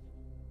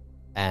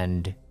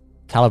 and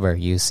Caliber,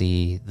 you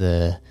see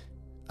the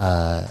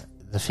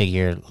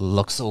figure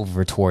looks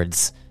over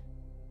towards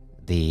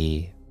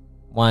the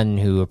one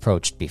who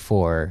approached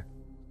before,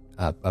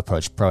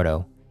 approached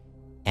Proto,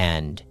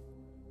 and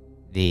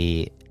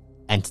the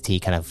entity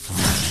kind of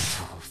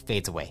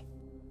fades away.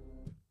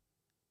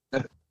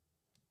 The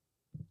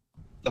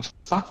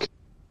fuck?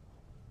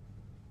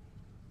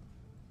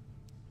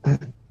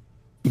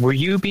 Were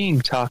you being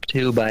talked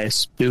to by a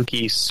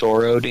spooky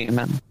Sorrow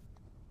demon?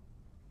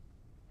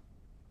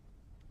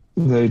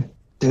 They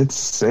did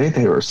say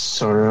they were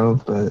sorrow,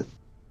 but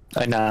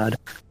I nod,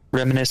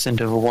 reminiscent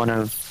of one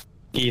of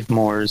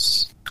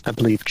Evemore's, I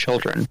believe,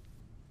 children.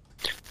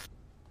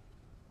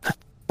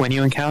 When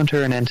you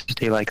encounter an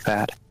entity like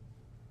that,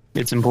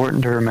 it's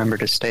important to remember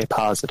to stay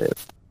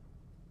positive.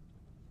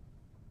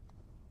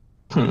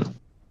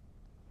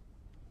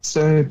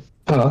 stay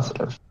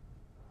positive.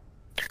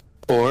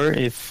 Or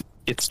if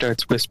it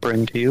starts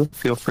whispering to you,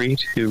 feel free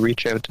to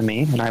reach out to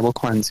me and I will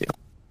cleanse you.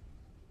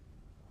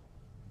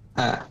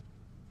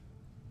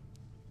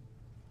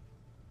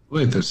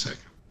 Wait a second.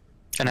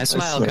 And I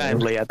smile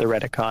kindly at the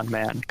Redicon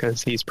man,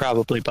 because he's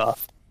probably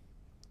buff.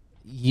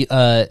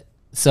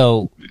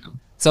 So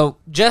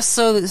just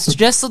so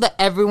that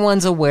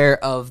everyone's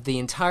aware of the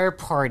entire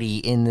party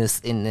in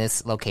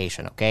this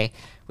location, okay?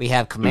 We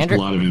have Commander.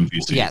 There's a lot of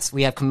NPCs. Yes,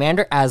 we have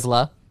Commander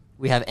Asla.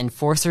 We have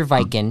Enforcer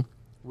Viking.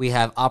 We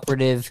have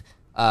Operative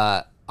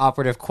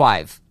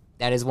Quive.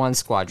 That is one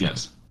squadron.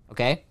 Yes.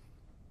 Okay.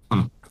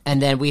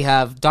 And then we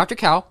have Dr.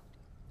 Cal.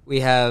 We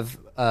have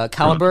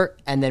Caliber,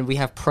 and then we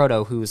have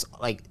Proto, who's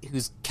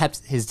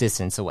kept his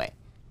distance away.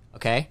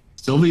 Okay.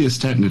 Sylvie is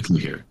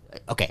technically here.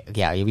 Okay,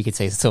 yeah, we could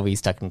say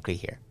Sylvie's technically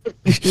here.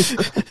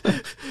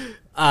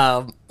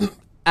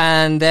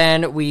 And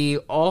then we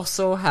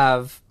also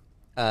have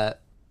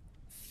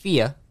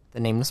Fia, the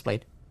Nameless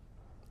Blade,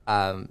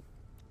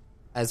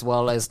 as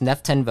well as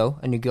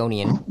Neftenvo, a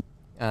Nugonian,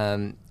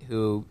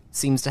 who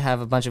seems to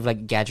have a bunch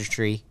of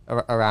gadgetry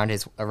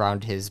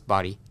around his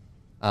body,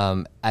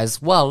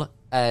 as well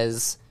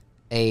as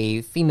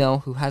a female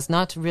who has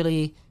not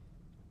really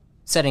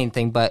said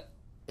anything, but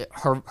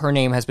her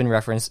name has been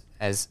referenced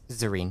as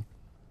Zareen,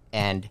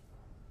 and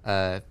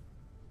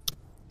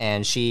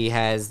she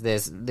has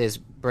this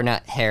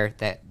brunette hair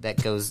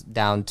that goes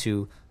down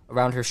to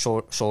around her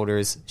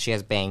shoulders. She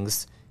has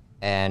bangs,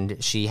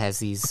 and she has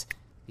these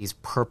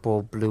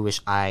purple bluish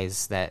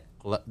eyes that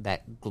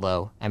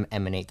glow and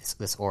emanate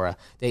this aura.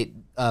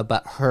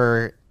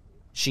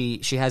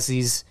 She has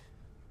these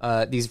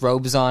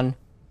robes on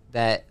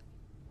that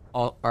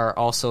are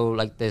also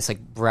this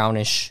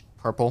brownish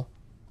purple.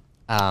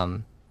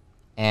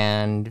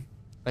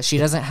 But she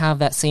doesn't have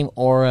that same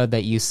aura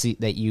that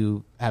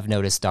you have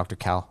noticed, Dr.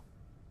 Cal.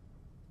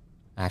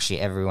 Actually,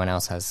 everyone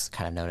else has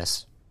kind of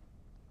noticed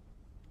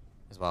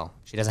as well.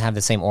 She doesn't have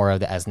the same aura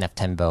as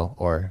Neftenbo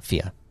or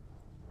Fia.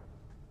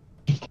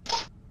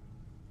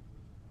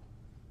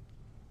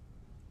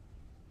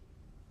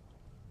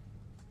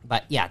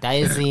 But yeah, that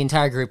is the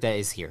entire group that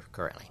is here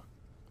currently.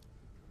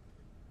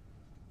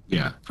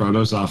 Yeah,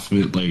 Frodo's off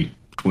it like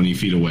 20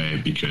 feet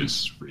away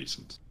because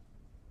reasons.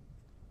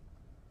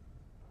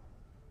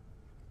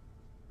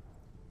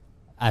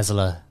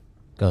 Azula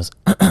goes,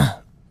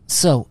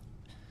 so,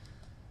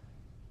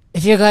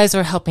 if you guys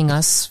are helping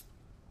us,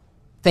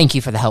 thank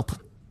you for the help.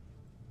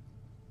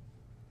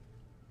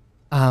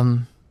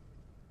 Our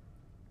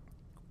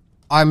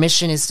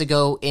mission is to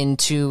go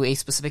into a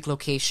specific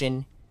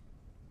location,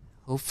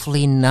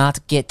 hopefully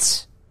not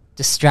get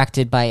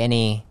distracted by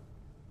any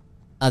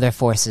other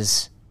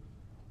forces,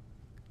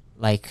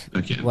 like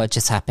what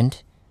just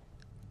happened.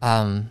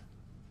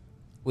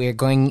 We're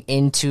going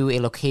into a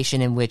location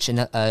in which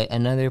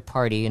another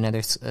party,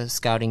 another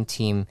scouting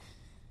team,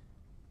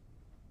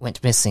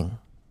 went missing.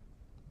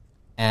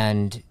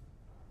 And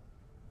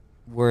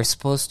we're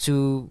supposed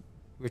to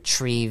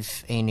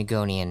retrieve a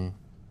Nugonian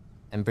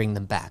and bring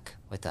them back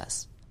with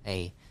us.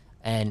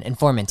 An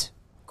informant,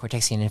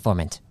 Cortexian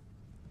informant.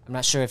 I'm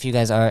not sure if you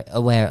guys are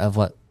aware of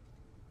what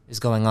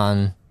is going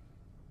on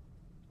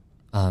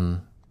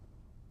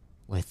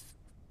with,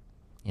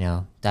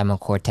 Daimon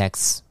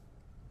Cortex,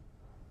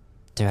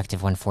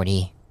 Directive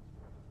 140,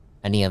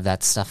 any of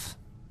that stuff.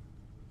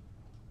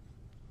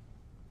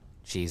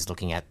 She's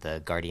looking at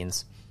the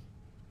Guardians.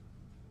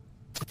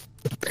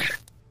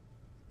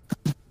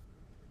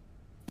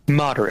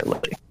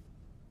 Moderately.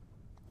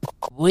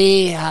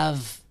 We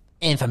have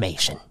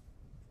information.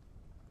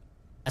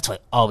 That's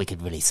all we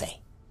could really say.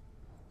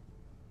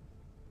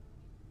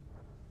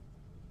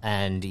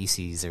 And you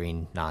see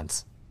Zareen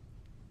nods.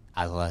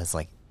 Azula is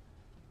like,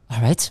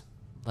 all right,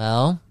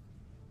 well,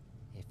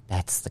 if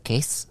that's the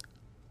case,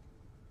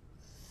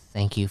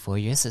 thank you for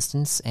your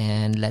assistance,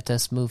 and let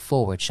us move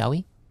forward, shall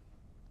we?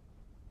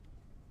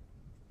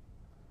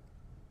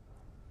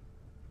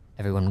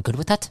 Everyone good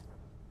with that?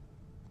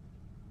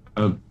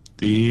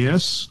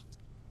 Yes.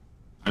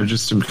 I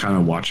just am kind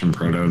of watching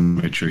Proto and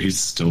make sure he's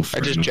still far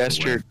I just enough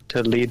gestured away.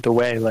 to lead the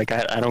way. Like,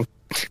 I don't...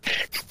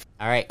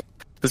 All right.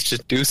 Let's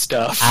just do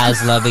stuff.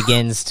 Azula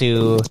begins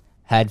to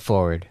head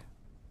forward.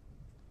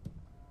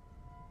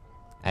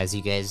 As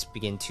you guys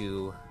begin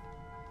to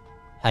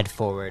head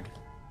forward,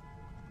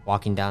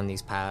 walking down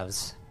these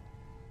paths,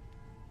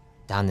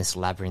 down this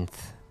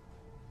labyrinth,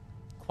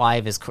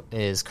 Clive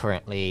is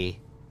currently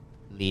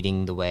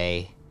leading the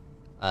way.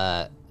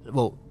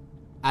 Azula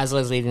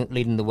is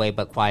leading the way,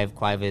 but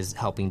Clive is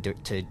helping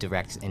to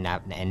direct and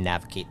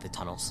navigate the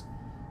tunnels.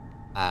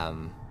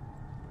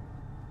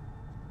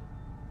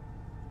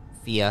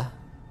 Fia,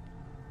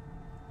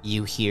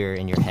 you hear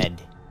in your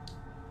head,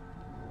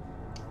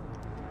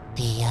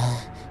 The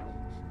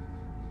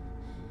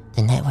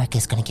network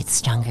is going to get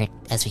stronger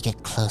as we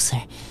get closer.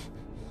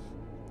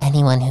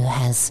 Anyone who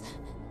has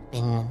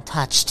been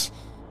touched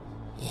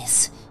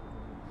is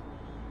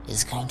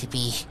going to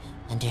be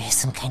under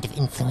some kind of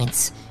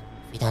influence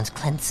if we don't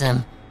cleanse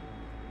them.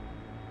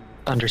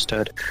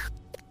 Understood.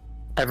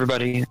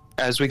 Everybody,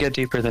 as we get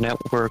deeper, the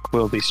network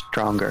will be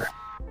stronger.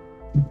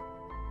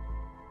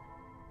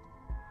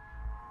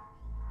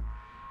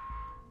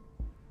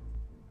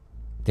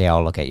 they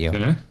all look at you.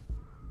 Okay.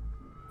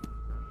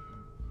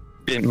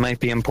 It might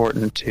be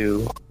important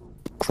to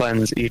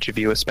cleanse each of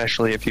you,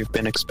 especially if you've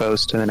been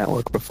exposed to the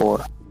network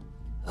before.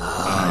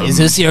 Is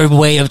this your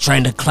way of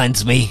trying to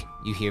cleanse me?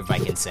 You hear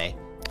Viking say.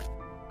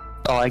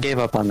 Oh, I gave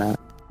up on that.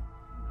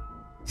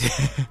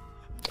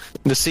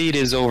 The seed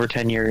is over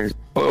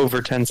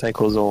 10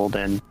 cycles old,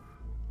 and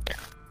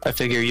I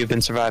figure you've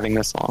been surviving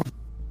this long.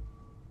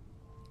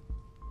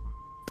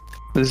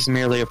 This is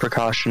merely a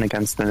precaution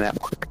against the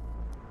network.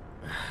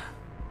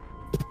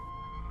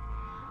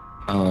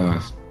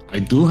 I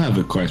do have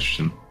a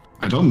question.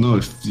 I don't know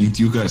if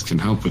you guys can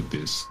help with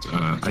this.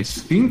 I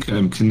think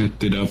I'm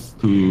connected up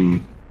to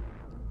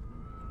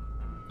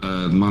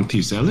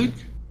Monty Zelig.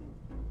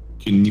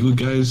 Can you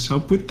guys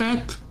help with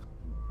that?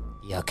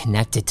 You're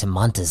connected to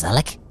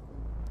Montezelic?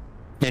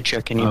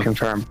 Nietzsche, can you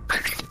confirm?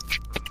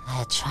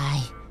 I'll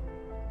try.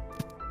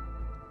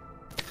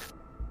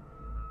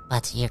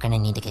 But you're gonna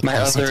need to get My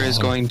closer other to is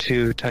him. going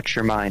to touch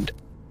your mind.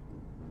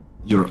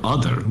 Your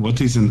other?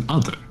 What is an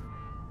other?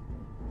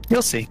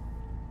 You'll see.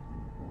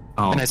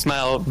 Oh, And I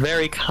smile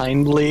very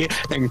kindly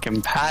and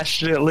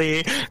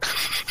compassionately.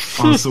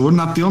 oh, so we're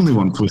not the only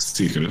one with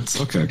secrets.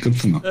 Okay, good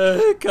to know.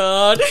 Oh,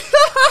 God.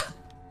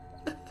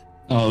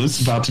 Oh, this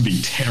is about to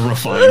be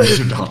terrifying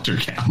to Dr.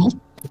 Cal.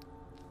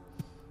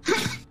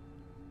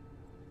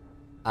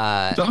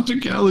 Dr.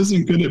 Cal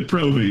isn't good at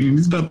probing.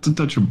 He's about to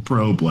touch a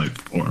probe life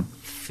form.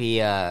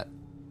 Fia,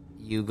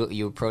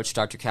 you approach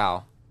Dr.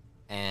 Cal,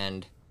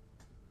 and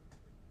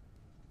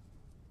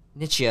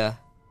Nietzsche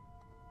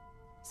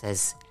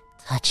says,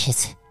 Touch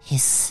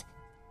his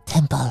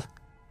temple.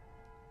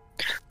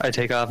 I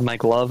take off my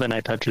glove and I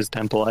touch his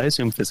temple. I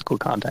assume physical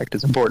contact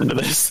is important to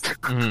this.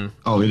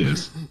 Oh, it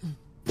is.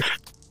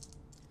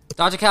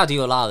 Dr. Cal, do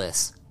you allow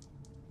this?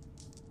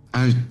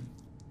 I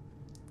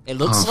It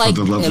looks for like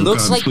the love of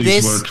God, please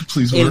this. work,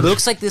 please It work.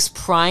 looks like this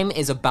prime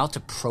is about to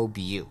probe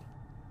you.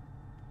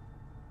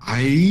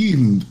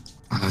 I'm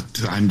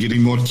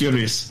getting more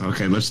curious.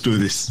 Okay, let's do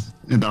this.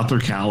 And Dr.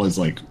 Cal is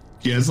like,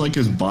 he has like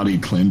his body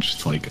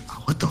clenched, like,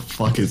 what the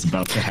fuck is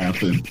about to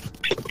happen?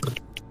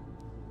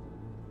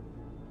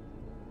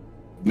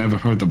 Never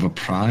heard of a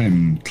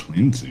prime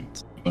cleansing,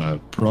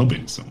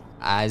 probing someone.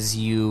 As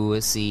you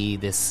see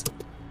this,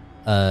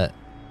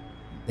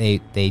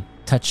 they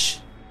touch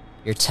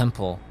your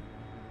temple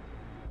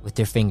with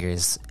their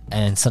fingers,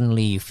 and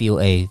suddenly you feel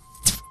a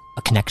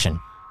connection.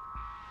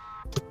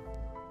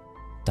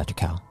 Dr.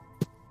 Cal.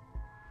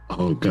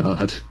 Oh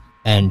God.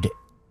 And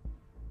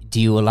do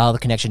you allow the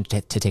connection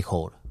to take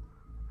hold?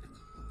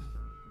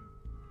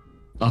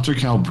 Dr.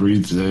 Cal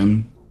breathes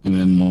in, and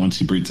then once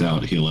he breathes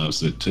out, he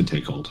allows it to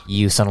take hold.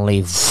 You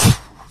suddenly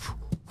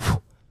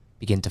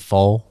begin to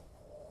fall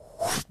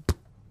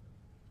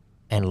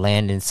and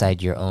land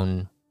inside your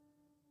own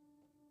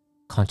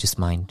conscious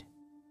mind.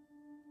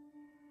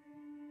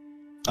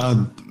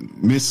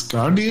 Miss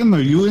Guardian, are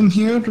you in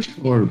here?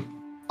 Or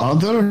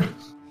other?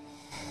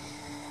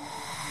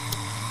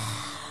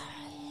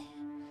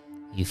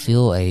 You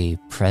feel a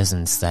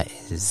presence that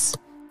is...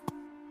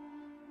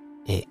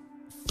 It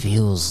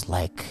feels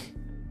like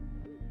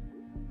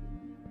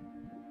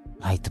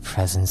the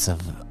presence of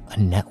a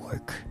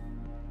network.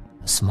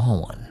 A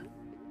small one.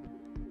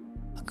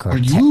 A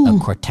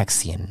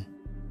Cortexian.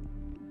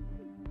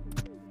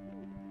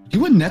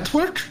 You a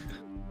network?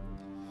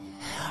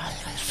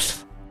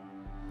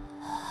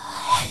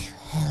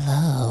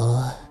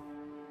 Hello,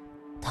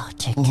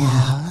 Dr.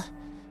 Cal,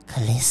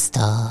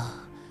 Callisto.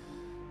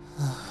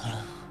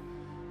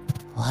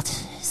 What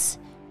is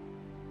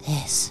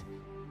this?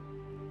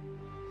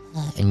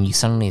 And you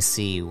suddenly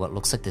see what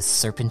looks like this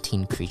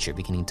serpentine creature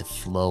beginning to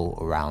flow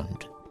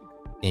around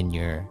in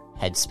your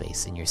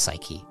headspace, in your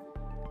psyche.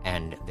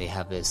 And they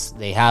have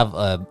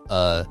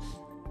a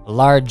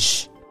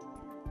large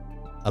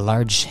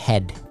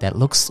head that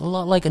looks a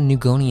lot like a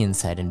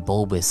Nugonian's head, and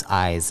bulbous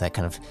eyes that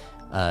kind of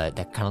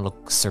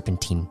look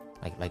serpentine,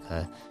 like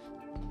a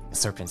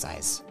serpent's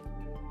eyes.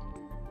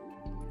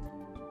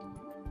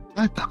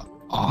 What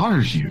are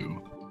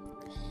you?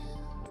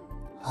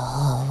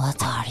 Oh,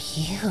 what are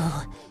you?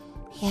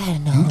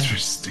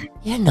 Interesting.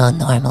 You're no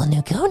normal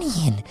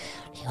Nugonian.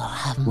 You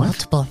have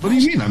multiple. What do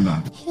you mean I'm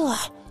not?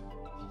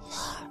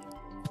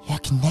 You're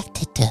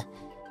connected to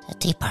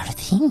deeper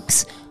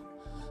things.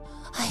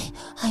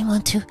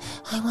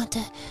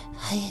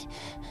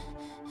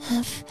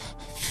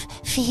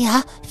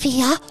 Fia.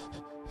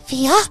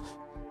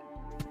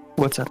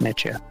 What's up,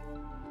 Nietzsche?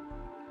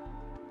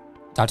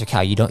 Dr.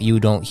 Cal, you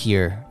don't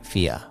hear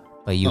Fia,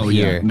 but you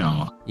hear Yeah,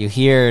 no. you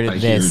hear I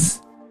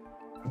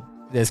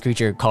this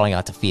creature calling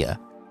out to Fia.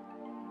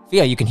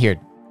 Fia, you can hear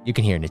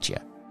Nietzsche.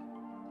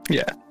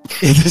 Yeah.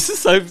 This is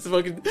so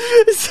fucking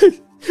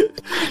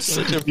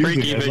Such a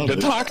freaky thing to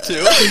talk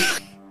to.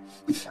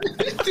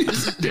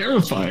 It's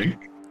terrifying.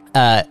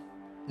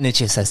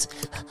 Nietzsche says,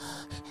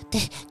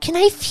 Can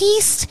I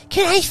feast?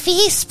 Can I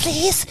feast,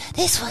 please?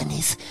 This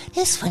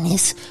one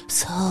is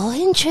so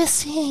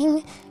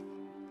interesting.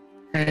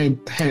 Hey,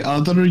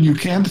 other, you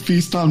can't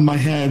feast on my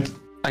head.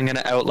 I'm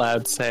gonna out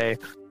loud say,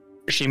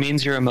 she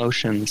means your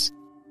emotions.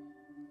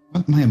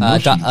 What, my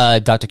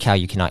emotions? Dr. Cal,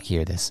 you cannot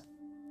hear this.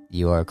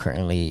 You are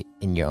currently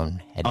in your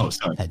own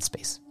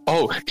headspace.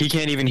 Oh, he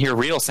can't even hear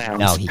real sounds.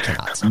 No, he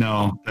cannot.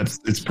 No,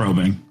 it's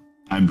probing.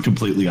 I'm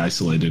completely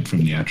isolated from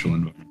the actual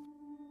environment.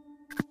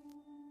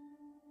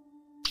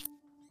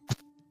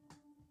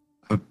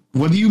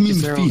 What do you mean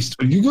feast?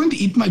 Are you going to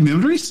eat my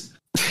memories?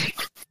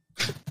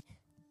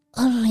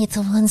 Only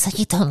the ones that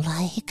you don't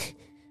like.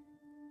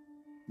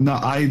 No,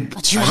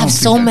 But you I have don't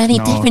so think many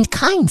no. different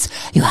kinds.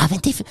 You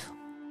haven't even.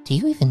 Do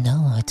you even know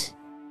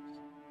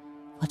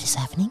what is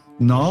happening?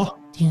 No,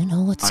 Do you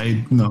know what's?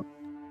 no.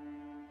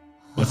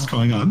 What's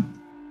going on?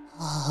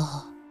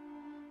 Oh,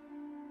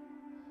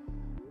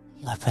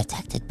 you are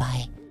protected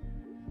by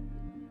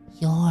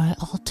your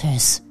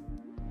altars.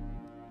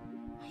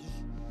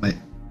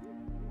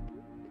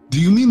 Do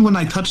you mean when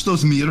I touch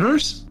those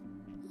mirrors?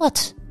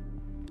 What?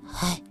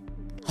 I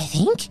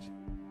think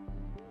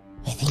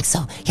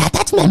so. Yeah,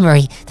 that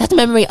memory.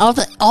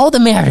 All the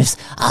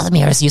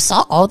mirrors. You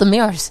saw all the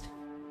mirrors.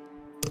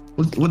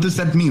 What does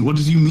that mean? What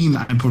do you mean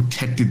I'm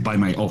protected by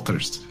my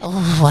altars? Oh,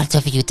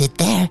 whatever you did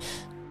there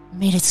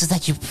made it so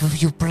that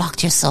you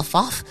blocked yourself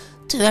off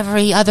to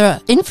every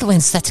other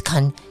influence that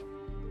can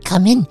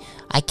come in.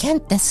 I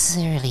can't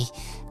necessarily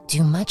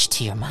do much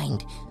to your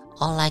mind.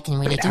 All I can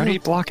really How do do. you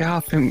block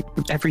out from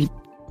every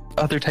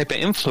other type of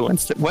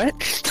influence? What?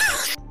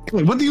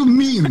 Wait, what do you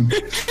mean?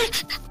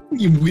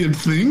 You weird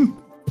thing.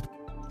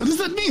 What does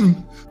that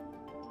mean?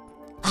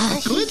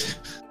 Good?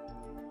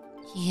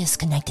 He is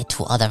connected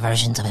to other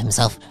versions of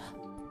himself.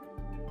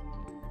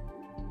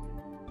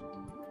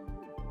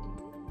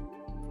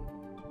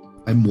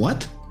 I'm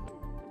what?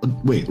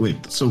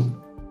 Wait. So,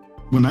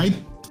 when I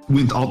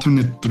went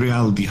alternate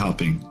reality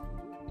hopping,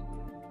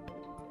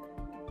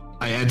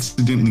 I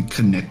accidentally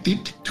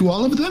connected to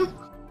all of them?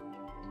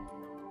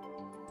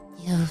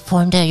 You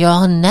formed your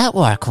own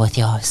network with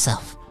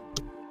yourself.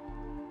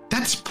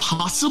 That's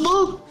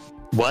possible?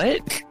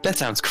 What? That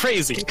sounds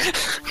crazy.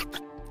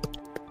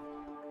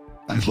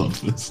 I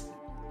love this.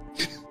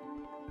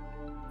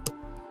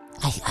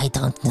 I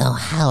don't know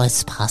how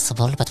it's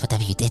possible, but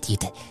whatever you did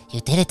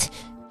it.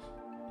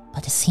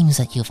 But it seems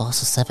that you've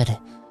also severed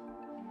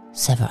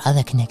several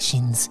other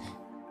connections.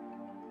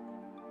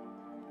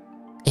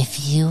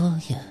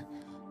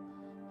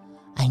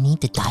 I need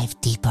to dive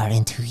deeper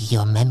into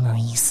your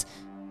memories.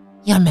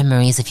 Your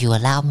memories, if you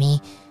allow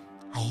me.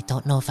 I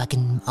don't know if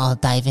I'll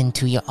dive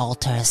into your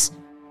altars.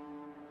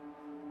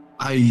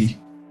 If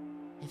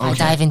I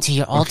dive into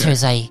your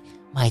altars, I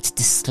might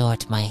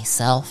distort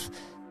myself,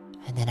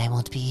 and then I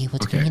won't be able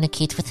to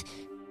communicate with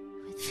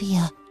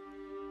Fia.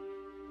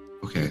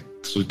 Okay,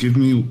 so give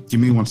me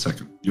 1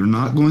 second. You're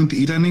not going to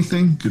eat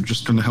anything? You're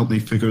just going to help me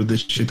figure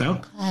this shit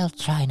out? I'll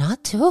try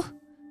not to.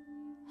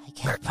 I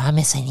can't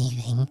promise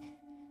anything.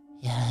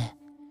 You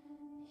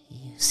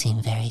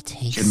seem very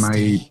tasty. Can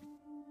I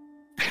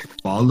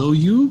follow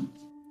you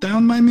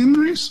down my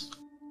memories?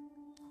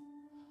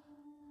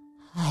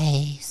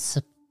 I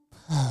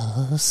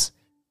suppose.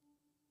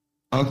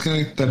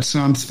 Okay, that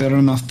sounds fair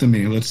enough to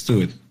me. Let's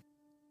do it.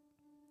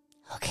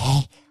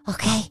 Okay,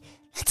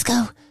 let's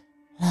go.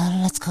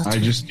 Let's go. I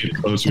just get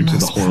closer to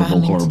the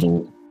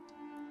horrible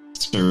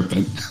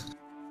serpent.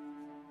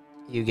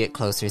 You get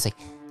closer. He's like,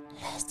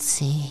 let's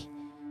see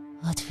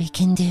what we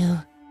can do.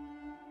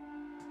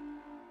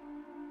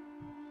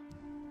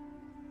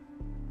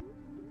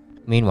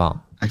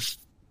 Meanwhile, I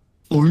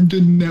formed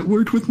a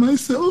network with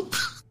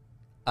myself.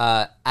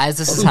 as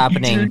this is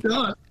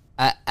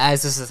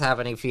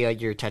happening, Fia,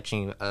 you're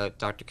touching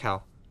Dr.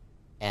 Cal,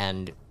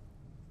 and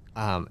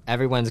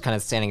everyone's kind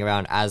of standing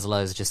around.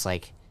 Azla is just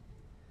like,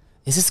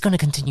 is this going to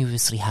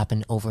continuously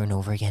happen over and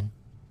over again?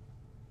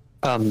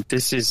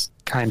 This is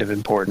kind of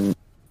important.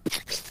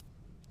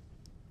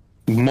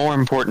 More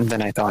important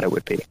than I thought it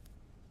would be.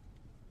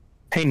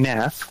 Hey,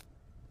 Neff.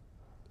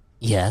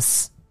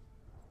 Yes.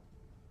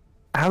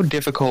 How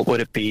difficult would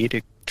it be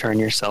to turn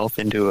yourself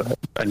into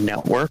a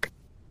network?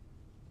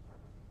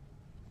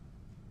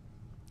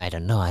 I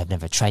don't know, I've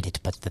never tried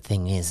it, but the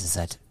thing is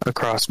that...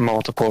 Across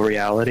multiple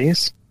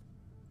realities?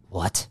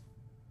 What?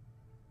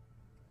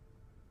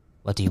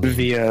 What do you mean?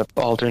 Via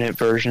alternate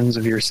versions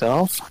of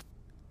yourself?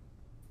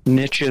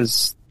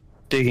 Nietzsche's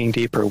digging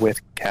deeper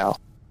with Cal.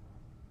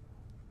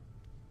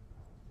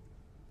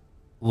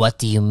 What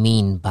do you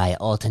mean by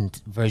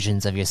alternate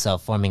versions of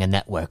yourself forming a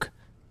network?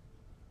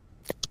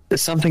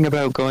 There's something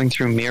about going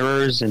through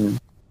mirrors and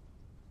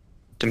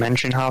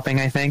dimension hopping,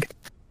 I think.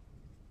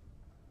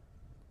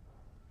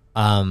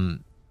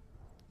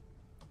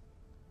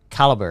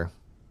 Caliber.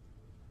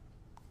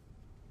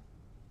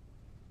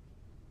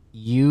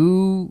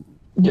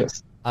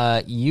 Yes.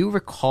 You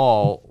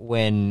recall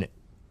when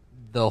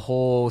the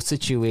whole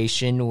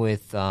situation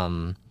with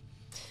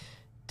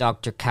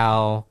Dr.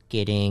 Cal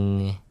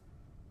getting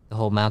the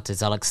whole Mount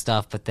Azelic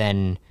stuff, but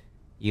then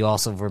you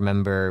also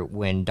remember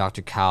when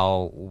Dr.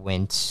 Cal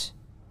went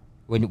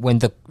when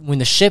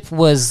the ship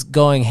was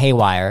going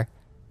haywire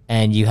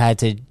and you had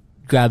to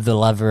grab the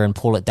lever and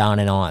pull it down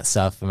and all that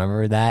stuff.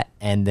 Remember that?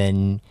 And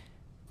then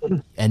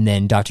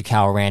Dr.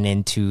 Cal ran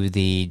into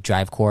the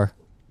drive core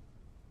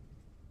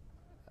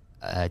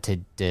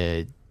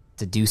to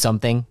do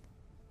something,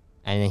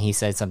 and then he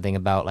said something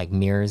about like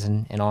mirrors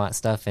and all that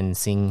stuff and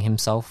seeing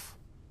himself.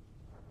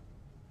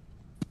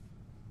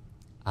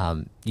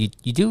 You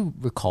do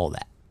recall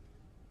that?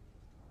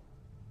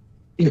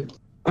 Yeah.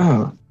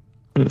 Oh.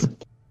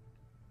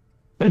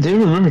 I do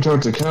remember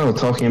Dr. Cal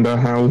talking about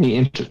how when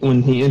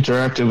he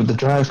interacted with the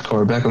drive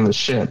core back on the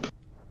ship,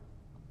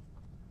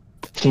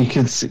 he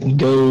could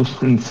go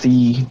and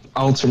see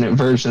alternate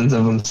versions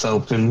of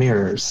himself in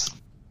mirrors.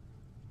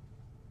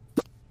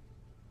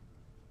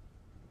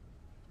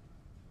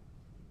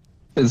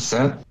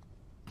 That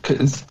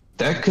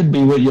could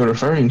be what you're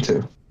referring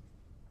to.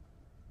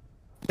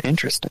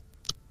 Interesting.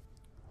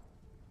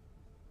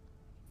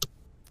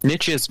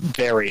 Nietzsche's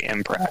very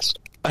impressed.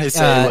 I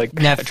say,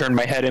 Neff, I turn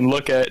my head and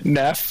look at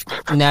Neff.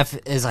 Neff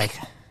is like,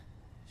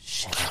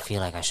 shit, I feel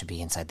like I should be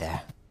inside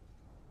there.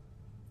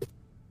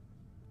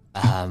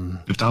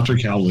 If Dr.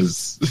 Cal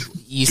was...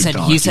 You said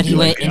he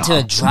went into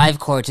a drive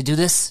core to do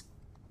this?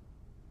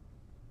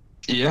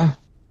 Yeah.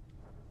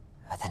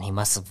 Then he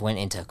must have went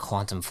into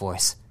quantum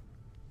force.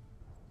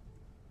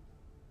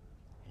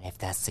 And if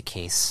that's the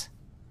case,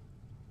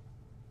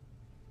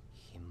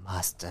 he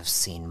must have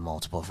seen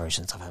multiple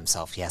versions of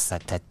himself. Yes,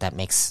 that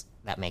makes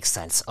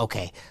sense.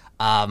 Okay.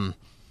 That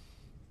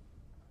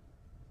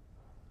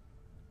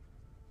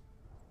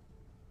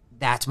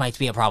might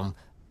be a problem.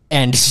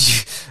 And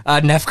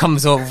Neff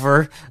comes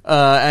over,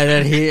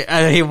 and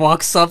then he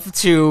walks up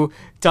to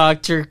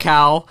Dr.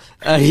 Cal.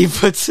 He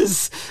puts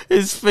his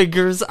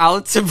fingers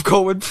out to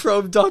go and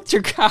probe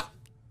Dr. Cal.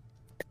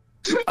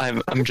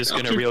 I'm just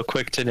gonna real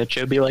quick to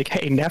Nietzsche be like,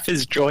 hey, Neff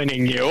is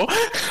joining you.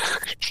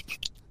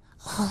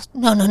 Oh,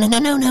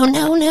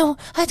 no.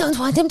 I don't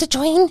want him to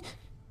join.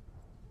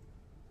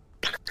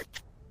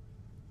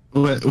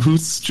 What,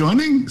 who's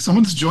joining?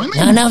 Someone's joining?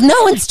 No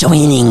one's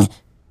joining.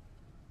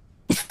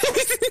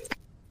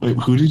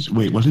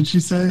 Wait, what did you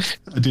say?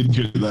 I didn't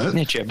hear that.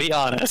 Nietzsche, be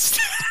honest.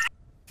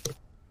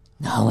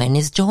 No one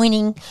is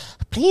joining.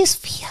 Please,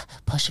 Fia,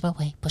 push him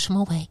away, push him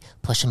away,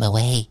 push him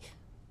away.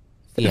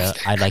 Yeah,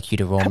 I'd like you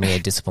to roll me a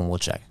discipline will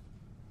check.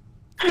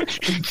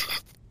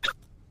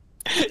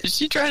 Is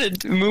she trying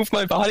to move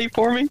my body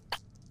for me?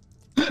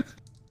 I'd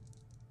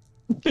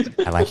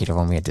like you to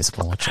roll me a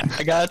discipline will check.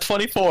 I got a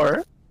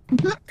 24.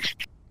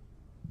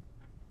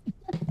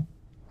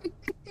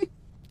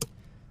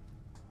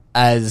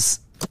 As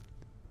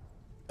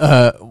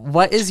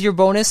what is your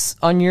bonus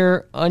on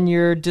your own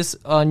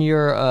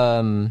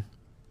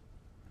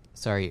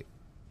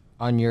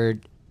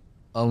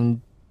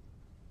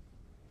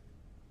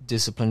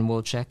discipline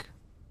will check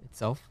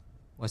itself?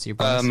 What's your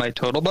bonus? My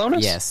total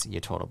bonus? Yes,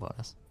 your total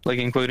bonus. Like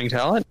including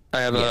talent?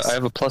 I have Yes.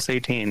 a plus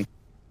 18.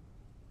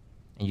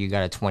 And you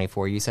got a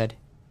 24, you said?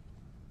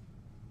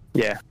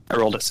 Yeah, I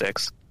rolled a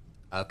 6.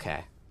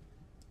 Okay.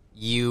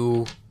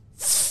 You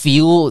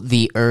feel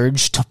the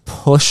urge to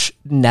push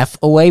Neff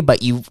away,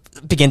 but you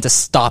begin to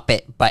stop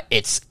it, but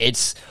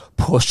it's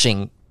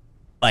pushing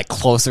like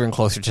closer and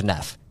closer to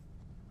Neff.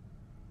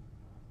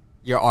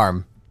 Your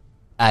arm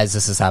as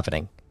this is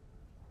happening.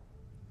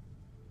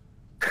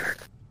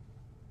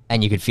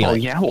 And you could feel Oh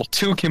it. yeah, well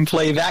two can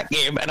play that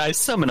game, and I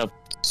summon a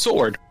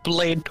sword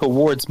blade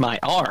towards my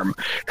arm.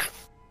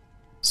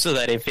 So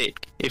that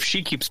if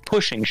she keeps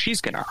pushing,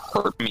 she's gonna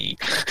hurt me.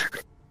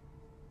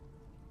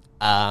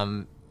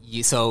 How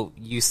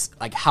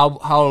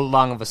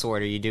long of a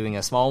sword are you doing?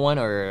 A small one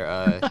or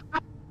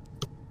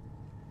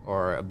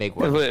a big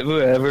one?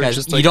 Whatever. 'Cause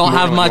Just you like don't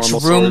have normal much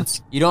room.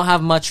 swords. You don't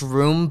have much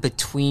room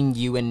between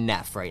you and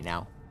Neff right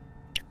now.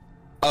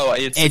 Oh,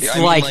 It's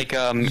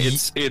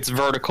it's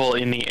vertical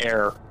in the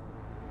air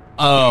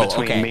Oh,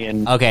 between okay. me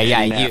and okay,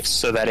 and yeah. Neff,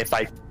 so that if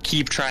I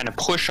keep trying to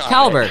push on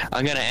Caliber. it,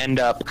 I'm gonna end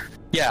up.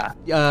 Yeah,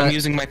 I'm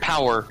using my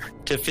power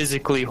to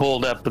physically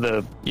hold up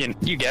the.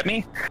 You get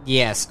me?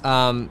 Yes.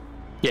 Yeah,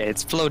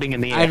 it's floating in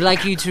the air. I'd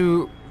like you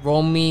to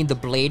roll me the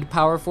blade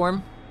power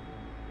form.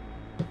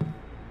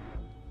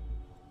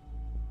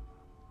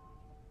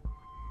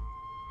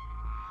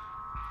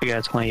 I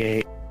got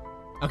 28.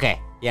 Okay.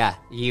 Yeah.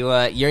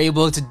 You're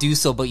able to do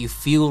so, but you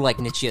feel like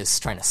Nietzsche is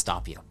trying to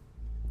stop you.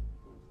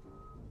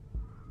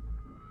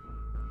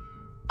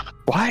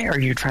 Why are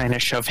you trying to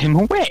shove him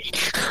away?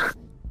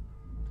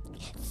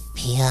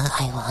 Fia,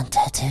 I want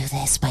to do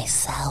this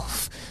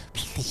myself.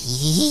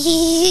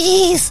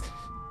 Please.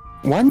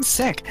 One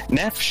sec,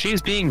 Neff.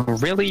 She's being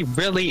really,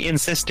 really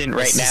insistent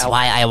right This now. is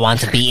why I want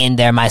to be in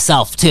there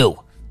myself, too.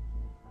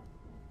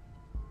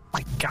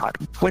 My God,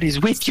 what is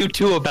with you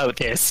two about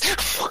this?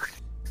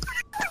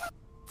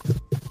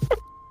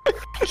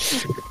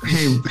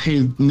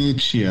 Hey,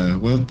 Nietzsche.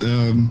 Well,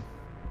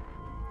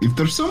 if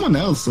there's someone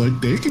else, like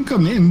they can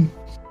come in.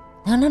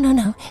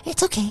 No.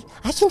 It's okay.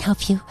 I can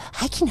help you.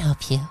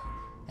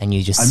 And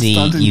you just I'm see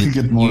starting to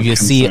get more you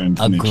just see concerned,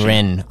 a Nietzsche.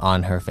 grin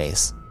on her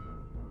face.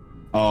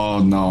 Oh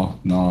no.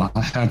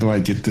 How do I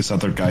get this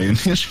other guy in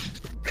here?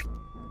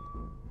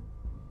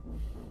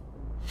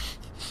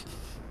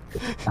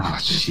 Ah,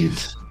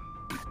 shit.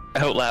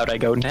 Out loud, I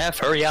go, Neff,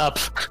 hurry up.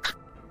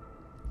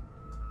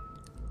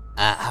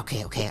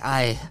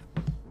 Okay.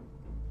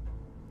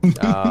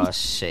 Oh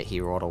shit! He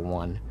rolled a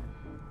 1.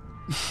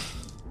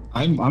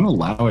 I'm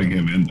allowing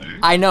him in there.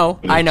 I know,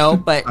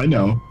 but I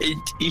know.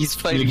 He's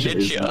fighting Nietzsche is-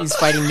 Nietzsche. he's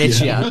fighting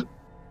Nietzsche. Yeah.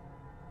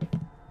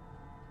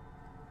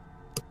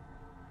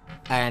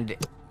 And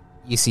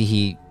you see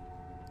he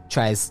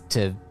tries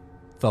to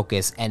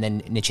focus, and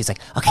then Nietzsche's like,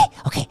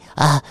 okay,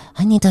 I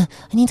need to.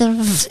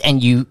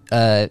 and you,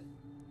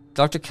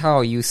 Dr.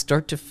 Cow, you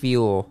start to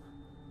feel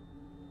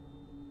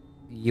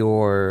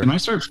your... Can I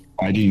start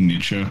fighting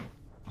Nietzsche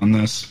on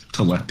this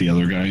to let the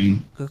other guy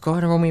in? Go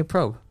ahead and roll me a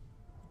probe.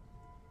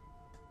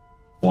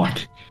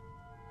 What?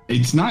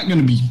 It's not going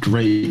to be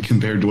great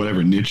compared to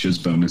whatever Nietzsche's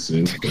bonus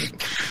is,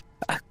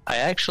 but... I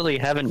actually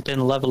haven't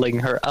been leveling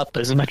her up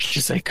as much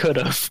as I could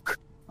have.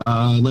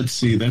 Let's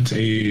see, that's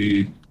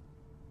a...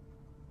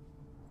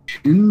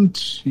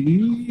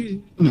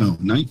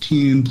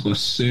 19 plus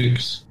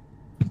 6.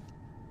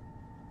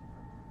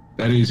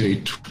 That is a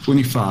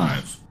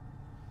 25.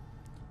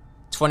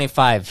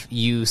 25,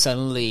 you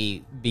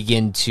suddenly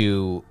begin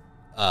to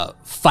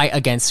fight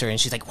against her, and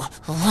she's like, What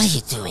are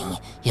you doing?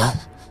 You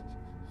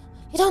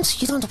don't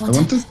want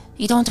want to. to-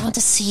 You don't want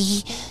to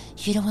see.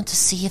 You don't want to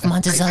see if I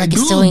Montezella do,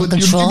 is still in but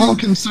control. You're getting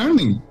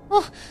concerning.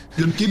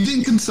 You're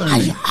getting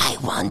concerning. I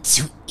want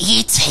to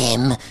eat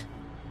him,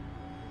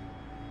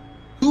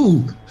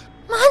 Ooh.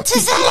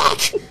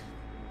 Montezella.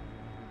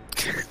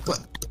 What?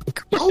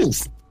 Oh.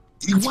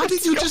 Why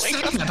did you just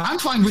say that? I'm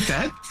fine with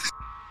that.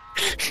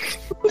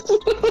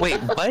 Wait,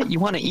 what? You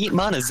want to eat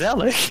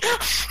Montizelli?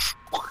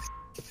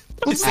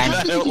 Say And,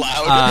 that out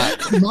loud.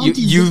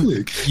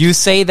 you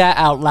say that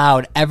out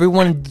loud.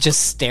 Everyone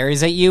just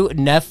stares at you.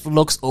 Neff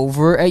looks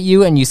over at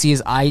you, and you see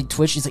his eye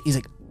twitch. He's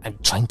like, I'm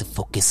trying to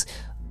focus,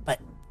 but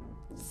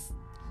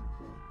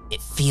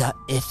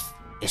if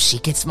if she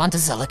gets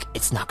Montezelic,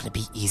 it's not going to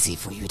be easy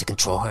for you to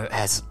control her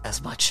as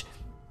much.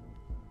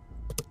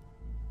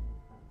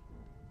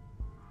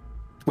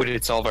 Would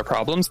it solve our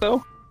problems,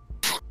 though?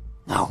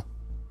 No.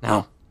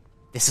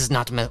 This is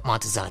not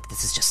Montezelic.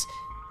 This is just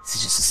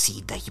a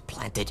seed that you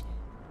planted.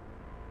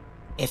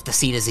 If the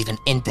seed is even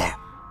in there.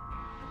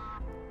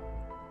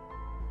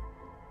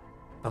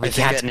 But we I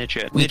think can't.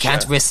 that We Nietzsche-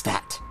 can't risk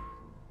that.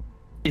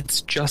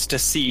 It's just a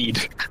seed.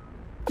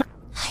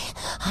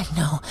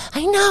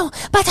 I know,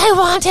 but I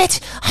want it.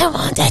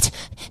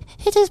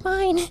 It is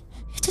mine. I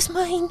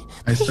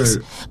Please,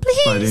 start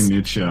please. fighting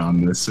Nietzsche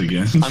on this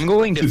again. I'm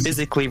going to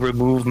physically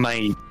remove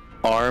my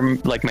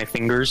arm, like my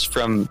fingers,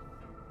 from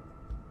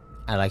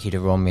I'd like you to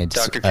roll me a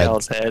Dr.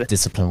 Cal's head.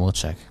 discipline will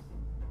check.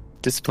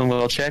 Discipline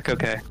will check?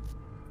 Okay.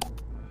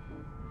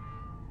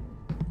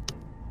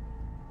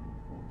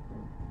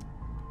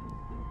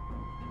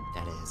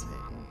 That is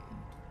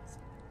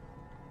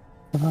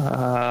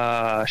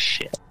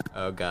Shit.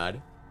 Oh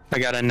god. I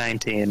got a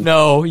 19.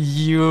 No,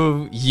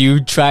 you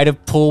try to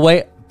pull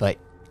away, but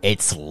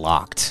it's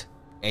locked.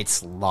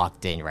 It's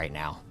locked in right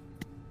now.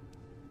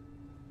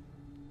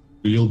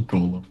 Real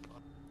golem.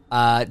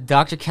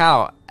 Dr.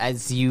 Cal,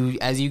 as you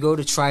go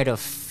to try to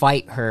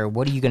fight her,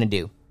 what are you gonna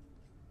do?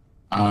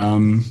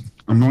 I'm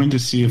going to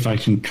see if I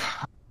can.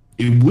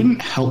 It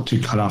wouldn't help to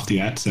cut off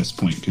the access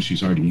point because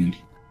she's already in.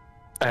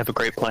 I have a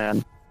great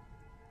plan.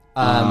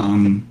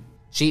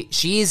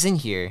 She is in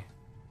here,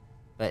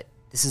 but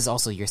this is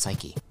also your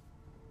psyche.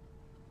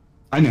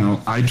 I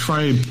know. I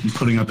try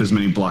putting up as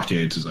many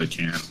blockades as I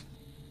can.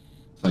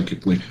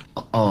 Psychically.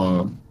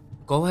 Go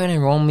ahead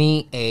and roll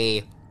me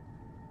a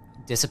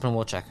discipline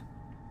will check.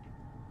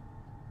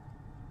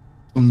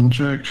 We'll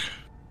check.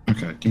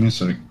 Okay, give me a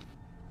sec.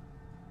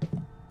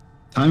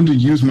 Time to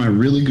use my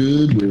really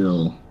good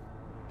will.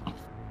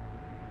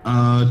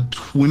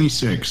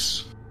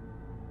 26.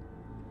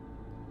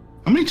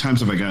 How many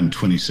times have I gotten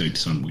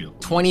 26 on wheel?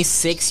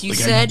 26, you I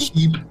said?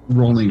 keep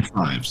rolling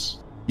fives.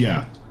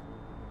 Yeah.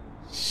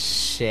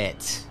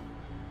 Shit.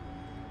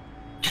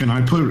 Can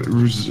I put...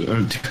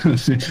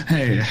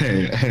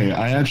 hey,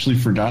 I actually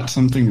forgot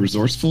something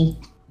resourceful.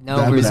 No,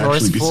 That would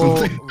actually be resourceful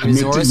something I meant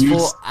to resourceful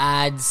use.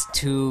 adds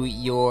to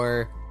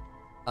your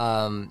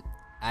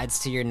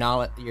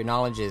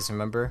knowledges,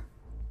 remember?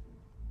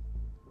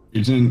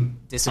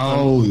 Isn't...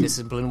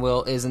 Discipline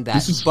will isn't that.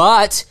 This is-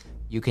 But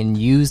you can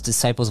use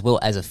disciple's will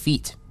as a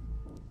feat.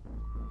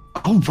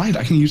 Oh, right,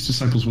 I can use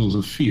Disciples' Will as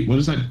a feat. What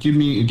does that give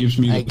me? It gives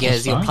me... I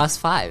guess you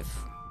plus +5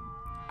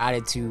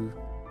 added to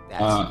that.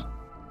 five?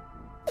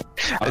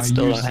 I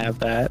still don't have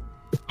that.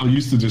 I'll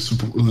use the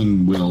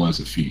Discipline Will as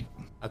a feat.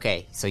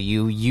 Okay, so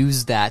you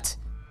use that.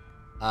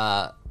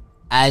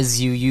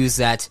 As you use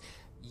that,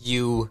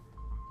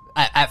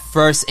 at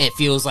first it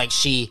feels like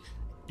she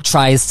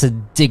tries to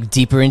dig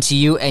deeper into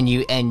you, and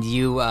you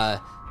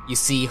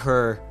see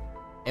her.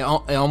 It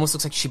almost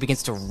looks like she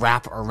begins to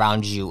wrap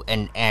around you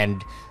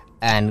and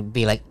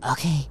be like,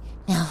 Okay,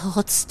 now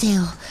hold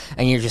still.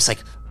 and you're just like,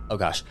 oh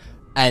gosh,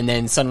 and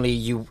then suddenly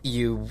you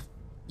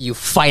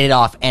fight it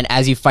off, and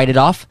as you fight it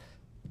off,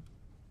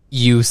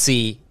 you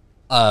see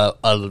a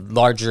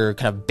larger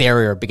kind of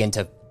barrier begin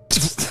to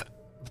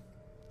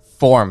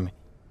form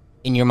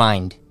in your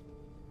mind,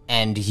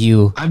 and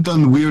I've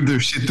done weirder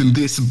shit than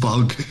this,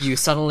 bug. you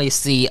suddenly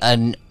see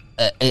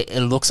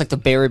it looks like the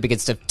barrier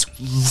begins to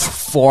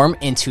form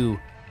into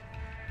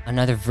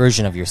another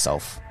version of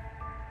yourself,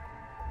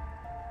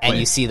 and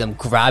you see them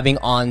grabbing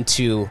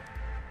onto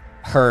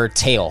her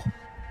tail,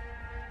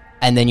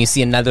 and then you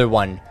see another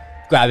one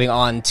grabbing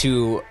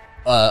onto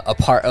a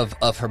part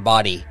of her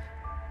body,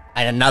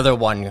 and another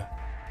one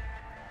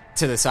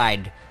to the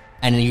side,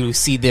 and you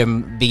see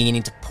them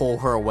beginning to pull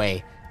her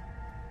away.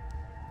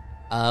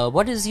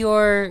 What is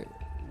your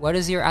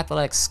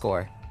athletics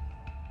score,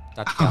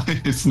 Dr. Cal?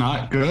 It's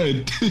not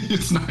good.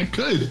 It's not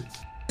good.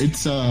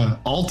 It's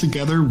all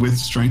together with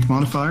strength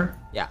modifier.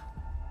 Yeah.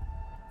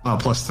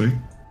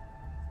 +3.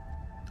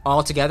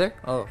 All together?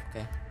 Oh,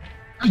 okay.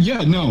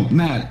 Yeah, no,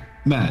 Matt.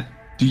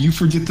 Do you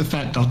forget the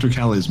fact Dr.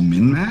 Cal is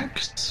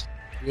min-maxed?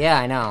 Yeah,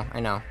 I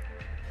know.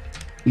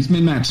 He's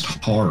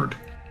min-maxed hard.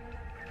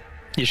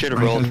 You should have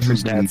My rolled for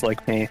husband- stats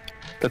like me.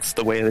 That's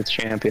the way of the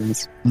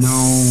champions.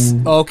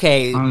 No.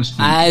 Okay, Honestly.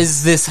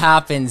 as this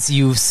happens,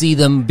 you see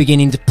them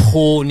beginning to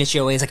pull Nietzsche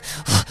away. It's like,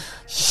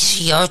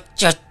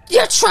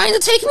 you're trying to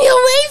take me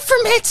away from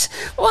it.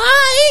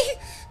 Why?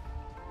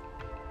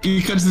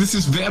 Because this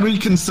is very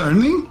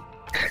concerning.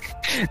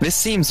 This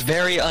seems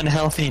very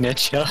unhealthy,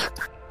 Nietzsche.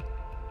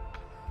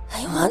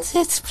 I want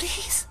it,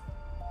 please.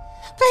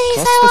 Please,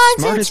 Plus, I the want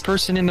smartest it.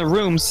 person in the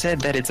room said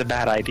that it's a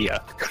bad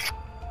idea.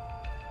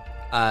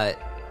 Let's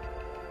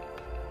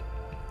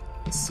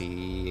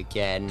see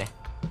again.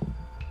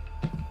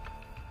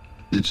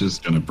 It's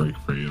just gonna break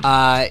for you.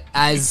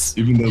 As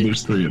Even though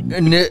there's 3 of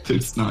them. N-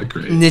 It's not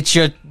great.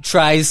 Nietzsche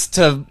tries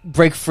to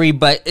break free,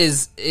 but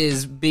is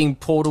being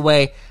pulled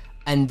away,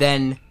 and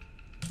then,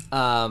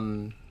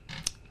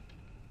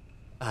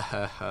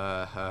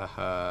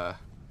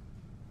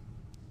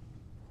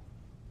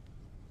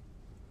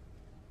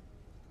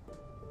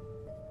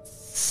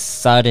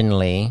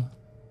 suddenly,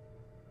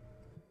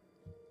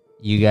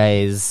 you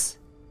guys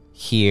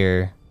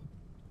hear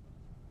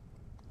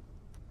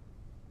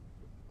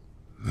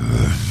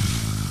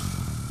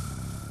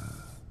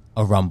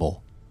a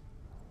rumble.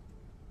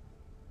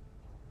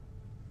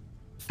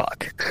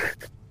 Fuck.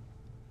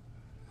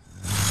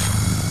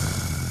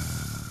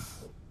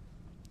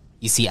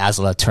 You see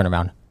Azula turn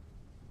around.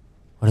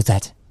 What is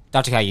that?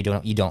 Dr. Cow, you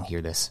don't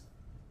hear this.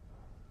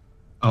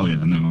 Oh yeah,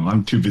 no,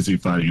 I'm too busy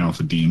fighting off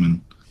a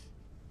demon.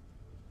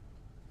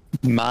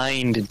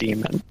 Mind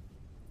demon.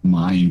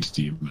 Mind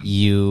demon.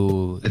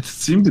 You It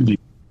seemed to be.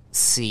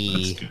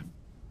 see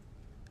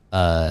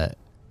That's good.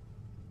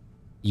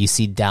 you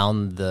see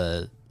down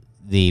the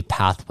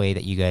pathway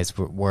that you guys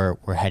were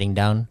heading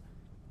down.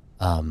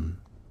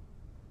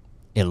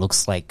 It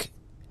looks like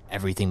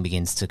everything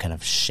begins to kind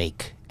of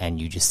shake, and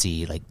you just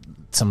see like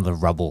some of the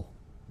rubble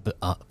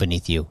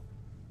beneath you.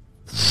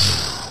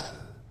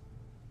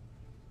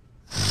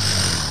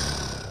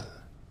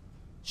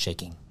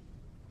 Shaking.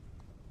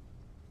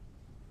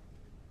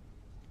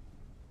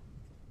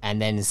 And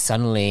then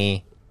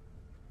suddenly,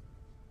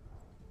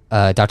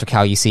 Dr.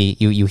 Cow, you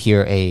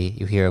hear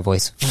a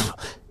voice.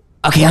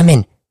 Okay, I'm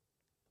in.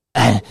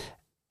 And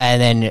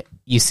then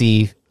you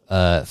see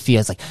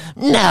Fia's like,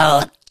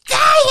 no,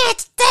 dang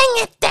it, dang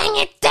it, dang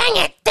it, dang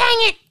it,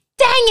 dang it,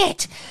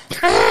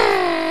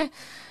 dang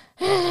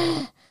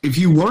it. If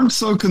you weren't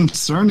so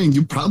concerning,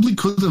 you probably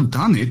could have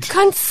done it.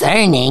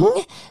 Concerning?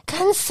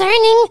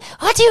 Concerning?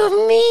 What do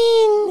you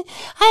mean?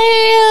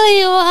 I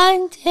really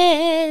want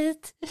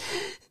it.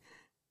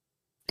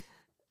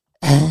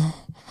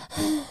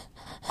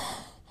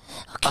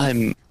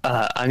 I'm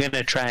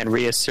gonna try and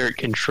reassert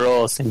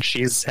control since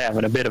she's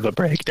having a bit of a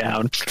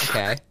breakdown.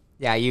 Okay.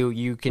 Yeah,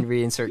 you can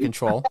reinsert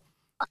control.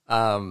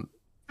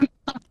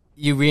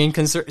 You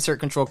reinsert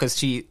control because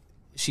she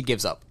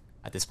gives up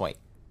at this point.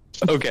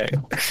 Okay.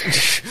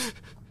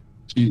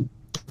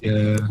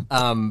 Yeah.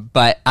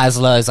 But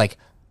Azla is like,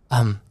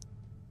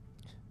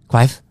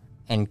 Quive,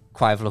 and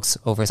Quive looks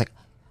over. Is like,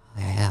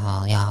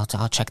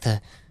 I'll check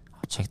the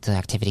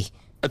activity.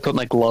 I put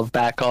my glove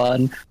back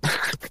on.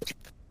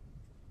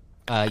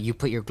 You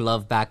put your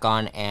glove back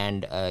on,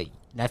 and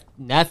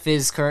Neff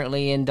is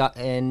currently in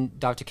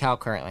Dr. Cow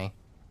currently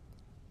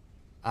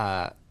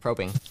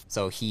probing,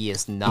 so he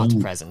is not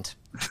present.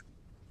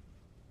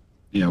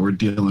 Yeah, we're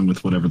dealing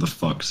with whatever the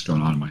fuck's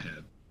going on in my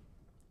head.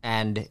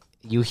 And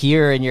you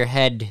hear in your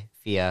head,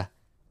 Fia,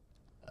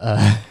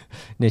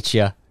 Nietzsche,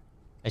 and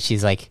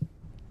she's like,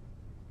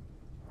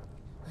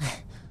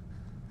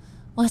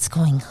 What's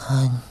going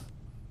on?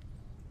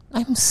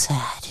 I'm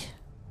sad.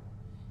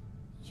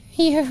 You're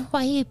here.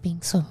 Why are you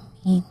being so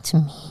mean to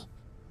me?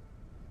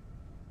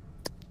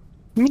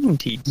 Mean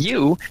to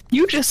you?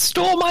 You just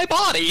stole my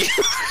body!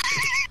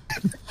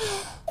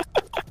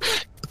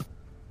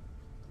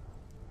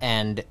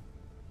 and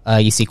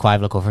you see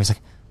Quive look over. He's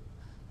like,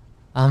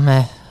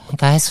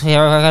 Guys,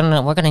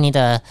 we're gonna need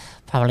to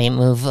probably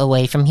move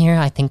away from here.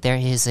 I think there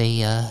is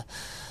a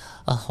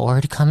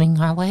horde coming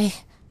our way.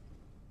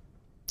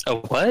 A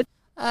what?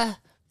 What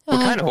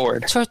kind of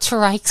horde?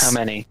 Trikes. How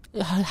many?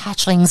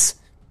 Hatchlings.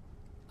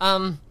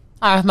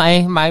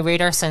 my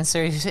radar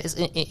sensors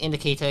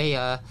indicate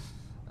a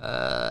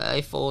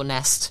full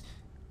nest.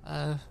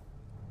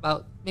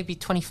 About maybe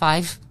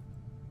 25.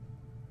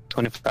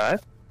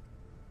 25?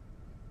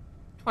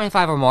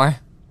 25 or more.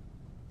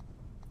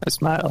 I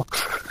smile.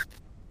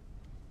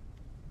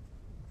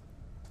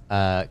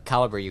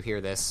 Caliber, you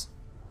hear this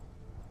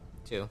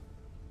too.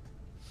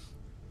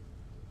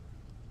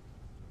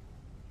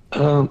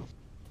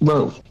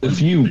 Well,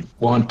 if you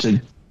want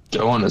to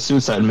go on a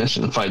suicide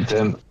mission and fight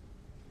them,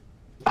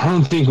 I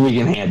don't think we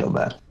can handle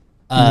that.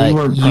 We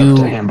weren't prepped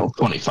to handle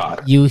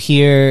 25. You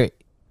hear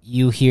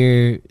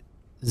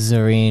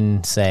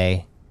Zareen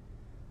say,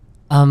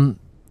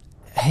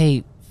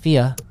 hey,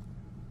 Fia,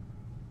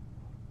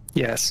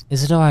 Yes.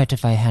 is it alright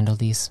if I handle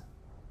these?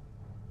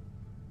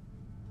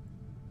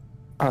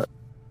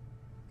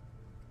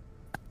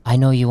 I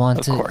know you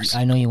want to. course.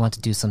 I know you want to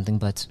do something,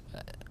 but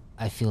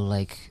I feel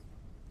like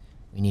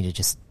we need to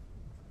just.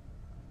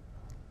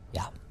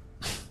 Yeah.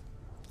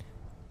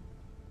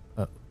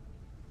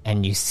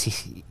 And you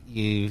see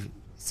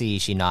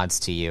she nods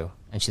to you,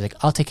 and she's like,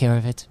 "I'll take care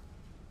of it."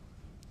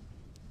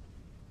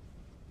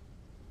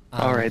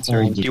 All right,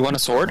 sir. Do you want a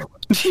sword?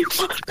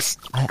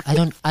 I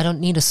don't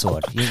need a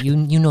sword.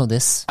 You know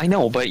this. I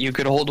know, but you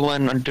could hold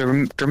one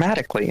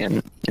dramatically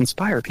and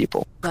inspire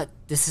people. But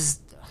this is.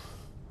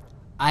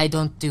 I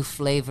don't do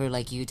flavor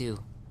like you do.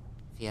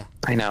 Yeah.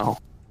 I know.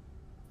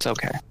 It's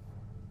okay.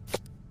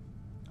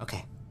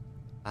 Okay.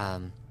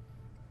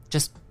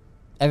 Just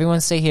everyone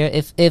stay here.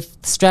 If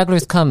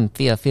stragglers come,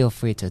 feel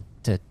free to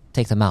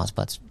take them out.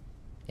 But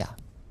yeah.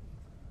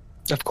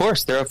 Of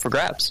course, they're up for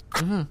grabs.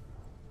 Mm-hmm.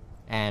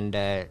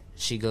 And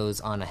she goes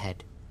on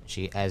ahead.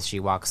 As she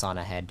walks on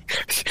ahead.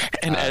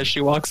 And as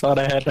she walks on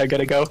ahead, I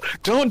gotta go,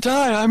 don't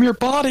die, I'm your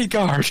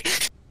bodyguard!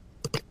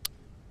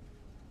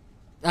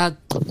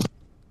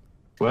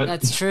 What?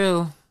 That's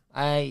true.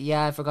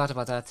 I forgot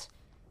about that.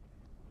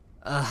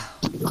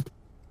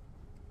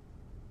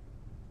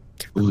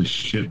 Holy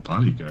shit,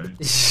 bodyguard.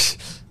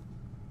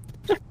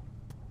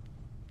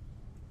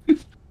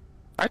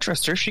 I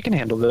trust her. She can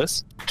handle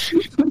this.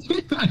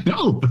 I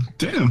know.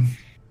 Damn.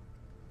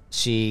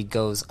 She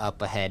goes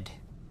up ahead,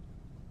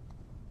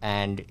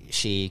 and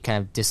she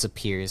kind of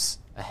disappears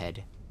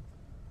ahead.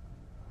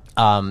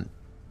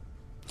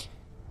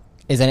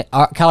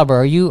 Caliber?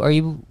 Are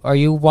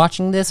you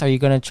watching this? Are you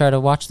gonna try to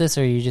watch this,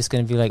 or are you just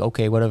gonna be like,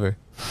 okay, whatever?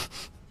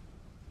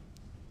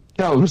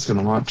 Yeah, I'm just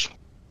gonna watch.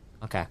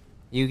 Okay,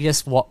 you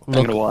just I'm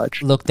gonna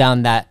watch. look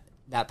down that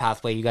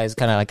pathway. You guys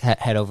kind of like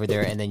head over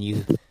there, and then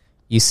you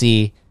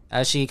see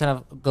as she kind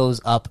of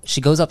goes up.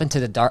 She goes up into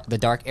the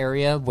dark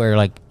area where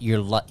like your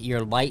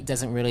light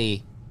doesn't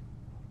really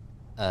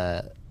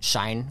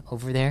shine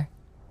over there.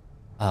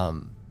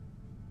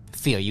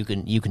 Theo, you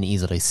can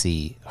easily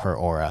see her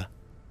aura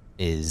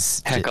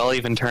is. Heck, I'll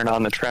even turn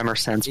on the tremor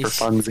sense for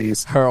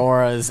funsies. Her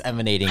aura is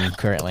emanating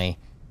currently,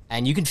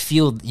 and you can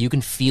feel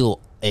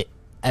it.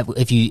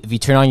 If you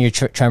turn on your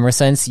tremor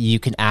sense, you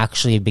can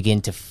actually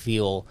begin to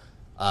feel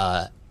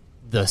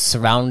the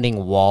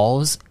surrounding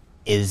walls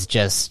is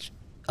just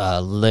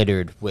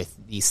littered with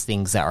these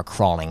things that are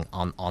crawling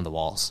on the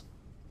walls.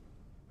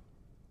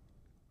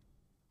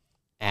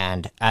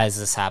 And as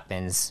this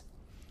happens,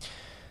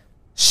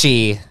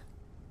 she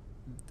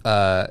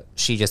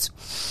just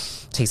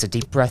takes a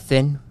deep breath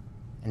in,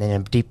 and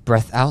then a deep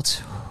breath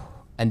out,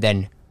 and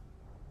then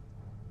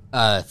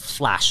a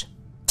flash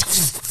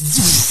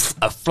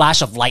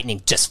of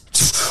lightning just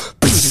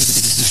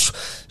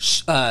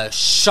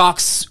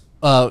shocks,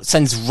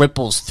 sends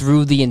ripples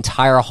through the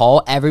entire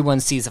hall.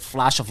 Everyone sees a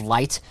flash of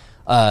light,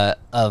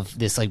 of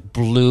this like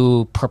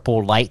blue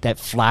purple light that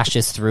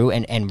flashes through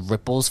and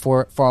ripples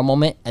for a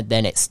moment, and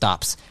then it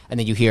stops, and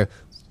then you hear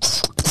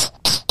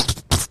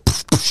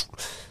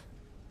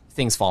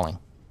things falling.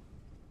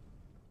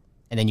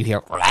 And then you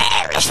hear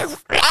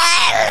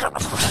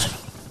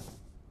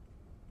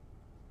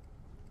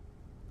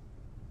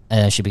and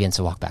then she begins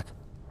to walk back.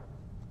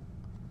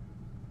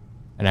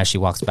 And as she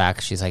walks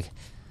back, she's like,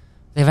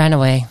 they ran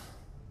away.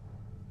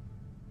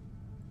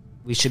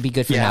 We should be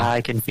good for now. Yeah,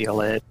 I can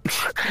feel it.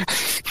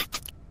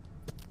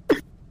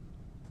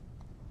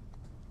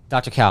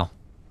 Dr. Cal.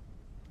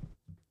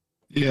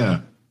 Yeah.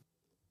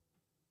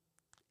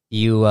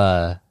 You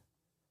are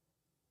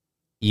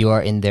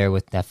in there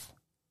with Neff.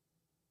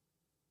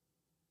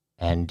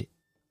 And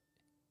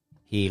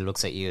he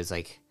looks at you as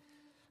like,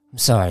 I'm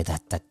sorry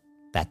that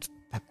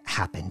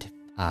happened.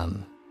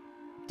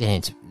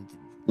 Didn't.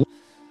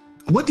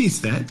 What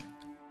is that?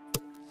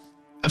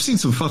 I've seen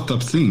some fucked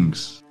up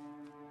things.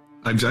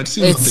 I've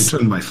seen what they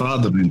turned my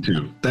father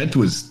into. That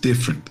was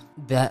different.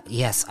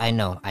 Yes, I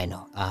know.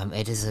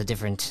 It is a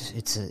different.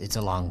 It's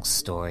a long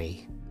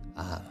story.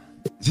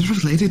 Is it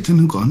related to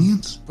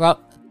Nugonians?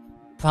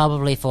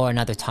 Probably for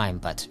another time,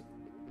 but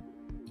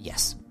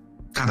yes.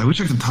 God, I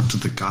wish I could talk to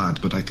the god,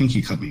 but I think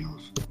he cut me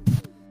off.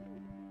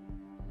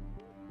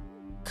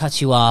 Cut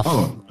you off.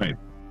 Oh, right.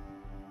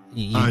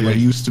 I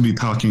used to be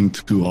talking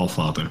to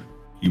Allfather.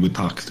 He would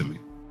talk to me.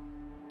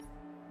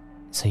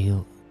 So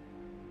you're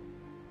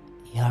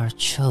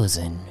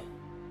chosen.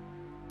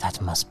 That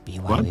must be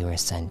why we were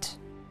sent.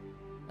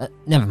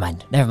 Never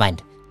mind.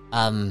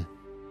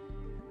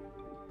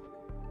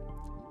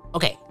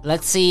 Okay,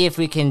 let's see if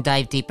we can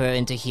dive deeper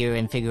into here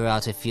and figure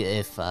out if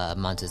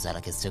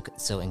Montezelic is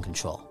still in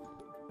control.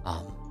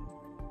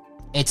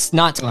 It's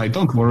not. I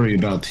don't worry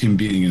about him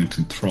being in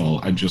control.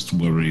 I just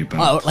worry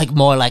about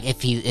more like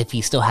if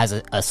he still has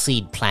a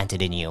seed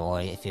planted in you,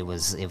 or if it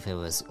was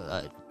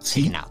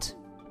taken out.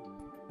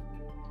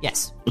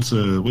 Yes.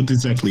 What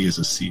exactly is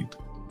a seed?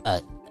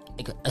 A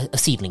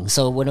seedling.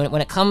 So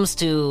when it comes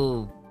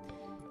to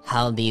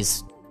how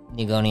these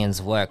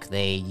Nugonians work,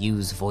 they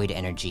use void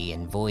energy,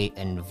 and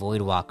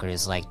void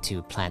walkers like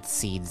to plant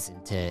seeds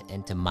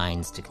into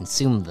minds to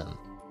consume them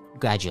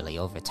gradually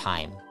over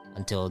time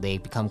until they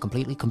become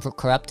completely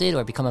corrupted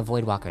or become a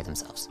void walker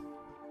themselves.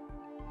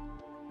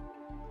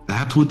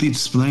 That would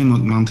explain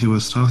what Monty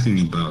was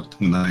talking about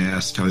when I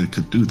asked how he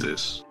could do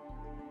this.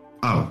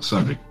 Oh,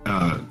 sorry.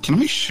 Can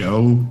I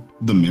show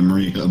the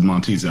memory of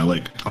Monty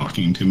Zelic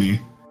talking to me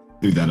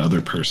through that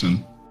other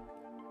person?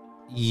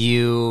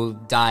 You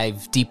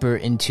dive deeper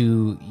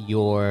into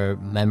your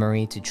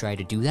memory to try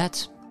to do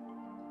that.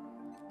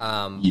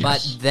 Yes.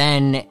 But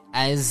then,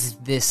 as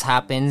this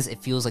happens,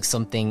 it feels like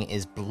something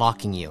is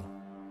blocking you.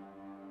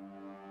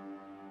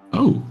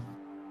 Oh.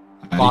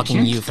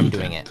 Blocking you from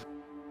doing it.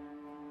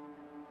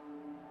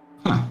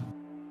 Huh.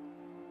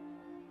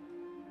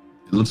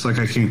 It looks like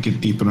I can't get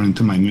deeper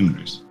into my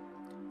memories.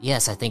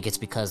 Yes, I think it's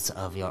because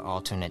of your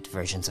alternate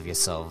versions of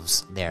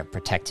yourselves. They're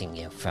protecting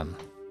you from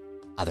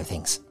other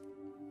things.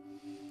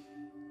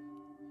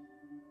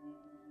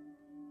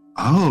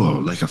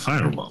 Oh, like a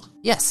firewall.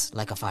 Yes,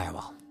 like a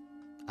firewall.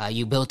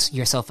 You built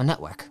yourself a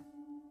network.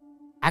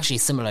 Actually,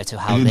 similar to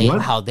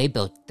how they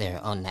built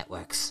their own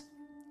networks.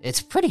 It's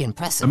pretty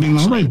impressive,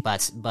 actually,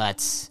 but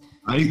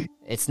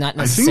it's not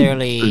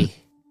necessarily.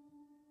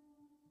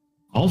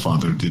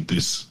 Allfather did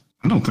this.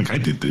 I don't think I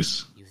did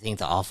this. You think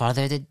the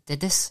Allfather did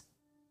this?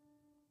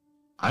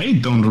 I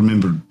don't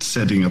remember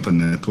setting up a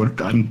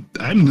network. I'm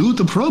new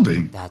to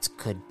probing. That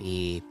could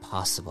be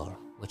possible,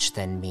 which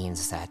then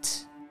means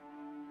that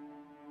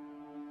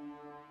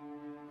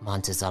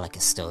Montezelic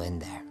is still in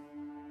there.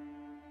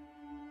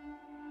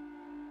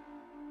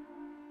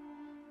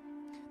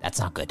 That's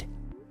not good.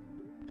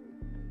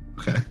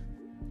 Okay.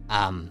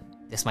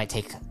 This might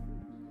take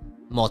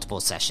multiple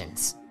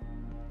sessions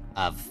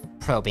of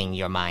probing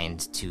your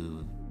mind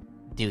to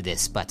do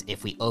this, but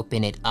if we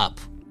open it up,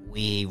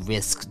 we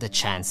risk the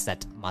chance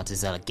that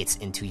Montezella gets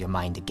into your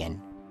mind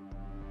again.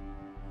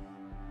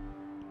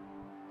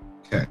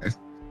 Okay.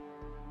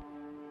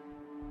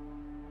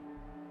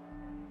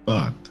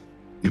 But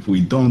if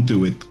we don't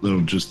do it,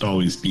 there'll just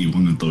always be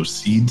one of those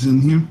seeds in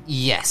here.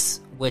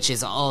 Yes, which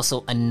is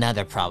also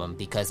another problem,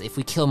 because if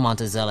we kill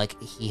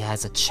Montezelic, he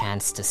has a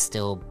chance to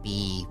still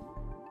be,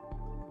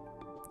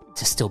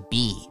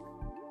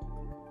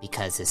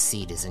 because his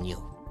seed is in you.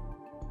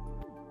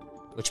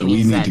 Which So means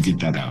we need that, to get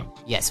that out.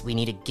 yes, we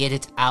need to get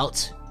it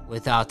out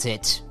without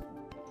it,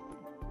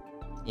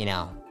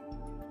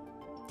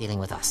 dealing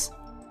with us.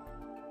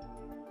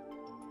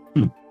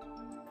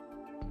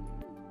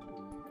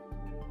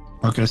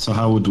 Okay, so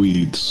how would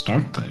we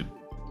start that?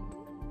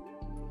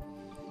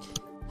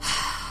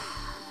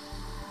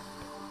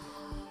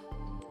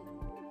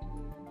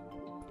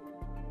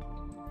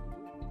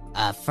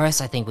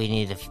 First, I think we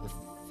need to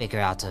figure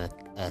out a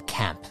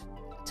camp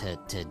to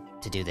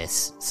do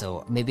this.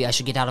 So maybe I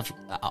should get out of.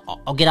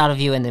 I'll get out of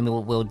you, and then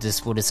we'll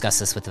discuss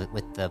this with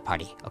the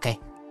party. Okay.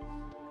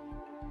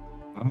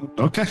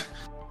 Okay.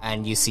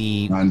 And you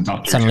see, And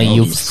Dr. suddenly Kell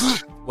you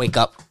just- wake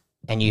up,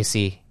 and you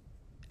see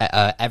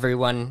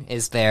everyone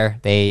is there.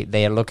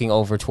 They are looking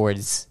over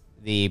towards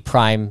the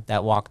prime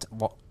that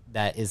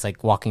is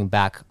like walking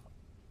back,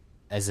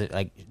 as it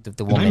like the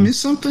Did woman. I miss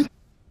something?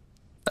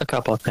 A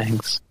couple of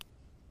things.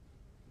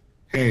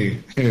 Hey,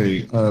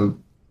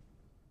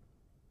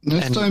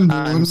 next And time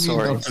I'm warn me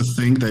sorry. about the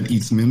thing that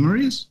eats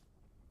memories?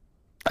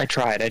 I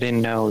tried. I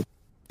didn't know.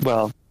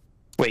 Well,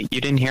 wait, you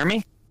didn't hear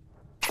me?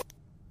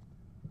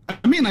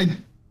 I mean,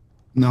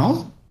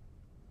 no.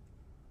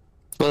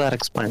 Well, that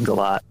explains a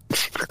lot.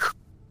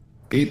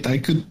 It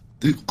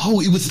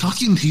was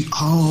talking to you.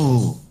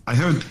 Oh, I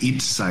heard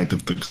each side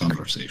of the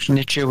conversation.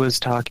 Nietzsche was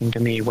talking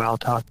to me while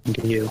talking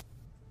to you.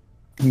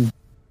 Like,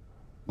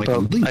 But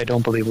really? I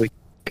don't believe we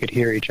could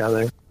hear each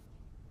other.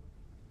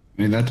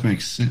 I mean, that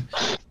makes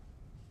sense.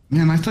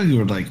 Man, I thought you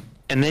were like,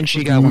 And then she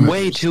What got do you want?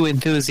 way too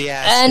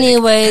enthusiastic.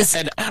 Anyways,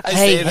 And I hey,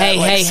 say that hey,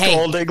 like hey, hey.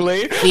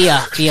 scoldingly.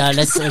 Fia,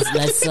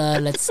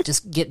 let's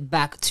just get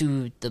back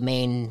to the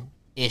main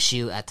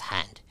issue at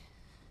hand.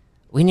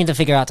 We need to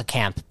figure out the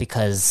camp,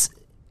 because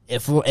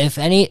if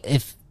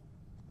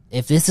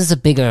this is a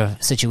bigger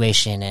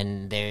situation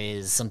and there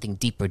is something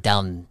deeper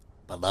down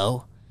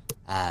below,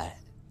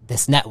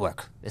 this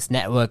network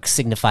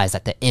signifies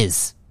that there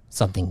is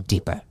something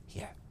deeper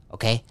here.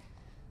 Okay,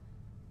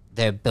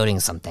 they're building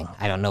something.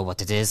 I don't know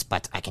what it is,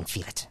 but I can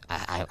feel it.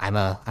 I'm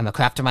a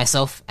crafter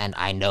myself, and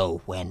I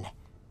know when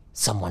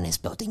someone is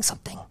building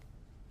something,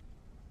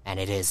 and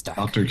it is dark.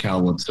 Dr.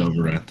 Cal looks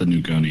over at the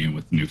Nugonian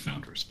with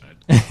newfound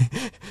respect.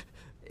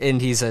 And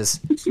he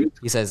says,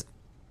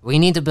 we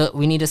need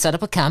to set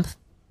up a camp,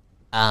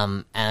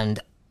 and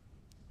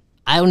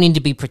I will need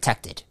to be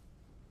protected,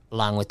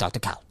 along with Dr.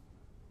 Cal.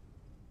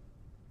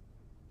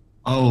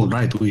 Oh,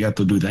 right, we have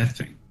to do that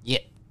thing. Yeah,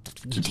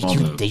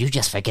 follow. did you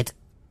just forget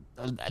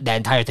the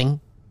entire thing?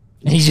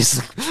 And he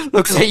just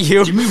looks at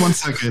you. Give me 1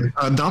 second.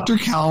 Dr.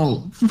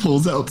 Cal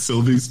pulls out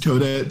Sylvie's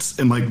codex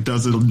and like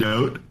does a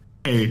note.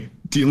 Hey,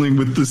 dealing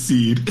with the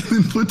seed, and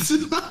then puts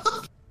it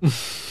up.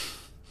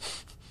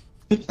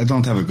 I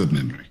don't have a good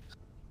memory.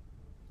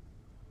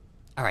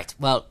 All right.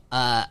 Well,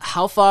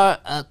 how far,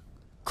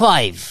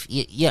 Clive?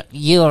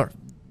 You're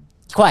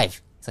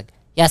Clive. It's like,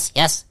 yes.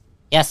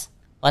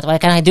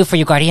 What can I do for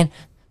you, Guardian?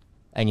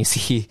 And you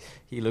see,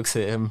 he looks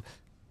at him.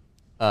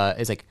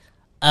 It's like,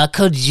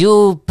 could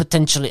you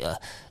potentially?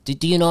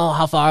 Do you know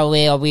how far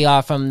away we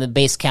are from the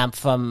base camp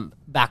from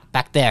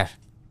back there?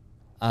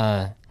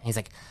 He's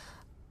like,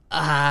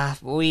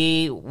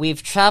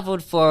 we've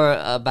traveled for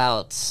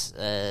about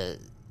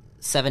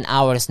 7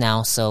 hours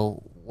now,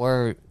 so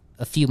we're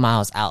a few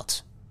miles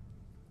out.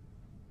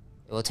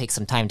 It will take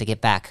some time to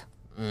get back.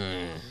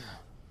 I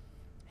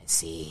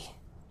see.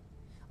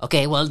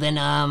 Okay, well then,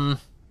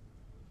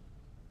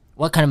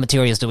 what kind of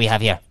materials do we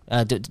have here?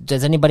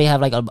 Does anybody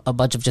have like a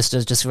bunch of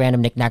just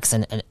random knickknacks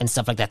and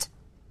stuff like that?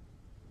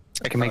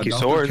 I can make you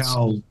Dr. swords.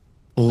 Cal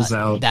pulls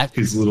out that-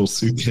 his little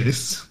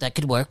suitcase. That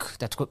could work.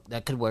 That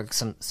could work.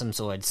 Some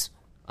swords.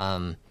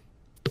 And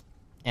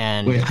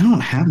Wait, I don't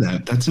have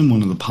that. That's in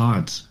one of the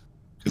pods.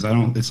 Because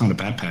it's not a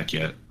backpack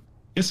yet.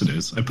 Yes, it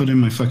is. I put in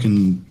my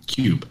fucking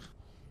cube.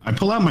 I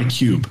pull out my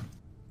cube,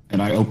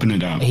 and I open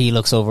it up. he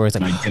looks over. It's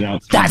And like, I get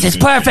out. that is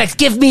perfect.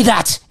 Give me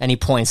that. And he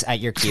points at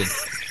your cube.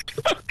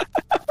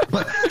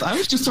 But I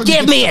was just trying to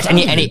Give get me it. stuff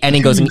And out of he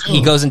it. goes Here and you he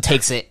go. goes and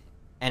takes it.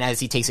 And as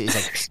he takes it,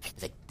 he's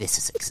like, this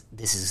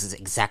is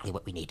exactly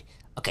what we need.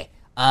 Okay.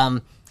 Let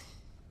me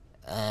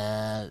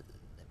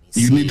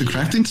You see. need the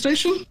crafting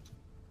station?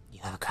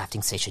 You have a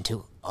crafting station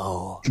too?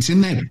 Oh. It's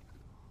in there.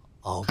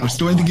 Oh, I was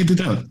trying to get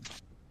it out.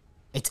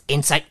 It's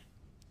inside.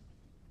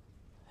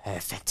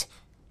 Perfect.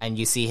 And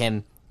you see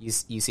him. You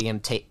see him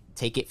take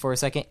it for a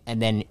second,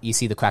 and then you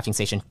see the crafting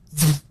station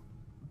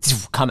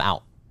come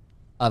out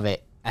of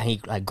it, and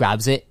he like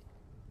grabs it,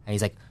 and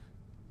he's like,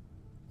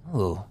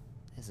 "Ooh,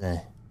 there's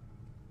a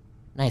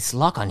nice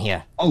lock on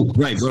here." Oh,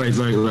 right.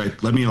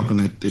 Let me open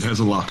it. It has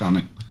a lock on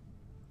it.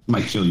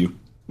 Might kill you.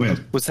 Well,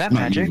 Was that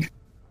not magic? you.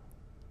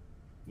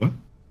 What?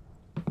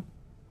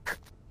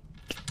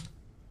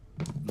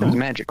 That was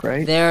magic,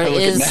 right? There I look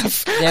at is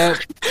Neff. there.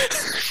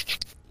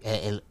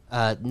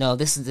 No,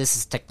 this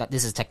is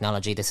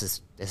technology. This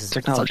is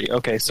Technology.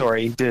 Okay,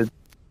 sorry.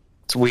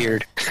 It's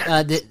weird.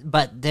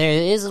 But there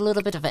is a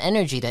little bit of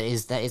energy that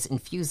is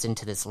infused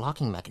into this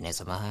locking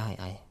mechanism.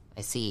 I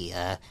see.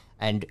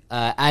 And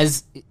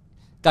as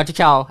Dr.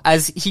 Chow,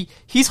 as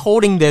he's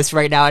holding this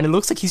right now, and it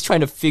looks like he's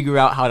trying to figure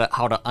out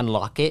how to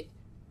unlock it.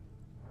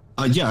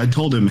 Yeah, I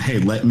told him, hey,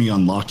 let me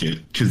unlock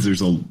it because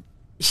there's a bomb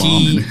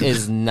He in it.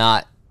 is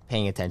not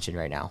paying attention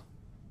right now.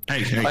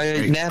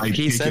 Hey, Neff, he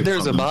take said it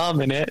there's a from him.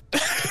 bomb in it.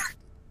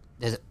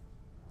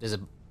 There's a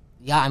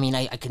yeah. I mean,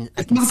 I can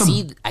not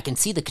a-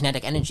 see the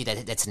kinetic energy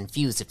that's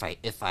infused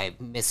if I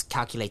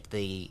miscalculate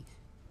the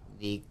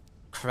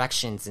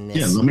corrections in this.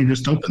 Yeah, let me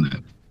just open it.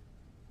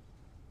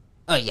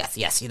 Oh yes,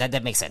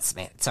 that makes sense,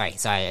 man. Sorry.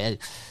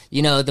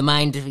 The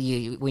mind.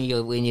 When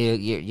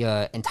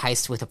you're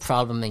enticed with a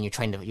problem and you're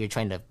trying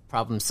to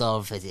problem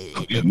solve.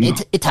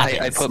 It happens.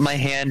 I put my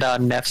hand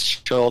on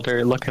Neff's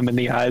shoulder, look him in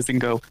the eyes, and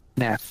go,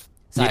 Neff,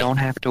 Sorry. you don't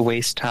have to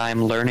waste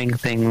time learning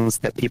things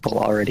that people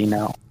already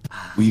know.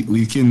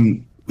 We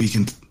can.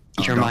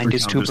 Your Dr. mind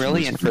is Cal too just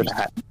brilliant for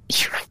whispers.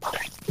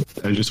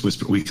 that. I just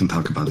whispered, we can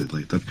talk about it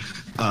later.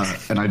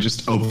 And I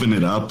just open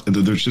it up, and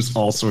then there's just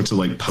all sorts of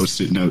like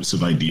post-it notes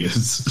of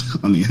ideas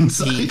on the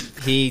inside.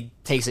 He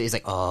takes it. He's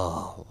like,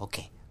 oh,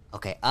 okay.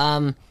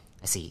 I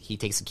see. He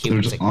takes a cube.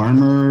 There's He's like,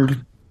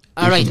 armored.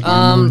 all right. there's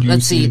armored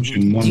Let's see. usage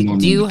and one normal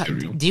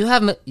material. Do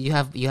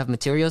you have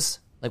materials?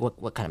 Like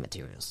what kind of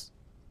materials?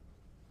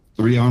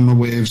 3 armor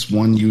waves,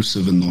 1 use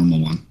of a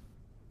normal one.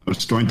 I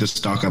was trying to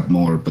stock up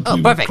more, but Oh,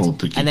 we were perfect. told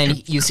to keep And then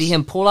it. you see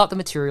him pull out the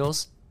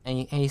materials, and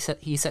he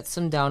sets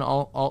them down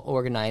all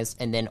organized,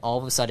 and then all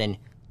of a sudden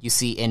you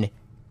see in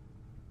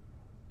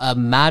a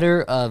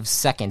matter of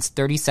seconds,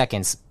 30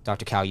 seconds,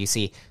 Dr. Cow, you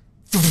see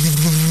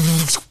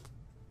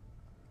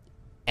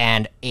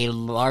and a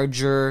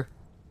larger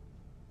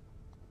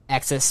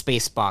excess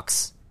space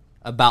box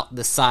about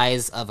the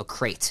size of a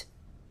crate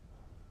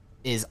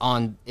is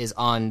on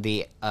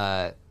the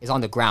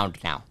ground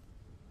now.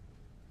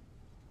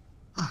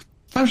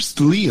 First,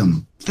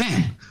 Liam,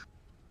 then.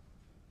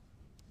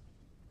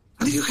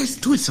 How do you guys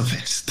do it so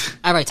fast?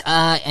 All right,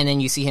 and then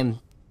you see him,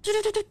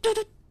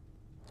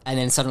 and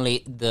then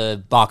suddenly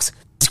the box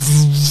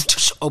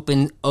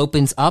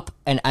opens up,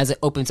 and as it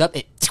opens up,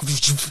 it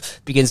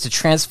begins to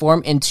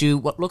transform into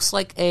what looks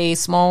like a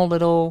small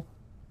little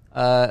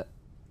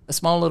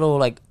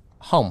like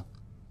home,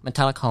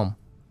 metallic home.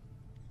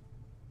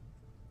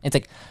 It's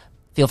like,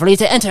 feel free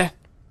to enter.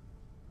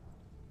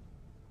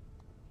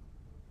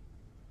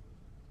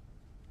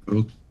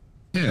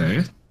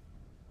 Okay.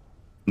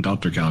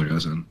 Dr. Cal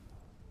goes in.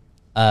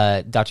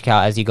 Dr.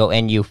 Cal, as you go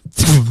in, you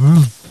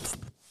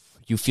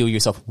feel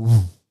yourself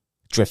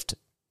drift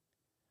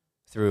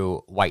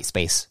through white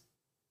space.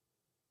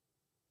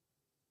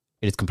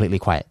 It is completely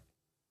quiet.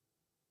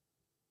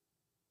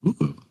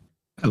 Ooh,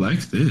 I like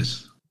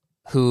this.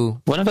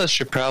 Who One of us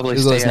should probably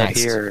Who goes stay out next?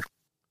 here.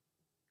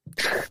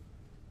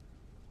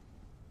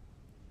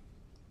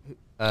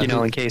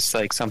 In case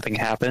like something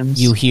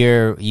happens. you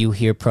hear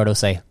Proto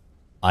say,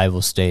 "I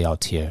will stay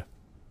out here."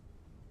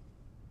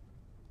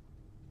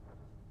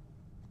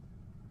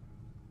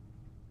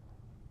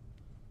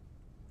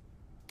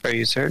 Are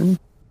you certain?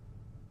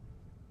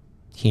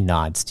 He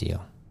nods to you.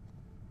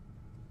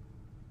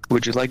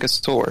 Would you like a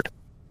sword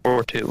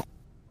or 2?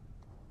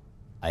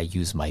 I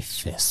use my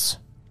fists.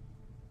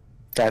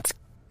 That's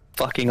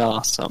fucking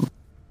awesome.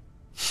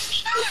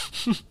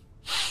 If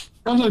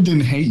I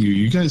didn't hate you,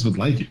 you guys would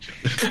like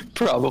it.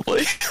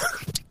 Probably.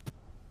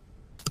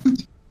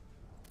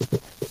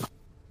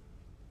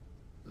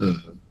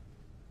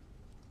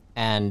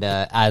 And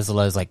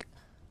Azula is like,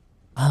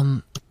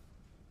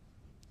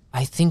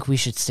 I think we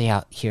should stay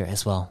out here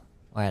as well,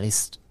 or at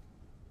least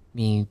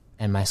me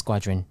and my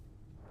squadron.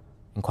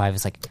 And Quive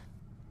is like,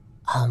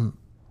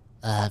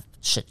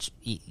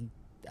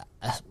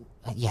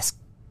 yes,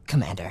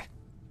 Commander.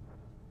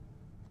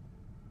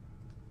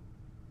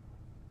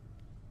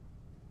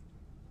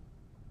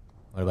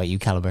 What about you,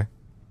 Caliber?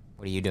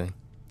 What are you doing?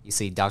 You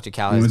see Dr.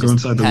 Cal You has wanna go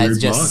inside the has weird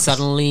just box?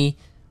 suddenly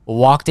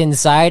walked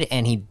inside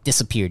and he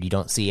disappeared. You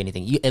don't see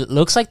anything. It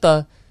looks like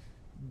the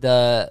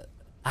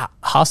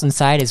house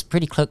inside is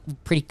pretty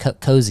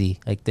cozy.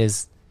 Like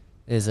there's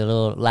a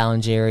little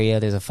lounge area,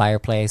 there's a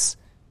fireplace,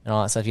 and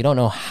all that stuff. You don't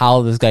know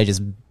how this guy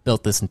just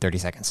built this in 30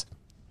 seconds.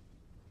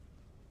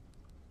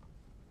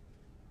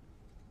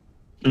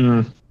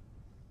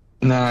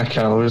 Nah,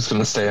 Cal, we're just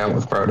gonna stay out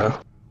with Proto.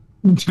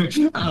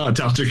 Oh,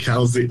 Dr.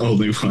 Cal's the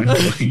only one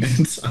going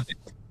inside.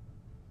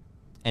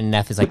 And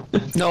Neff is like,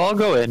 No, I'll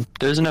go in.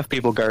 There's enough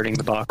people guarding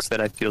the box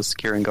that I feel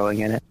secure in going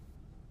in it.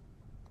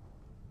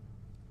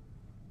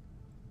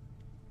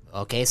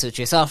 okay, suit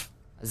yourself.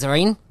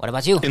 Zareen, what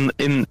about you?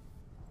 In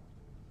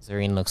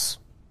Zareen looks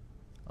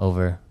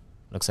over,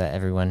 looks at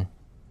everyone,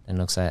 and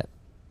looks at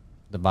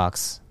the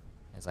box.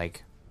 It's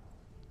like,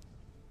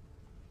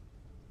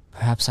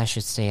 perhaps I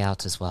should stay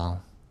out as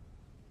well.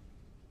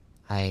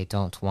 I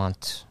don't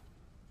want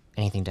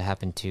anything to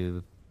happen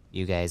to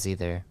you guys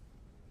either.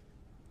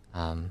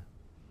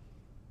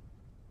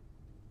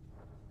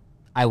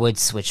 I would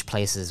switch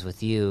places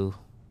with you,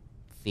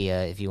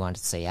 Fia, if you wanted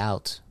to stay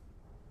out.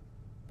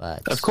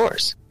 But of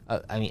course.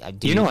 I mean, I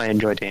do. You know I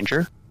enjoy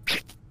danger.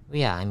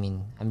 Yeah, I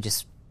mean, I'm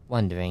just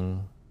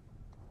wondering.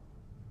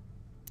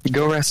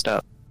 Go rest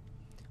up.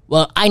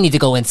 Well, I need to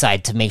go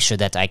inside to make sure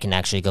that I can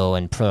actually go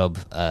and probe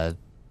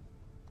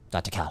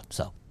Dr. Cal.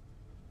 So,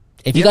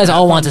 if you guys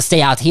all want to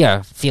stay out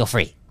here, feel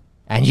free.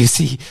 And you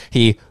see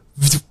he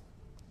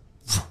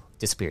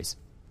disappears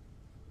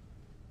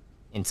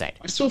inside.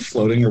 I'm still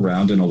floating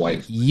around in a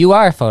white. You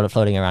are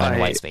floating around in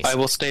white space. I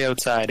will stay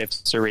outside if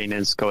Serene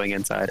is going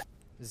inside.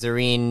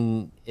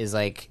 Zareen is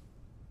like,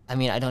 I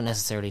mean, I don't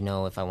necessarily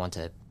know if I want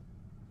to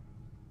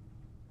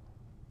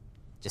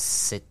just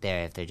sit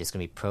there if they're just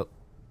going to be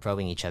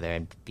probing each other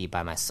and be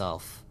by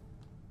myself.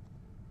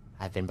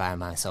 I've been by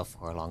myself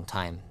for a long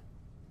time.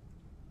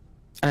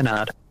 I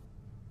nod.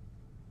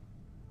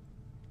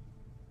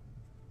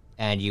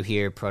 And you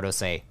hear Proto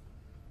say,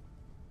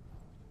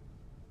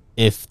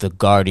 if the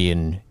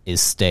Guardian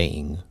is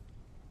staying,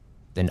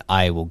 then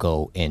I will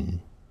go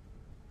in.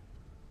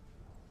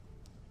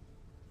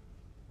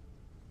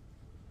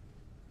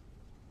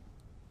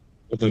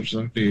 But there's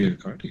not be a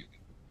guardian.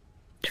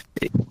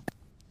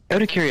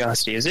 Out of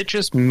curiosity, is it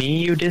just me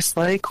you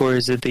dislike, or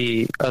is it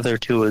the other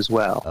two as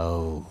well?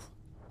 Oh,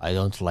 I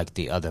don't like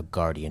the other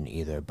Guardian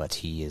either, but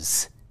he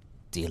is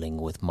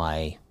dealing with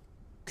my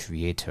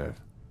creator,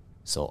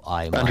 so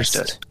I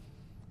Understood. must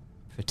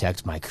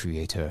protect my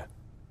creator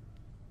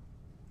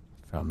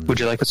from... Would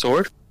you like a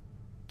sword?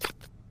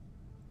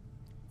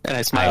 And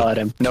I smile at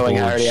him, knowing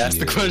I already asked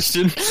the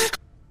question.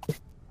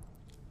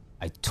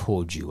 I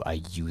told you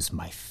I use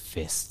my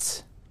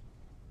fists.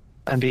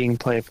 I'm being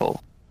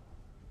playful.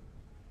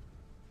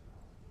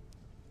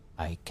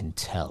 I can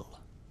tell.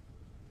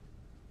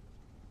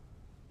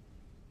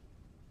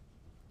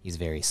 He's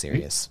very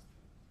serious.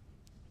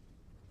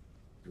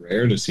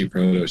 Rare to see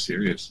Proto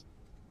serious.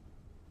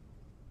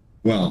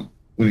 Well,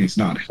 when he's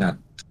not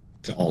hacked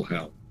to all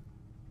hell.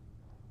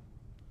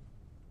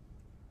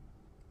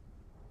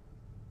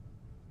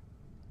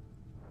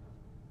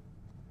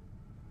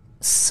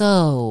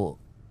 So,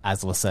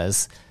 Asla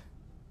says,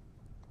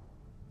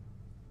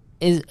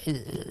 is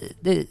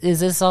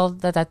this all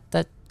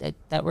that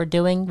we're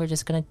doing? We're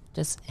just gonna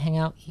just hang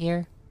out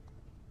here?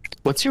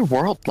 What's your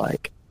world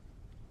like?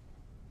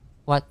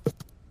 What?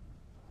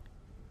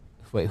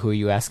 Wait, who are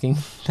you asking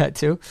that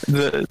to?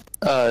 The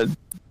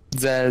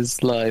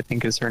Zazla, I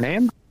think is her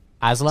name.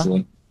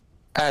 Asla?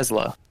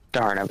 Asla.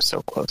 Darn, I was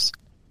so close.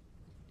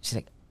 She's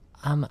like,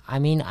 I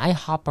mean, I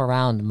hop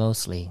around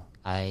mostly.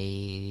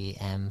 I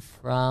am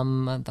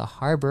from the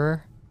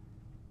harbor.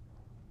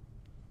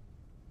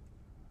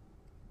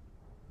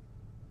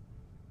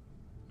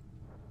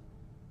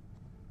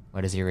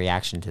 What is your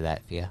reaction to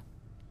that, Fia?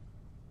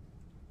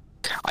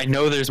 I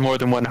know there's more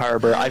than one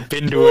harbor. I've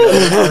been to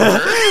another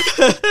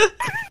harbor.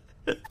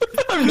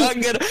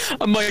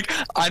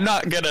 I'm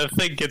not gonna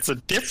think it's a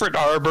different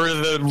harbor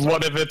than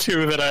one of the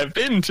two that I've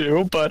been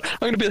to, but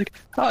I'm gonna be like,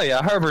 oh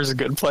yeah, harbor's a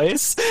good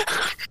place.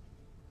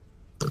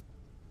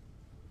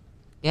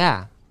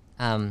 Yeah.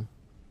 And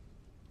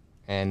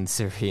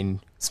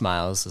Serene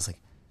smiles. It's like,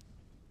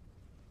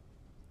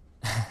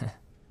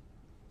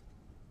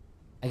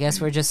 I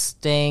guess we're just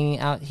staying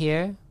out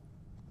here.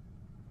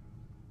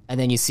 And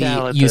then you see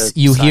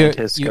you hear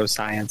go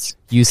science.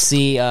 You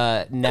see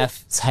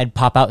Neff's head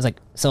pop out. It's like,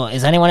 so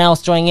is anyone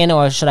else joining in,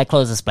 or should I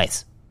close this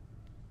place?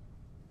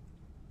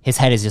 His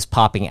head is just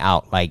popping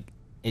out, like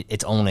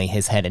it's only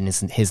his head and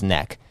his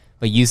neck.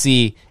 But you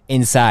see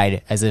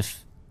inside as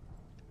if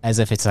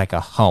it's like a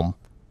home.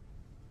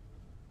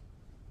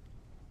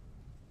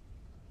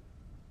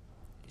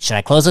 Should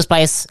I close this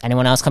place?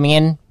 Anyone else coming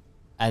in?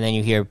 And then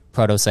you hear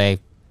Proto say,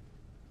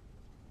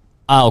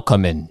 I'll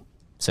come in,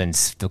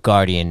 since the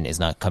Guardian is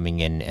not coming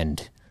in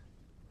and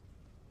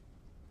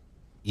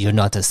you're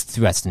not as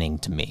threatening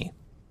to me.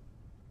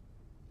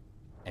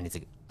 And he's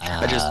like,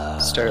 I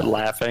just start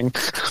laughing,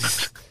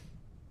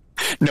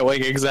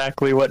 knowing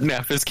exactly what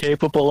Neff is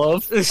capable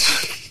of.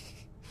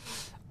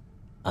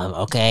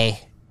 Okay.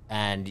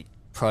 And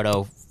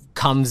Proto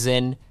comes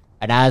in,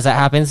 and as that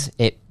happens,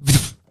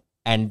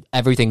 and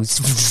everything,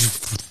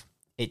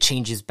 it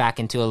changes back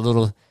into a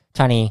little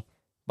tiny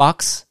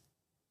box.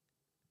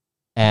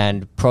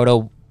 And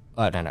Proto,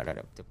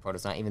 no,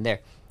 Proto's not even there.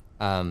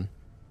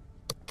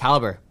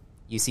 Caliber,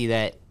 you see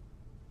that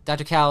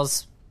Dr.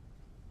 Cal's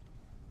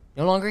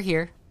no longer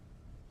here.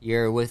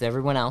 You're with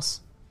everyone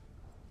else.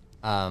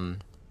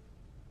 And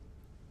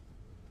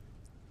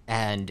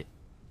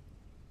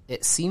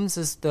it seems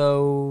as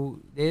though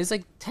there's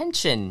like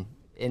tension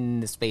in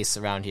the space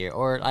around here,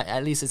 or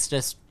at least it's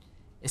just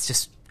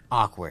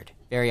awkward,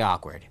 very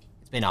awkward.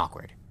 It's been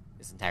awkward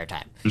this entire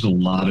time. There's a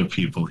lot of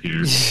people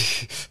here.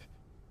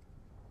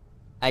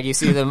 And you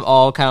see them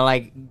all kind of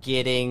like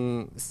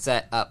getting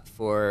set up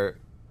for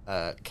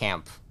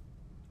camp.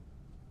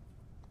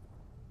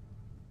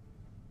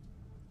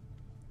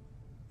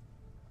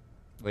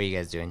 What are you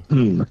guys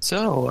doing?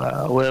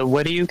 So,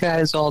 what do you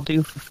guys all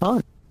do for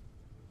fun?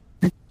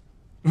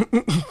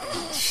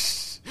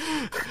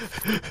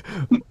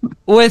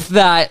 With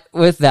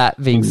that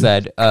being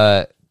said,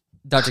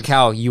 Dr.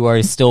 Cow, you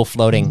are still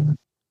floating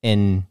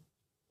in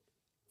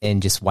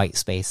just white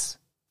space.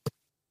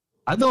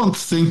 I don't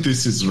think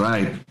this is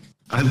right.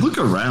 I look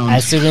around.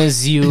 As soon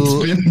as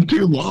you It's been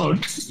too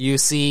long. you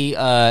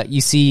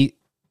see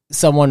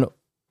someone,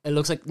 it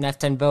looks like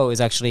Neftenbo is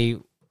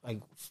actually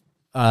like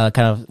kind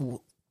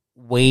of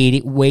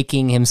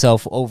waking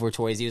himself over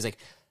towards you. He's like,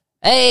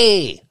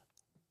 hey.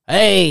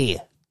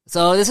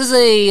 So this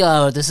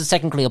is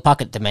technically a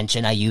pocket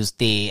dimension. I used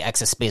the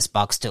access space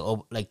box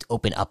to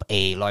open up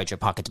a larger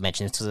pocket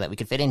dimension so that we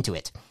could fit into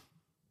it.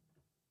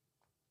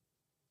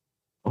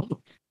 Oh.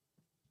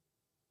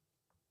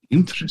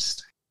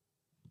 Interesting.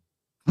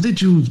 How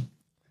did you...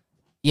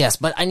 Yes,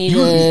 but I need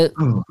to.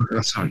 Oh,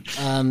 sorry.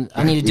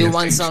 I need to do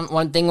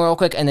one thing real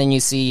quick, and then you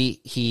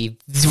see he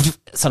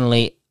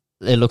suddenly.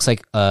 It looks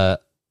like the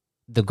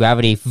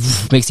gravity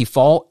makes you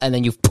fall, and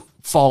then you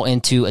fall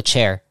into a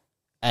chair,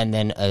 and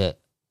then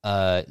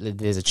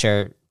there's a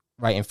chair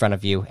right in front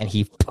of you, and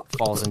he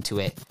falls into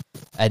it,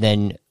 and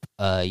then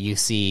you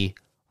see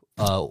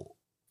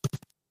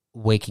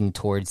waking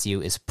towards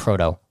you is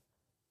Proto,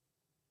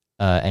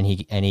 and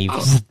he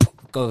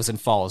goes and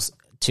falls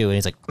too, and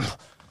he's like,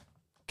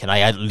 "Can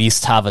I at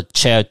least have a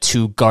chair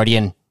too,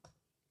 Guardian?"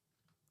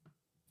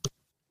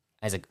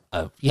 I was like,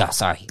 "Oh, yeah,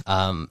 sorry."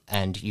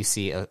 And you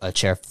see a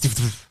chair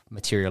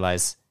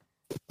materialize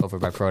over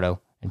by Proto,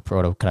 and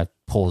Proto kind of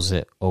pulls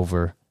it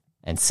over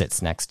and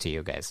sits next to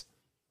you guys.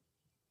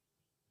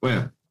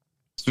 Well,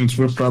 since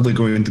we're probably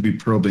going to be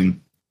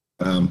probing,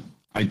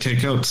 I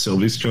take out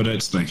Sylvie's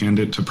codex and I hand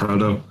it to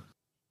Proto.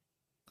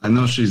 I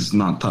know she's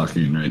not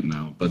talking right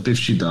now, but if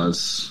she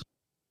does,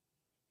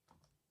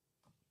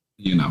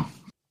 you know,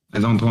 I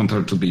don't want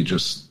her to be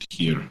just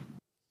here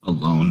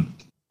alone.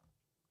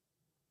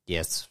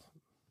 Yes.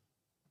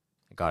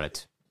 I got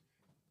it.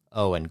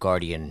 Oh, and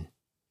Guardian.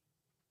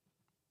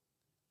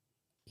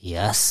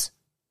 Yes?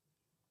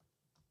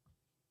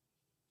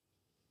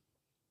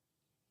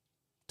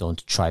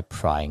 Don't try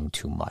prying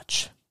too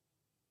much.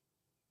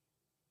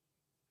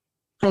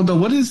 Proto,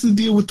 what is the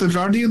deal with the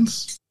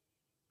Guardians?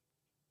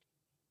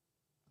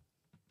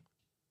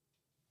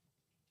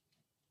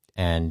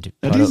 And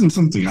That isn't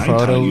something I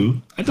tell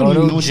you. I don't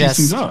even know what these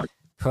things are.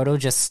 Proto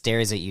just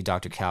stares at you,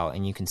 Dr. Cow,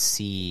 and you can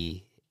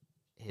see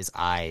his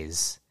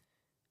eyes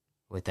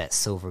with that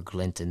silver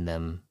glint in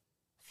them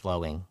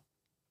flowing.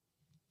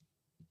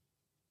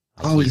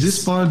 Like Oh, is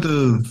this part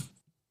of...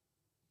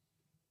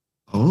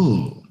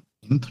 Oh,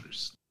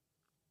 interesting.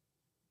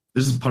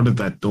 This is part of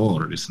that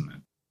door, isn't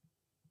it?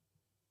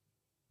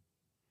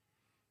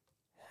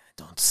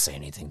 Don't say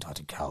anything,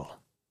 Dr. Cow.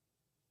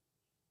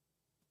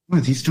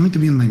 What? He's trying to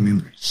be in my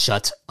memory.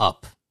 Shut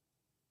up.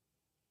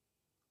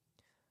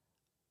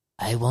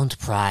 I won't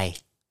pry.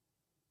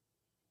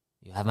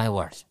 You have my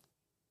word.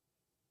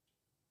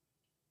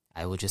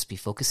 I will just be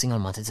focusing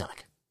on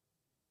Montezelic.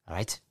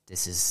 Alright?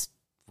 This is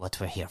what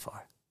we're here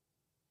for.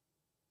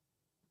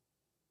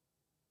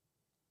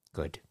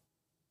 Good.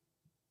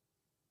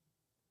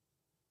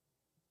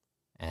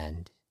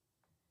 And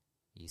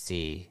you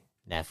see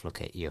Neff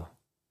look at you.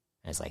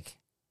 And it's like,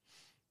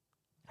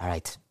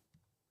 alright.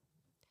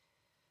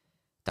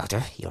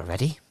 Doctor, you're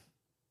ready?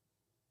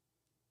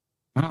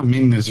 I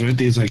mean, as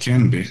ready as I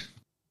can be.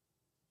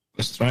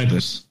 Let's try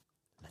this.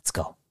 Let's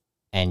go.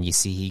 And you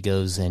see he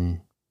goes and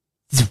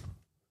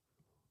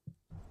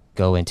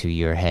go into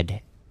your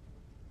head.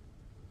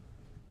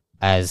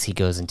 As he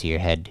goes into your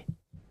head,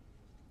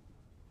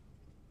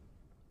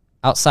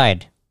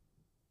 outside,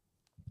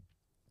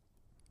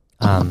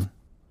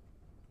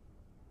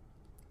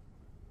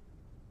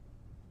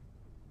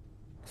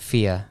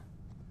 Fia,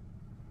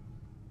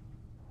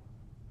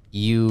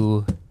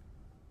 you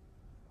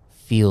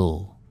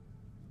feel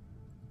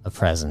a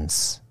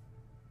presence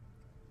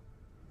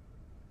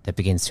that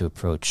begins to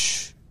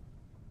approach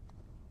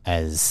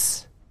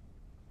as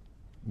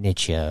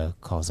Nietzsche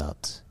calls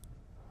out,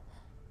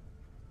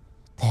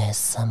 There's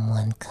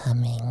someone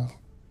coming.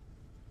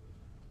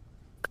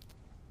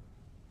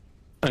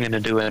 I'm going to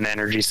do an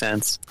energy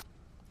sense.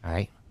 all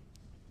right?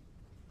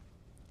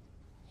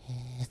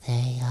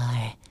 They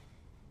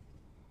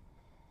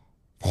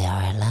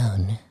are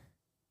alone.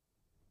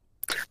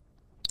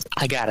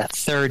 I got a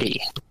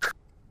 30.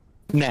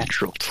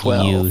 Natural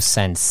 12. You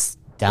sense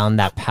down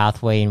that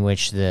pathway in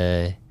which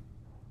the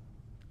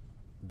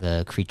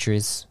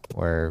creatures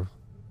were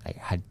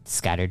had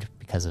scattered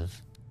because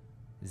of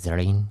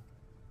Zerine.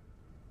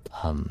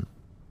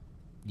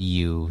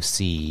 You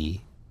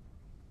see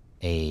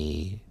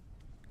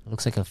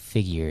looks like a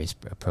figure is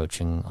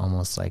approaching,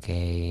 almost like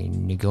a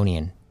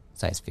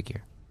Nugonian-sized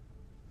figure,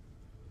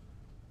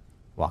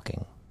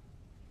 walking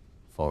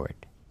forward.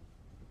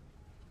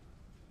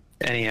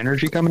 Any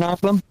energy coming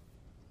off them?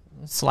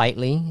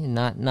 Slightly,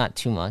 not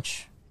too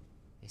much.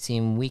 They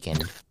seem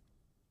weakened.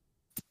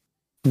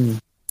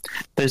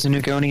 There's a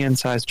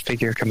Nugonian-sized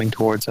figure coming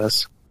towards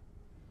us.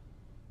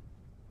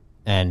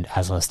 And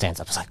Asla stands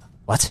up. It's like,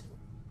 what?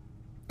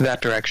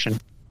 That direction.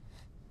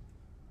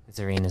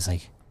 Zareen is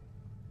like,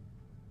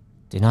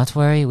 do not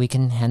worry, we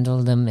can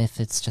handle them if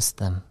it's just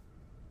them.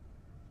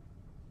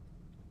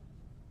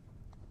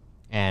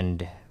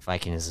 And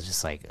Viking is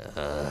just like,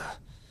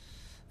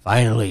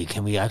 finally,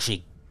 can we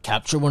actually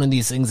capture one of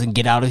these things and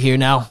get out of here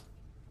now?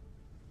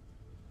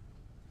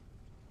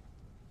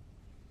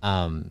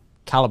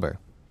 Caliber,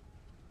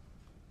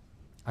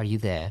 are you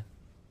there?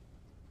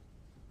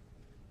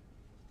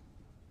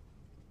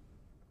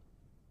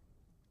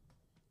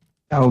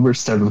 Albert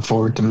stepping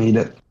forward to meet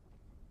it.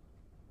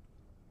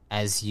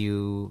 As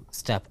you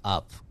step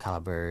up,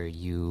 Caliber,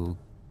 you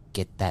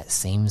get that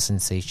same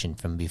sensation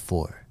from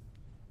before.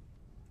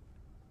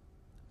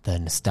 The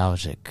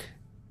nostalgic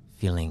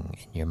feeling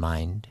in your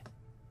mind.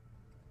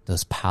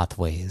 Those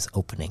pathways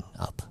opening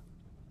up.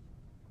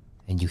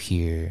 And you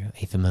hear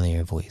a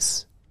familiar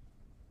voice.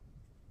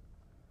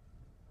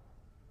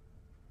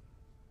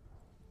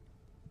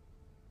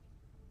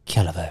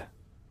 Caliber.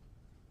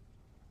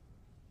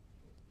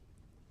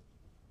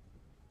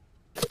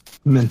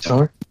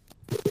 Mentor?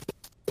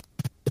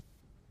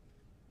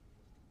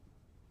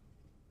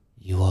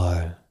 You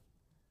are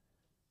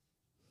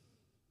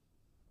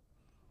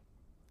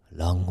a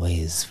long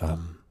ways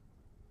from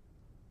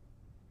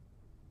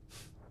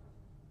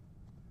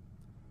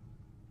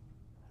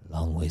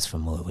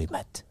where we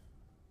met.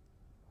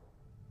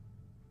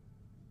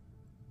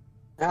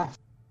 Yeah.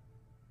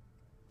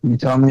 You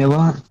taught me a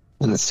lot,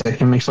 and it's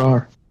taken me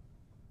far.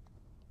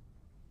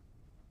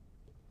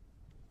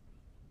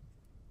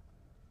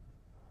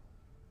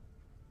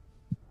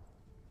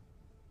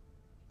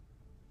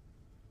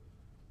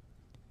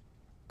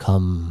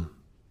 Come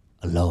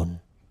alone,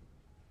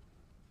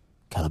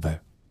 Caliber.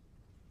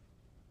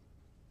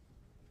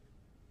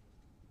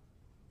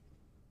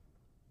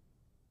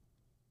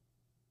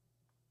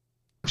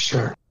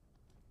 Sure.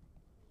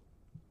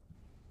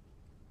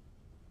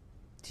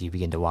 Do you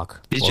begin to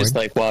walk He's forward? just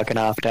like walking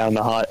off down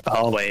the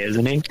hallway,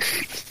 isn't he?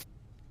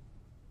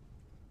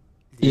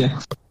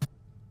 Yeah.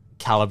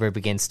 Caliber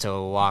begins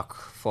to walk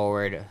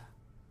forward.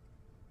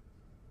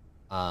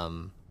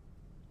 What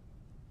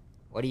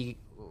do you...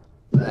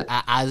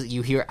 As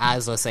you hear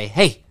Asla say,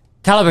 "Hey,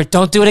 Caliber,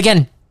 don't do it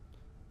again!"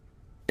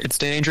 It's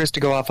dangerous to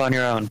go off on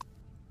your own.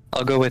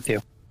 I'll go with you.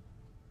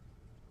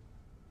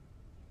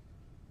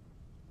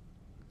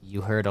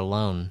 You heard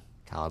alone,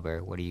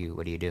 Caliber. What do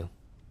you do?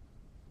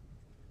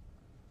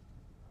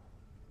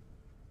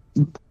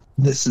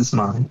 This is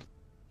mine.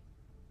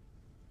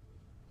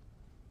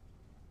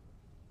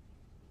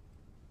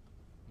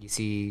 You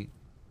see And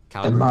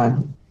Caliber...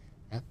 mine.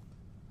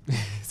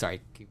 Sorry,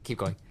 keep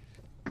going.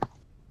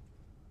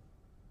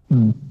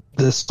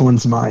 This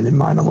one's mine and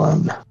mine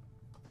alone.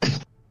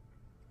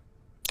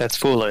 That's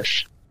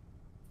foolish.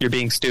 You're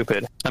being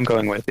stupid. I'm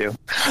going with you.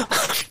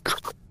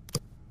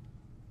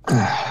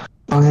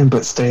 Fine,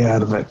 but stay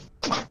out of it.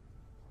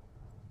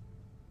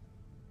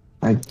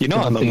 I You know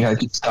don't I'm a- think I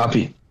could stop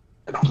you.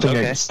 I don't think I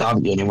Okay. could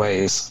stop you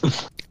anyways.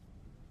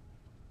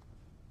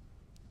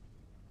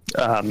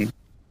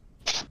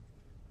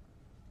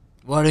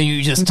 Why don't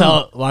you just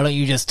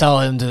tell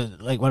him to,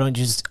 like, why don't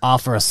you just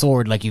offer a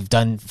sword like you've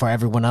done for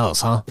everyone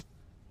else, huh?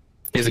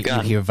 Here's a You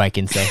gun. hear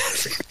Viking say.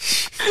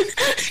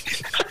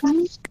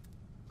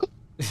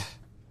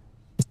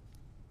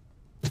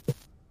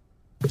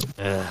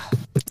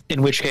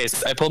 In which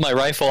case, I pull my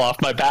rifle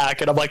off my back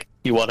and I'm like,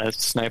 "You want a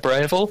sniper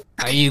rifle?"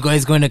 Are you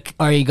guys going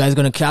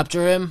to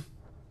capture him?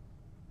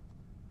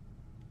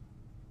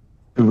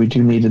 We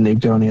do need a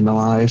Nugonian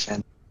alive,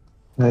 and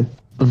I'd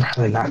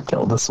rather not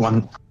kill this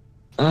one.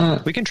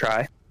 We can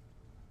try.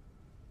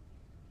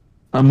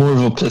 I'm more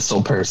of a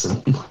pistol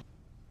person.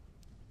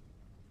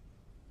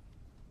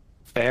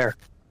 Fair.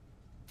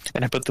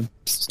 And I put the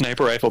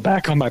sniper rifle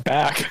back on my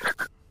back.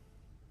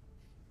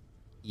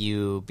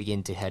 You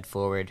begin to head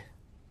forward.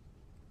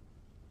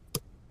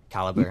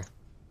 Caliber.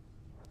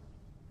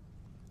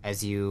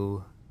 As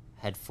you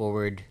head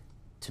forward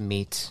to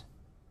meet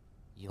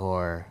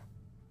your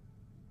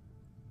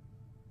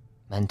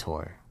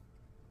mentor,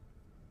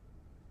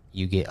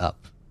 you get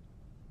up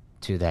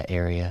to that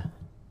area.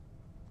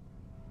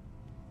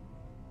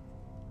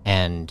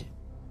 And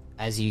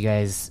as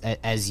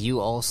you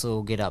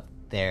also get up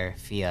there,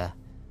 Fia,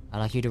 I'd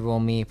like you to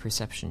roll me a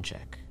perception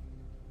check.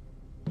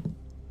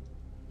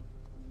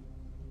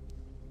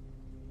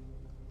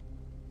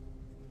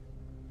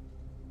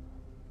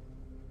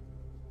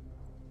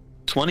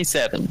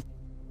 $27.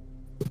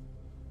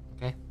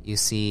 Okay. You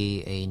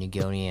see a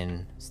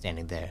Nugonian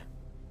standing there.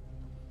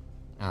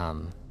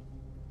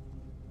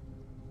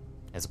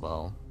 as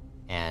well.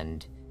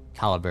 And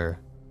Caliber,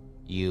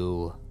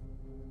 you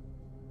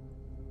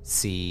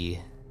see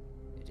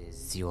it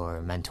is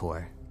your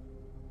mentor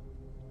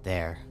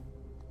there,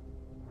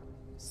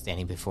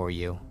 standing before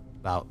you,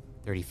 about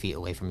 30 feet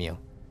away from you.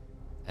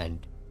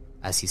 And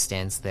as he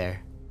stands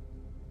there,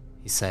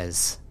 he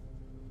says,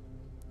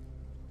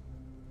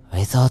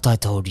 I thought I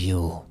told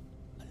you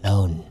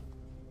alone.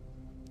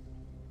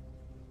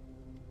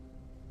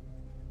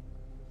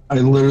 I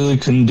literally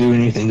couldn't do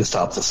anything to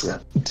stop this guy,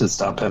 to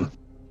stop him.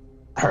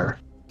 Her.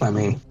 I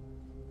mean.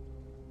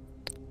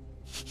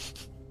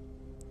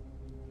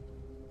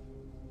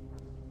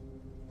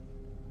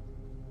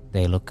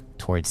 they look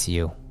towards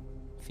you,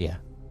 Fia.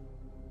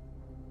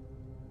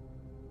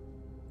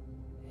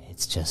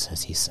 It's just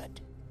as he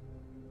said.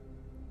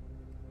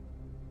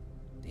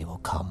 They will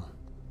come.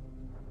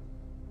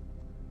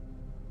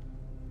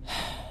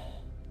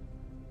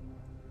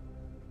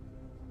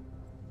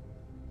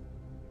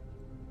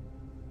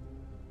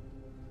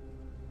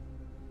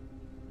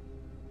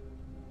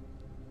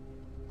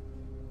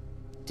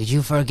 Did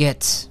you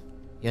forget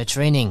your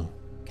training,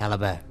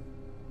 Caliber?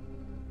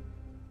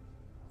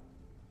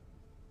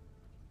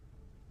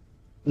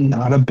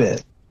 Not a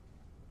bit.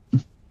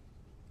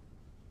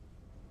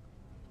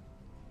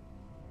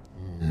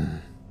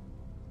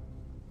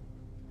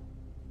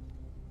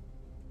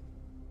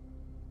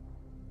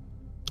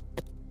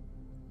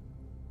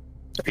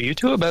 Are you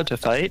two about to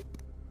fight?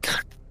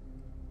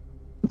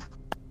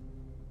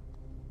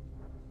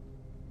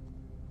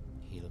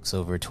 He looks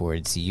over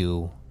towards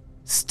you.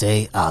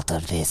 Stay out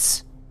of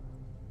this.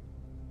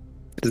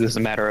 Is this a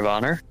matter of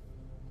honor?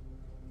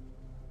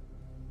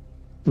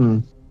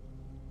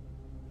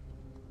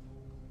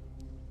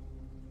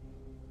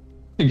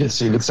 I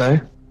guess you could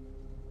say.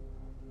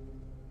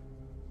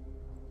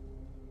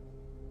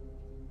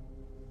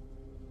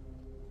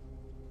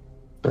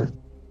 But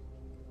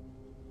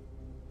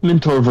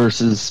mentor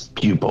versus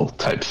pupil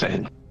type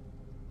thing.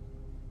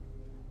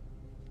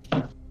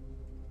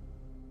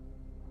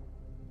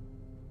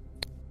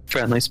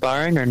 Friendly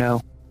sparring or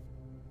no?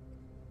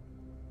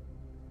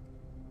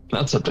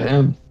 That's up to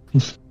him.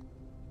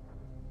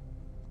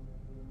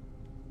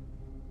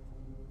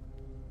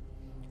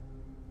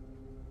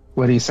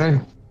 What do you say?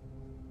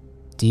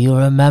 Do you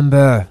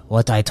remember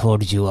what I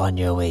told you on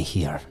your way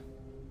here?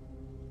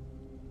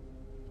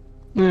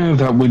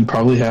 That we'd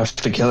probably have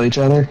to kill each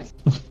other.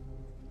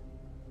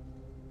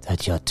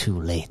 That you're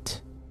too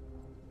late.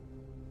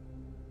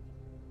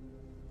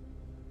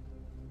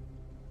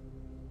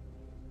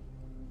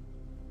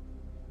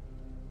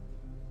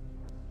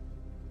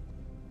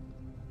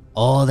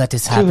 All that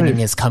is happening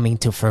is coming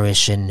to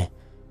fruition,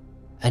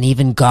 and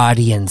even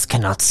Guardians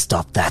cannot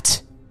stop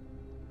that.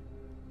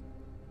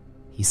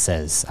 He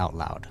says out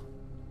loud.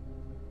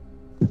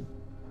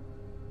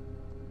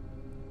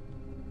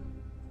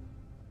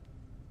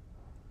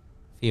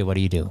 Fia, what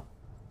do you do?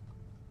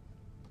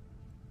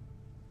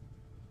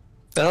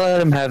 I'll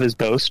let him have his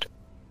boast.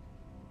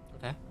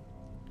 Okay.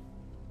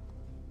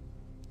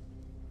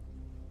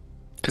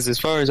 Because as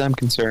far as I'm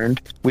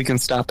concerned, we can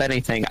stop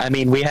anything. I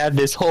mean, we had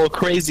this whole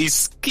crazy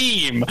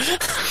scheme.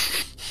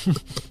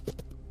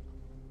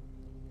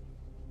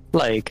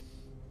 Like,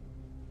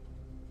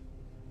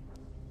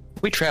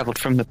 we traveled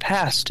from the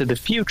past to the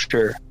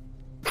future.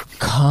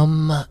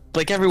 Come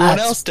Like everyone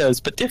else does,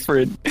 but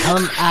different.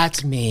 Come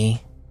at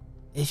me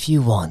if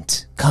you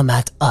want. Come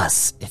at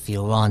us if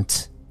you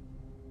want.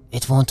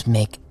 It won't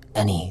make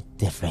any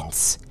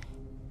difference.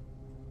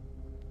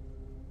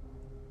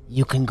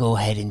 You can go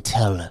ahead and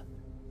tell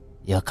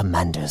your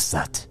commanders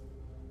that.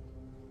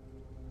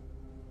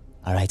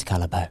 Alright,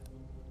 Caliber.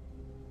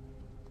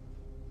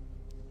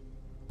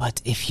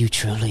 But if you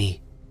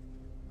truly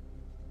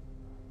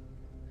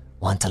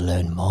want to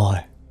learn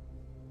more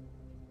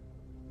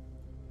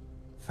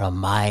from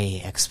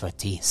my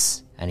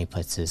expertise, And he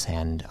puts his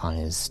hand on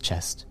his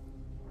chest.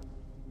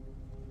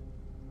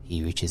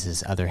 He reaches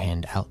his other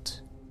hand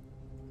out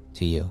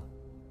to you.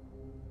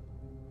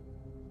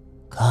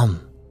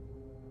 come.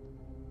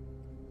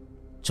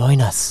 Join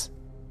us.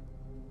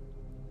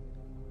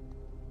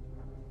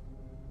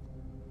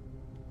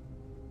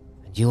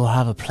 And you will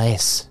have a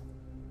place.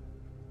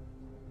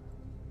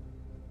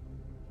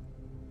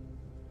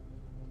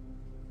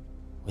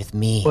 With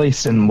me.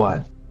 Place in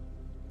what?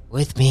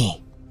 With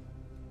me.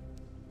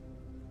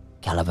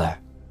 Caliber,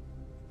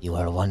 you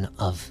are one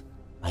of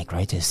my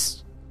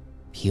greatest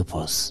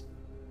pupils.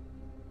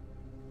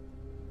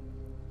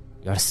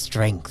 Your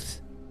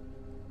strength.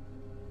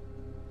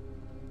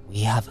 We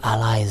have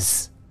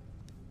allies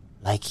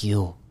like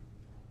you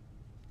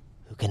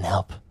who can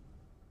help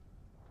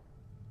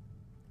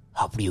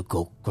you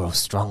grow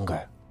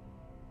stronger.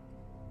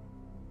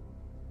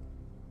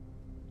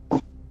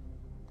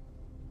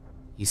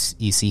 You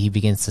see he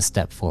begins to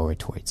step forward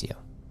towards you.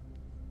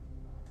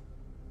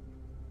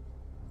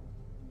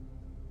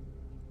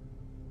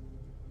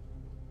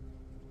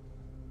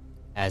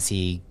 As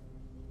he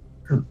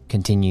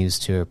continues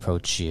to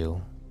approach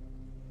you,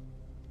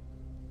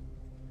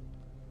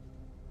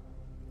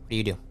 what do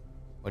you do?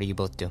 What do you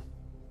both do?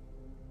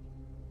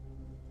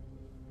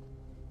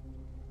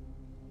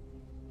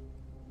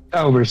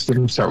 Caliber's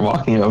gonna start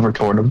walking over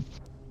toward him.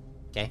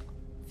 Okay,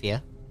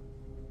 Fia.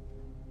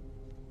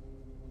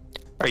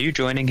 Are you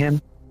joining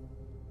him?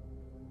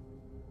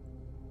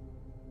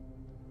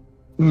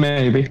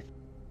 Maybe.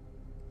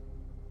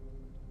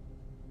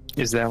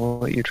 Is that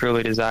what you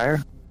truly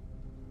desire?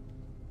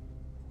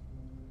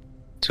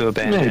 To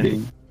abandon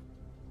Maybe.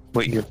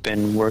 what you've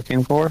been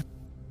working for?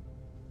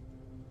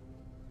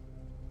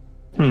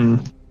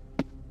 Do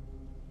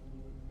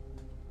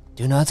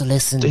not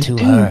listen to do.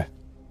 her.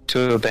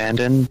 To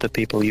abandon the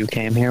people you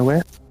came here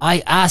with?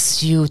 I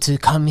asked you to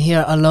come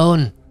here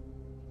alone.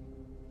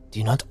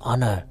 Do not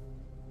honor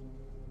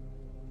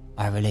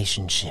our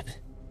relationship,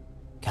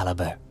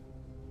 Caliber.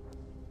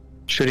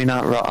 Should he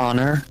not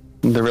honor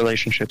the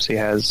relationships he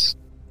has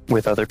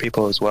with other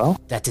people as well?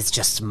 That is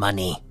just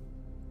money.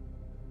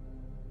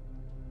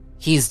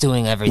 He's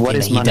doing everything What that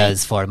is he money?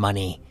 does for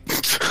money.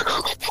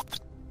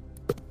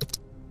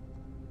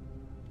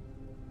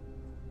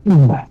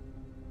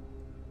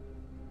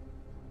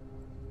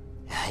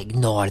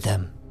 Ignore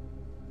them.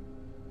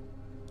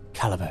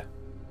 Caliber,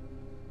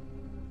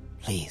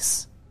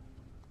 please.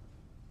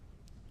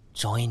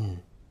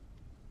 Join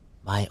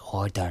my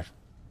order.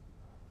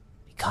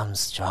 Become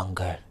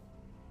stronger.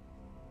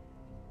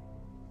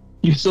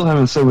 You still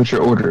haven't said what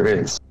your order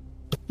is.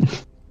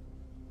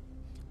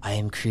 I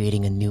am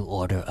creating a new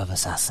order of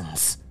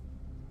assassins.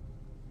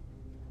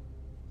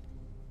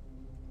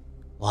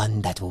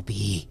 One that will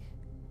be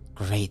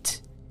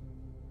great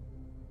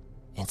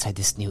inside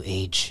this new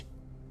age.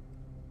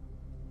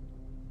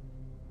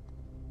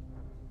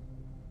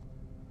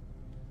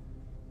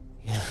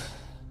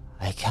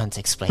 I can't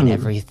explain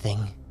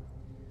everything.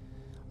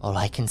 All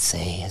I can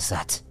say is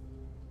that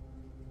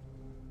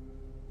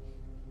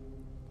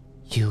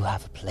you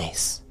have a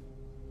place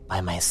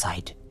by my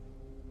side.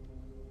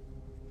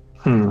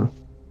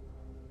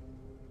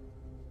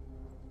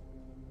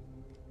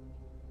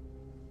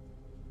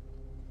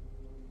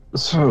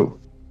 So.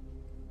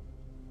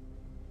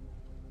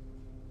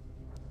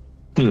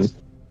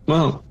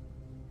 Well.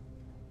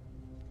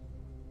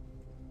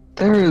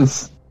 There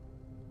is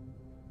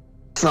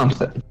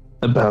something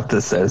about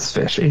this that is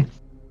fishy.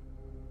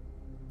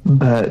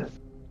 But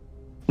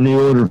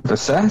New Order of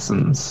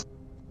Assassins,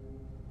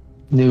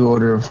 New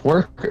Order of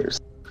Workers,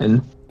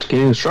 and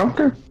getting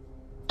stronger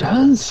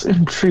does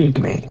intrigue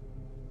me.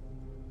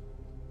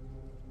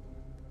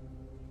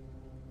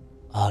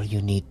 All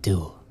you need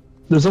do.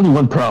 There's only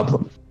one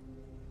problem.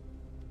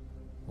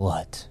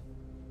 What?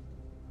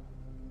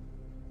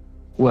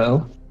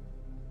 Well,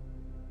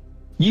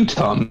 you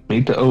taught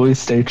me to always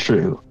stay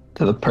true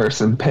to the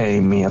person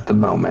paying me at the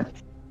moment.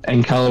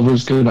 And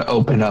Caliber's going to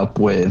open up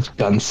with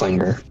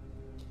Gunslinger.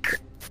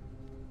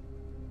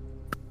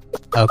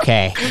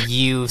 Okay,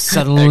 you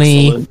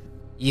suddenly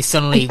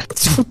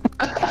Excellent.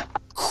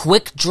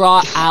 quick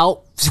draw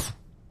out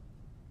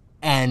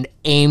and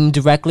aim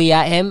directly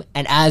at him.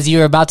 And as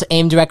you're about to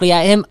aim directly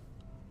at him,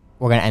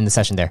 we're gonna end the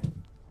session there.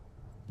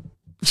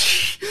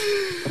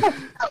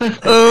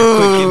 Quick,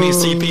 give me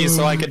CP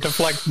so I can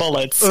deflect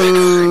bullets.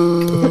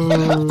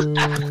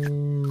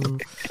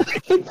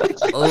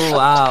 Oh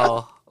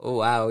wow! Oh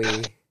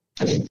wowie!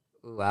 Oh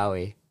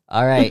wowie!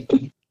 All right,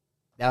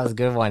 that was a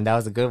good one. That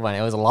was a good one.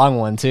 It was a long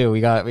one too.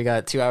 We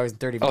got 2 hours and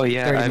 30. Oh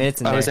yeah, 30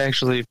 minutes in I there. was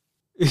actually.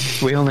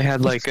 We only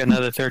had like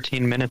another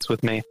 13 minutes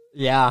with me.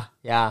 Yeah.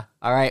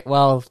 All right.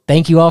 Well,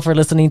 thank you all for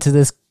listening to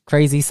this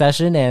crazy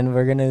session, and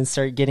we're gonna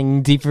start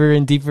getting deeper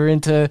and deeper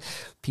into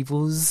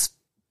people's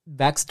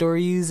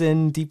backstories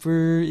and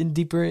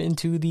deeper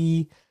into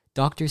the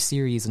Doctor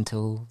series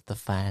until the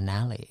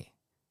finale.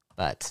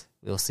 But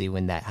we'll see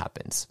when that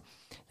happens.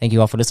 Thank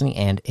you all for listening,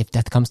 and if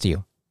death comes to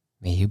you,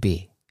 may you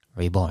be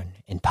reborn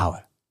in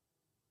power.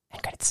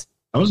 And credits.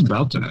 I was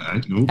about to.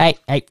 Hey,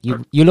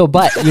 you little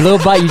butt.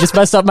 You just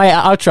messed up my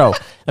outro.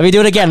 Let me do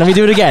it again.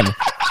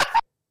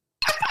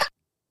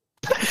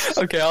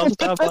 Okay, I'll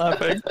stop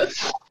laughing.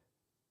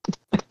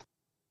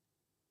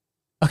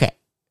 Okay.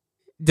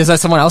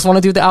 Does someone else want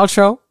to do the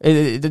outro?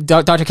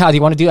 Dr. Cal, do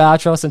you want to do the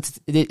outro since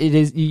it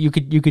is you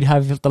could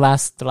have the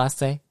last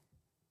say?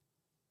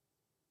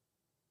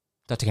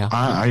 Dr. Cal.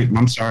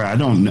 I'm sorry. I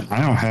don't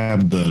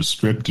have the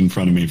script in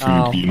front of me for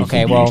your beautiful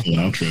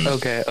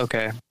outro.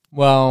 Okay.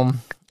 Well,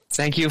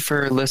 Thank you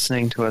for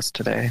listening to us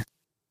today,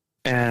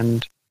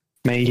 and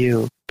may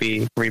you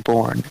be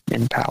reborn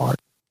in power.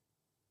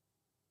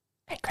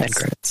 and End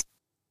credits.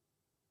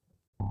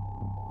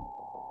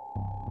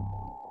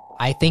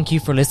 I thank you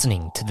for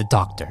listening to The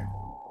Doctor.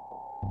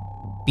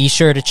 Be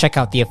sure to check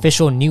out the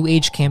official New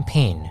Age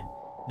campaign,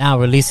 now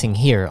releasing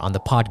here on the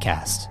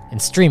podcast and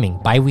streaming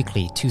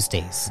bi-weekly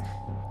Tuesdays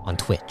on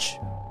Twitch.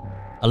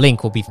 A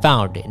link will be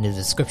found in the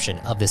description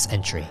of this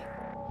entry.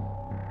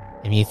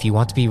 And if you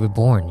want to be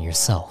reborn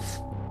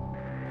yourself,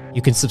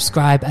 you can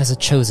subscribe as a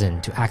Chosen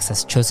to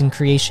access Chosen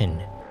creation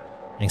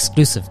and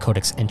exclusive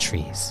Codex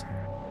entries.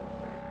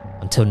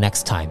 Until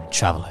next time,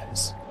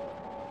 travelers,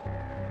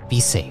 be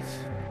safe,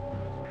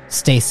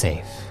 stay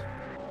safe,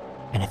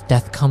 and if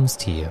death comes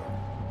to you,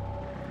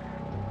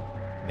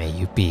 may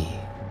you be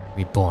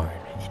reborn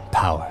in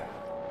power.